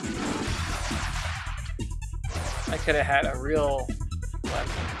 I could have had a real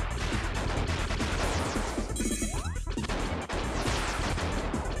weapon.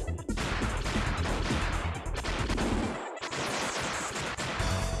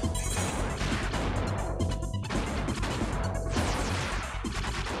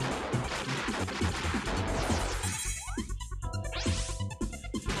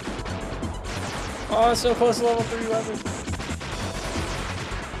 Oh, so close to level 3 weapon.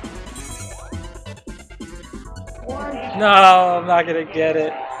 No, I'm not gonna get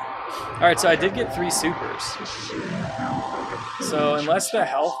it. Alright, so I did get 3 supers. So unless the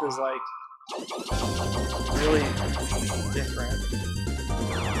health is like really different.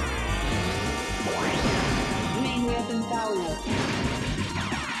 Main weapon power.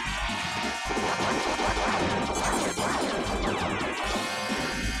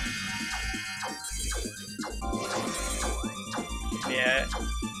 Yeah,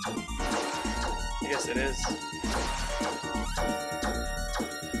 I guess it is.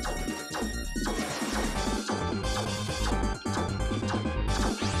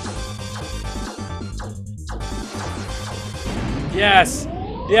 Yes!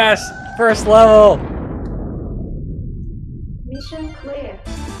 Yes! First level! Mission clear.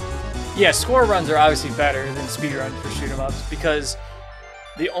 Yeah, score runs are obviously better than speedruns for shoot 'em ups because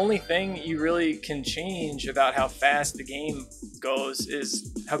the only thing you really can change about how fast the game goes is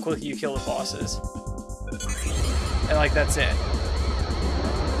how quickly you kill the bosses. And like, that's it.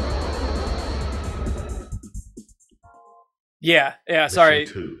 Yeah, sorry,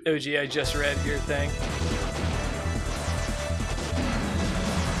 OG, I just read your thing.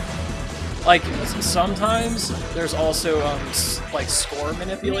 Like, sometimes there's also, like, score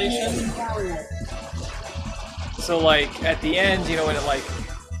manipulation. So, like, at the end, you know, when it, like,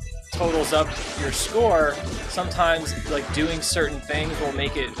 totals up your score, sometimes, like, doing certain things will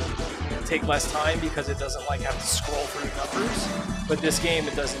make it take less time because it doesn't, like, have to scroll through numbers. But this game,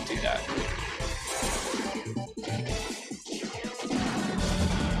 it doesn't do that.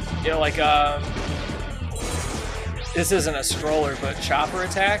 You know, like, this isn't a scroller, but Chopper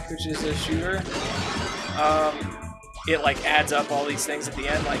Attack, which is a shooter, it like adds up all these things at the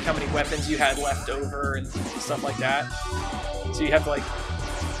end, like how many weapons you had left over and stuff like that. So you have to like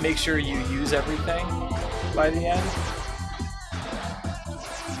make sure you use everything by the end,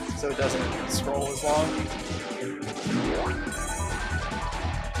 so it doesn't scroll as long.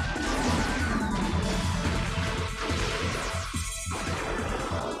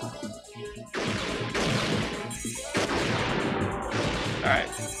 Alright.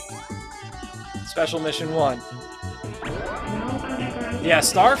 Special Mission 1. Yeah,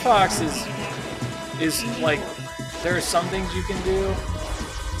 Star Fox is like, there are some things you can do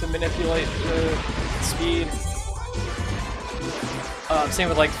to manipulate the speed. Same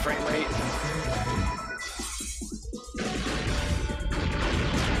with like frame rate.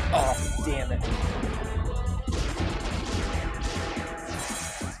 Oh, damn it.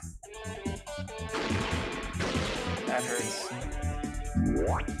 That hurts.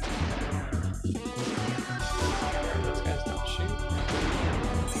 Those guys don't shoot.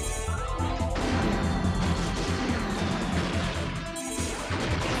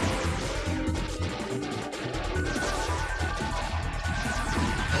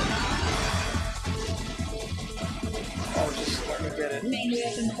 Oh, just let me get it.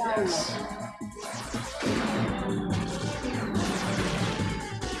 Yes.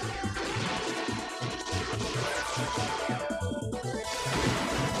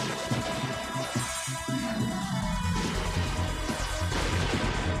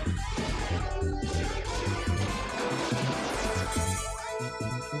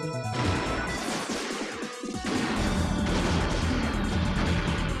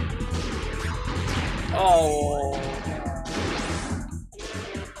 Oh.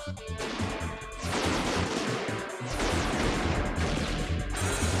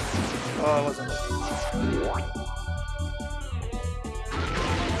 Oh, it wasn't.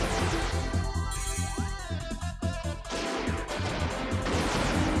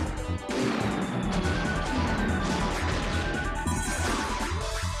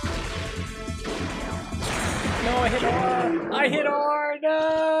 No, I hit R. I hit R.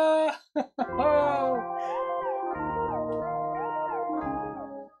 No.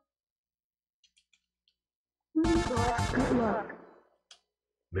 Good luck.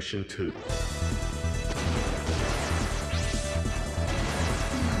 Mission 2.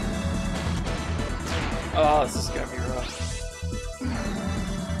 Oh, this is gonna be rough.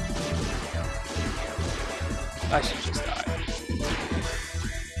 I should just die.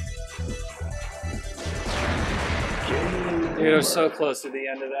 Dude, I was so close to the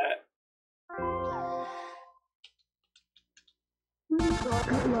end of that.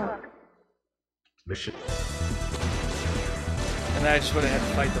 Good luck. Mission. And then I just would have had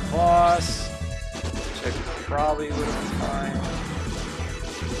to fight the boss, which I probably would have been fine.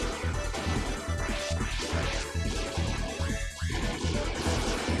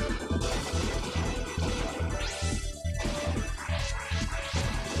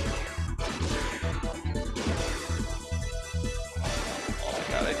 Oh my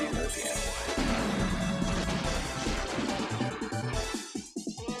god, I do know the end.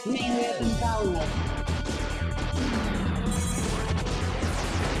 Main weapon power.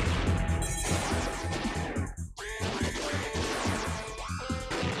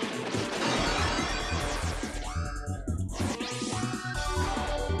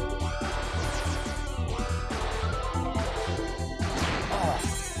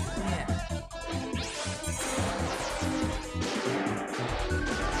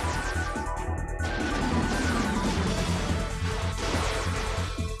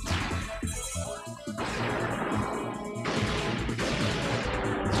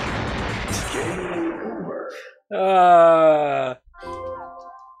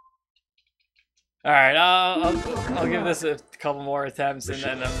 Alright, I'll give this a couple more attempts and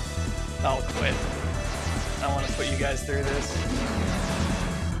then I'll quit. I want to put you guys through this.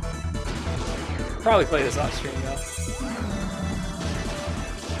 Probably play this off stream though.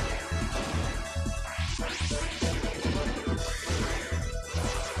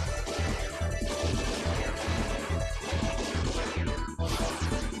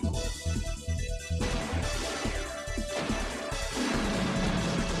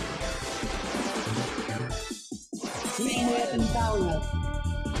 Main weapon power.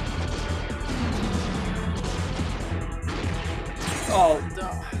 Oh,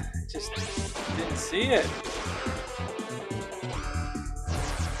 just didn't see it.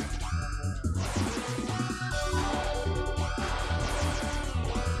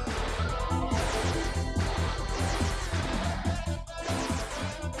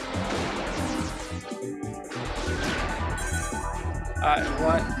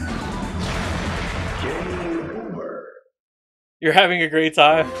 What? Game over. You're having a great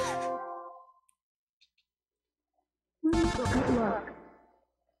time. Good luck.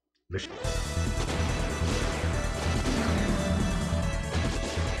 Mission.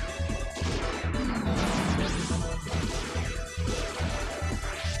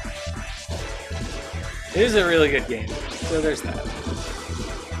 It is a really good game, so there's that.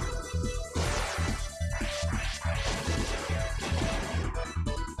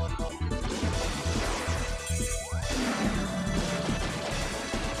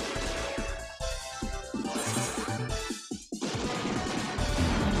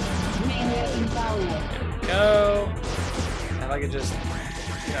 Main weapon power. Go. If I could just,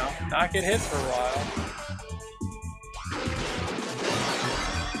 you know, not get hit for a while.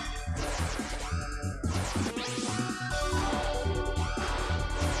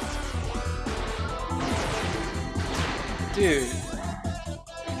 Dude.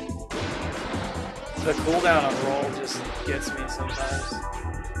 The cooldown on roll just gets me sometimes.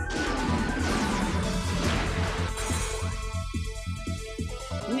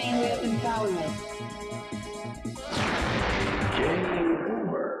 Main weapon power. Game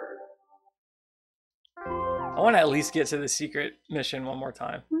over. I want to at least get to the secret mission one more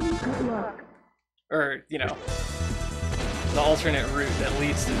time. Good luck. Or, you know, the alternate route that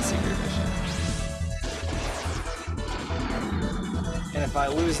leads to the secret mission. And if I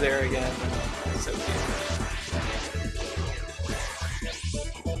lose there again, so be it.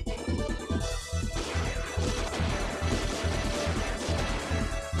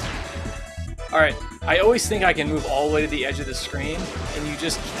 Alright, I always think I can move all the way to the edge of the screen, and you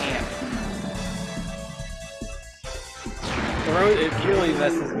just can't. it really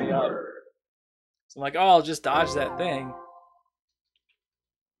messes me up. So I'm like, oh, I'll just dodge that thing.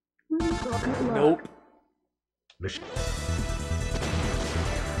 Nope. Mission.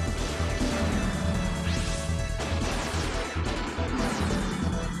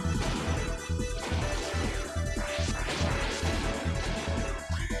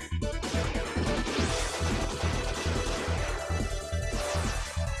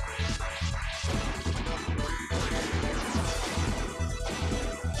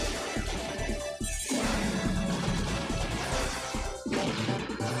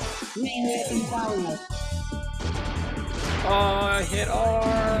 Main weapon power. Oh, I hit R.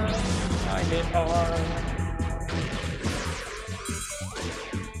 I hit R.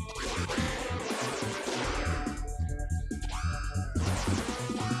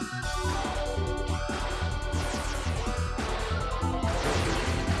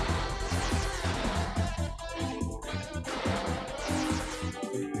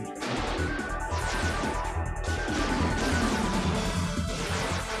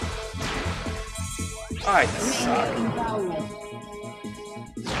 I Main suck. weapon power.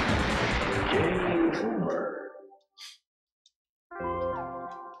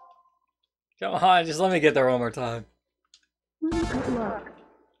 Come on, just let me get there one more time. Good luck.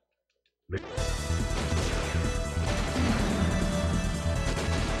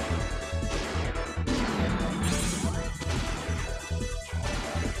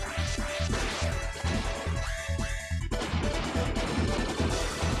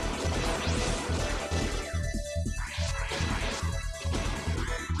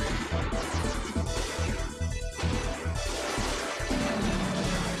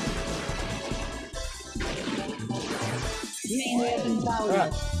 Main weapon power. Ah.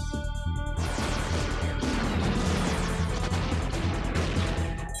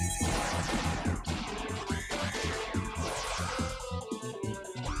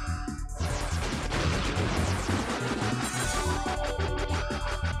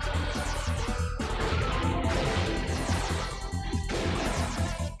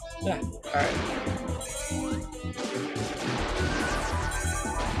 Yeah, alright.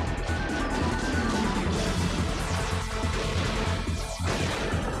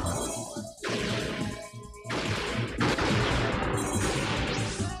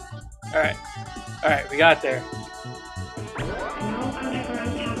 Alright. Alright, we got there. No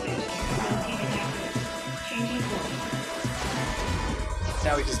underground passage located after. Changing course.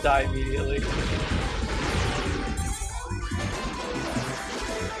 Now we just die immediately.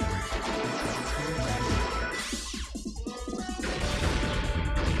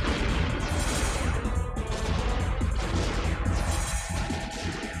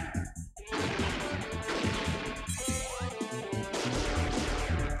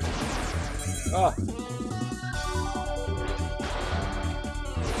 Oh.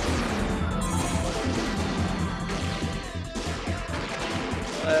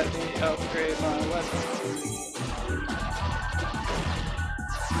 Let me upgrade my weapon.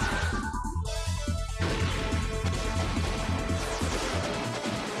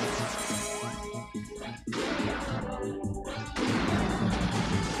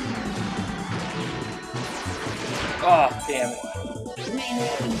 Oh, damn it. Main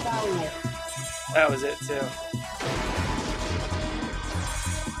weapon power. That was it, too.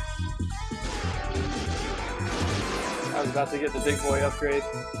 I was about to get the big boy upgrade.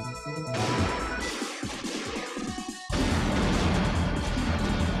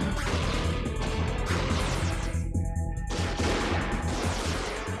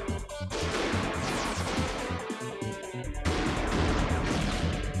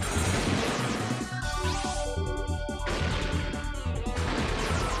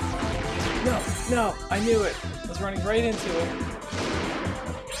 No, I knew it. I was running right into it.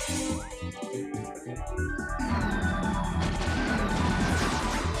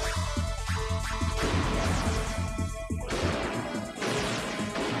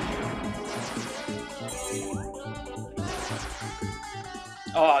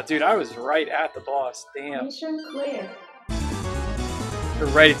 Oh, dude, I was right at the boss. Damn. Mission clear. Or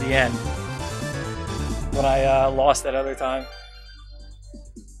right at the end. When I lost that other time.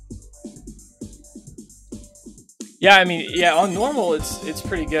 Yeah, I mean, yeah, on normal it's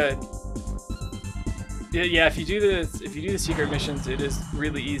pretty good. Yeah, if you do the secret missions, it is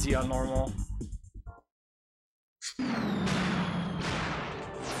really easy on normal.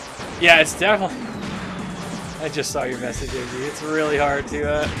 Yeah, it's definitely. I just saw your message, Izzy. It's really hard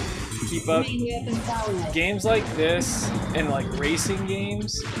to keep up. Main weapon power. Games like this and like racing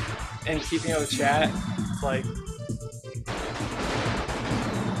games and keeping up with chat, it's like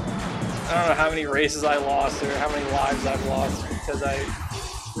I don't know how many races I lost or how many lives I've lost because I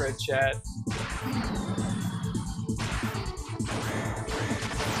read chat.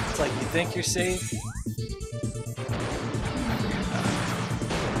 It's like, you think you're safe?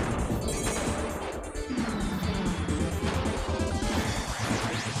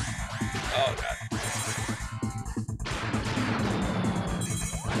 Oh god.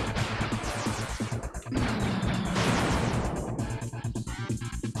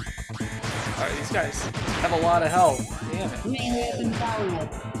 Alright, these guys have a lot of health. Damn it. Main weapon powered.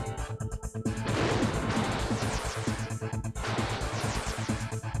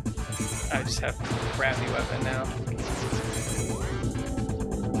 I just have a crappy weapon now.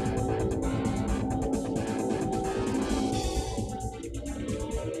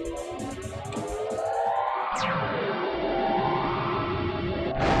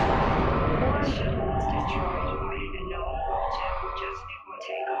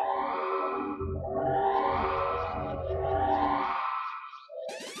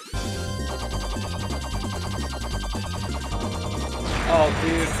 Oh,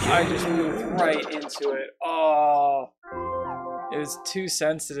 dude, I just moved right into it. Oh, it was too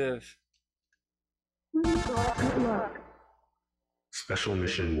sensitive. Special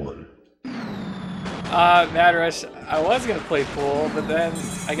Mission 1. Mad Rush, I was gonna play pool, but then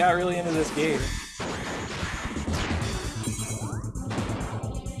I got really into this game.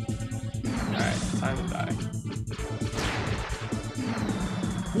 Alright, time to die.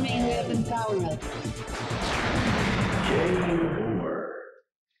 Main weapon powered. Game over.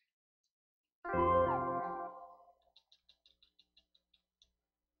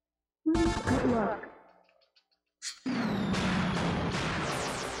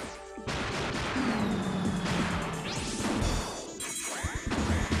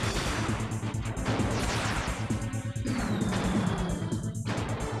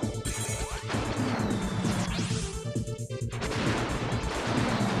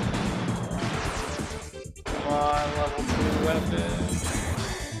 Come on, level 2 weapon.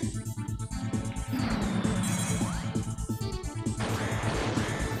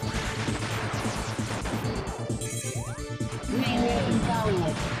 Main weapon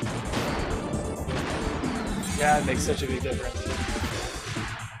powered. Yeah, it makes such a big difference.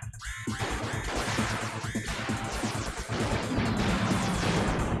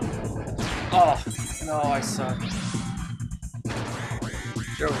 Oh, no, I suck.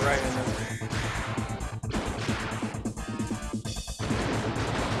 Drove right into it.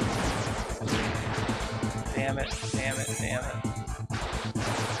 Damn it, damn it, damn it.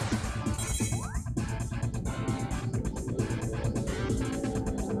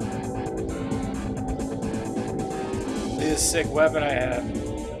 Look at this sick weapon I have.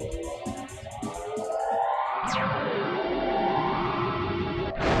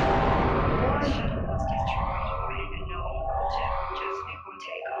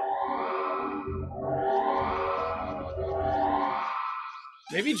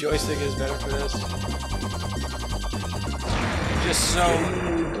 Maybe joystick is better for this. Just so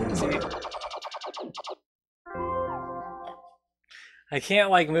easy. I can't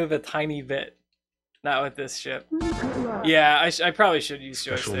like move a tiny bit. Not with this ship. Yeah, I probably should use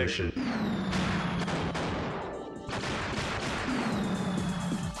Special joystick. Mission.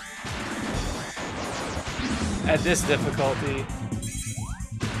 At this difficulty,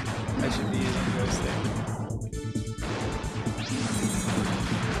 I should be using joystick.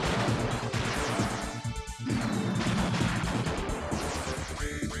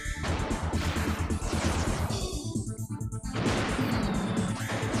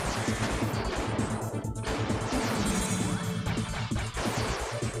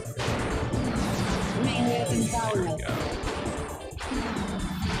 Main weapon powered. Go.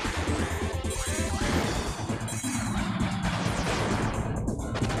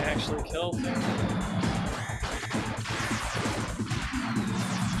 Actually killed him.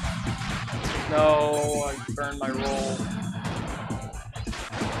 No, I burned my roll.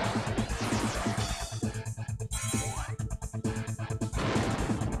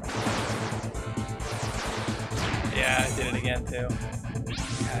 Yeah, I did it again too.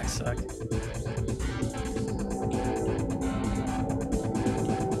 Yeah, I suck.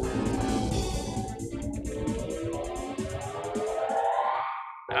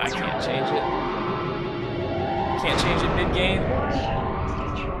 I can't change it. Can't change it mid-game.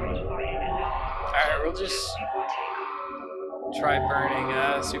 Alright, we'll just try burning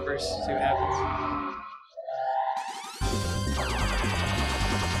supers, see what happens.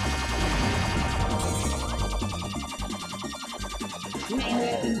 Main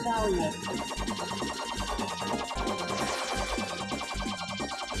weapon powered.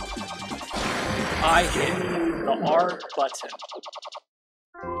 I hit the R button.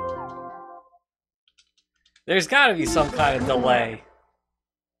 There's gotta be some kind of delay.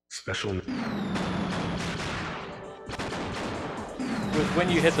 Special. With when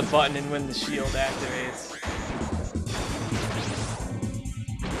you hit the button and when the shield activates.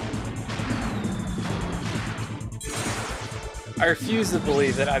 I refuse to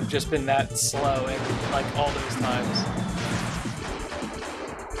believe that I've just been that slow like all those times.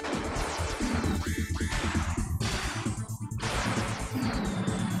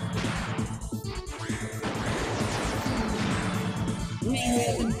 Main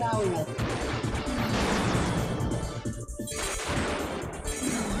weapon powerless.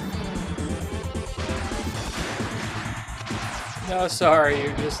 No, sorry,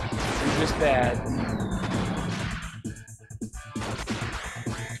 you're just bad.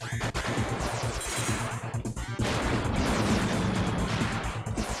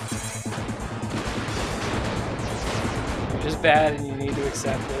 You're just bad and you need to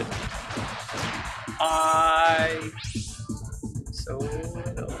accept it. So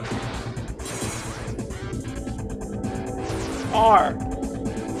annoying. R.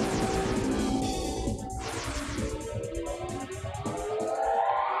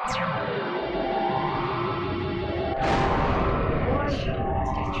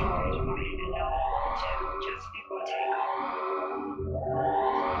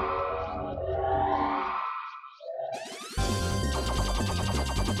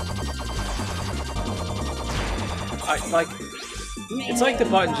 It's like the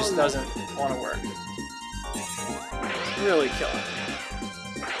button just doesn't want to work. It's really killing me.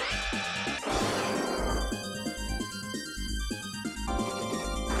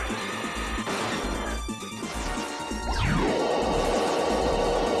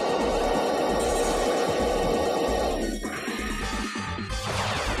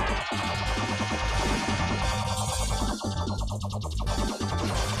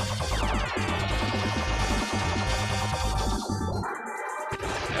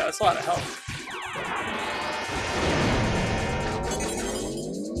 Yeah, that's a lot of help.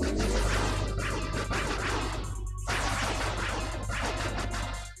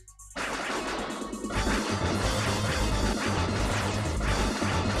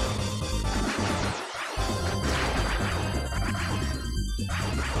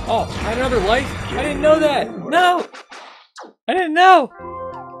 Oh, I had another life? I didn't know that! No! I didn't know!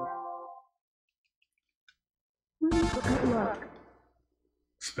 Good luck.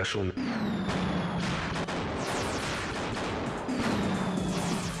 Special.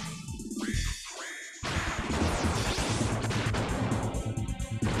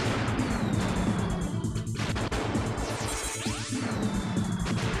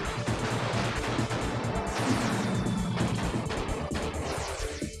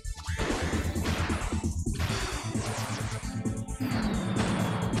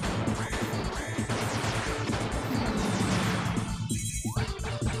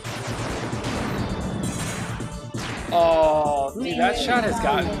 Oh, dude, that shot has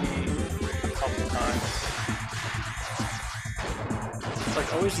gotten me a couple times. It's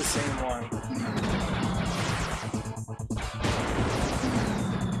like always the same one.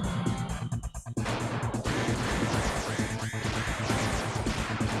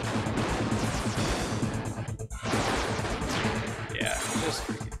 Yeah, just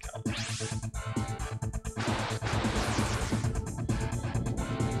freaking kill me.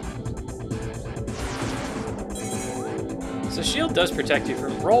 So shield does protect you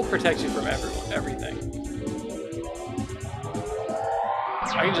from roll protects you from everything.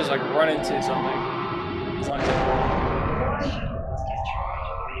 I can just like run into something as long as I roll.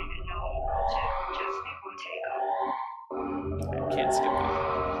 I can't skip that.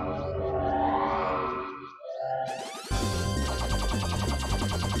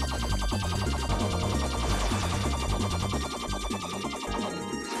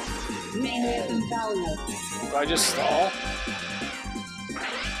 Main weapon powerless. Do I just stall?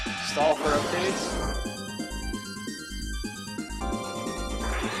 Stall for updates?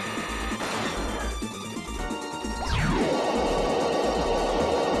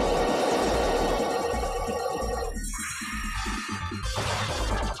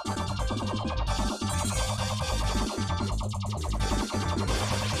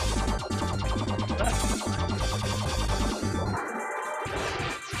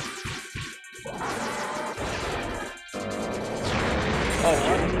 Oh,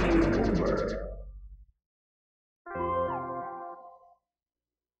 what?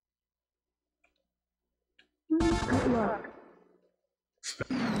 Good luck.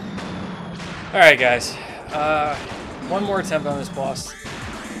 Alright guys, one more attempt on this boss.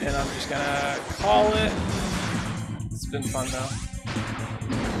 and I'm just gonna call it. It's been fun though.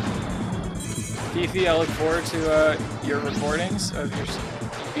 Fifi, I look forward to your recordings of your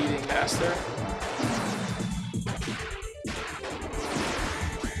beating Master.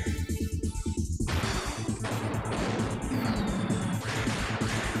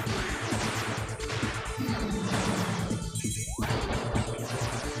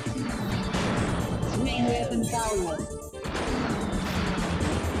 Main weapon powerless.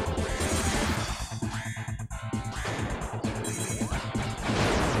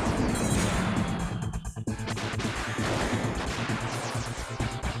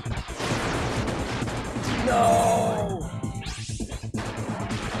 No!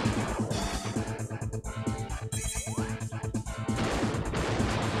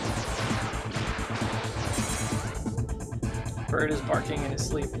 Bird is barking in his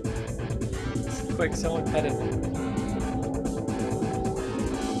sleep. Quick, someone pet it.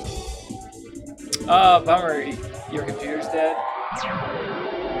 Oh, bummer. Your computer's dead.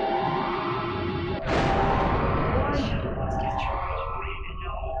 Ship was destroyed by an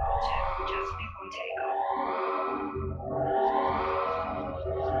unknown object just before takeoff.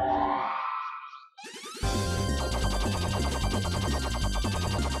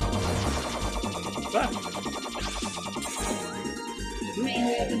 Ah. Main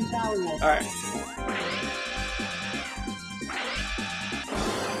weapon powerless. Alright.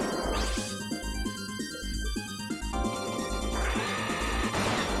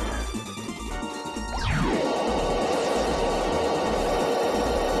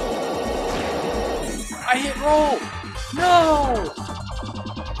 I hit roll! No!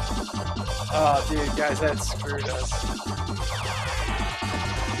 Oh, dude, guys, that screwed us.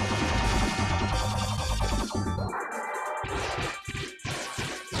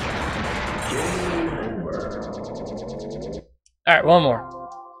 Alright, one more.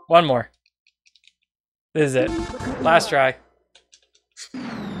 One more. This is it. Last try.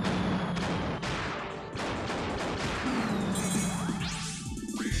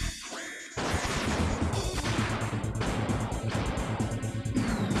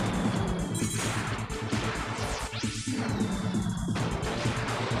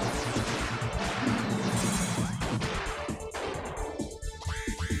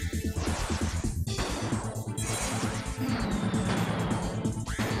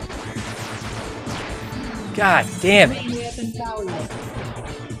 God damn it. Main weapon powerless.